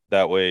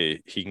 That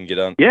way he can get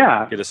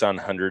us on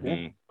 100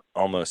 and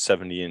almost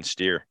 70-inch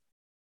deer.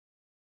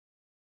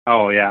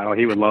 Oh yeah,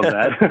 he would love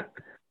that.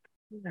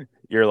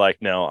 You're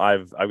like, no,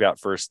 I've got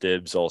first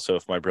dibs. Also,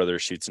 if my brother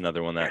shoots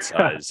another one that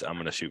size, I'm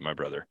gonna shoot my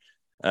brother.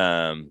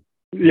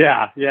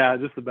 Yeah,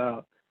 just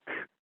about.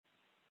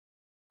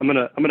 I'm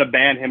gonna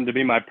ban him to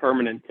be my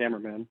permanent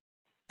cameraman.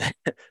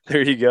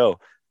 There you go.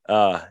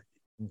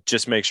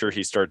 Just make sure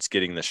he starts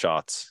getting the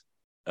shots,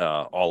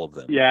 all of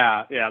them.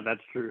 Yeah,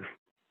 that's true.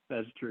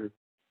 That's true.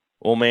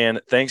 Well, man,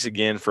 thanks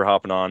again for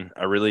hopping on.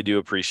 I really do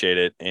appreciate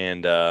it,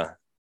 and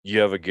you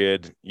have a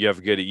good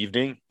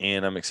evening.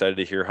 And I'm excited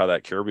to hear how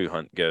that caribou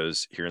hunt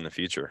goes here in the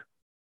future.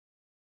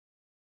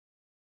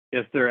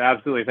 Yes, sir.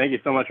 Absolutely. Thank you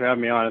so much for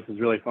having me on. This was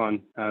really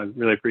fun. I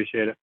really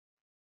appreciate it.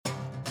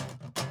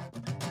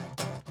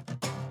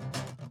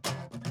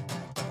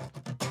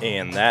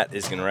 And that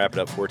is going to wrap it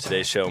up for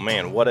today's show.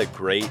 Man, what a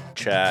great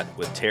chat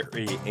with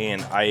Terry.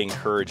 And I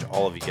encourage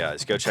all of you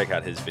guys, go check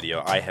out his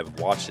video. I have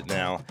watched it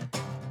now.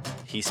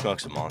 He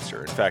smokes a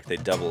monster. In fact, they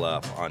double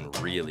up on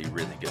really,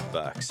 really good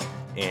bucks.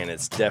 And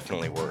it's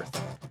definitely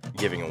worth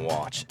giving a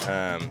watch.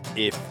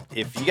 If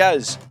you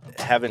guys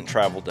haven't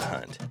traveled to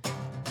hunt,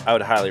 I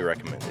would highly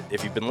recommend it.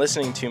 If you've been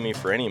listening to me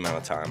for any amount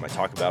of time, I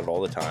talk about it all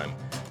the time.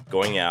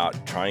 Going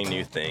out, trying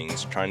new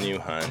things, trying new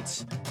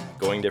hunts,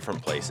 going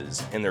different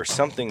places. And there's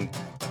something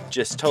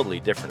just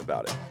totally different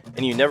about it.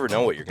 And you never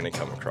know what you're going to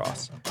come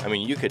across. I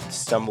mean, you could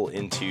stumble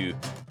into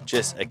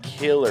just a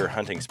killer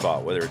hunting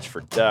spot, whether it's for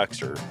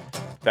ducks or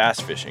bass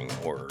fishing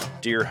or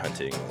deer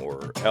hunting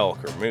or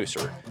elk or moose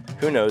or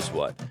who knows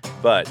what.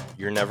 But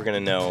you're never going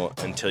to know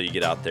until you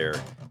get out there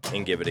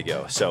and give it a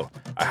go. So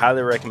I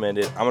highly recommend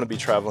it. I'm going to be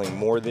traveling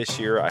more this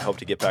year. I hope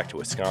to get back to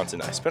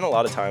Wisconsin. I spent a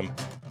lot of time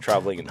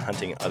traveling and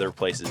hunting other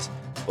places,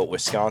 but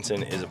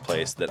Wisconsin is a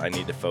place that I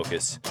need to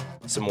focus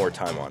some more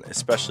time on,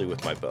 especially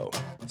with my bow.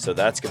 So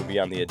that's going to be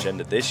on the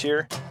agenda this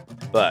year.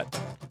 But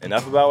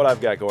enough about what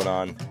I've got going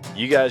on.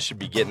 You guys should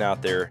be getting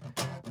out there,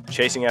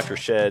 chasing after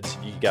sheds.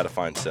 You got to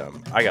find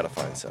some. I got to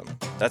find some.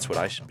 That's what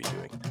I should be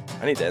doing.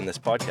 I need to end this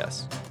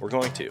podcast. We're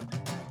going to.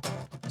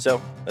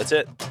 So that's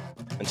it.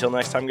 Until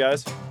next time,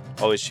 guys,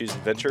 always choose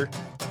adventure,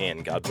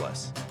 and God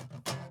bless.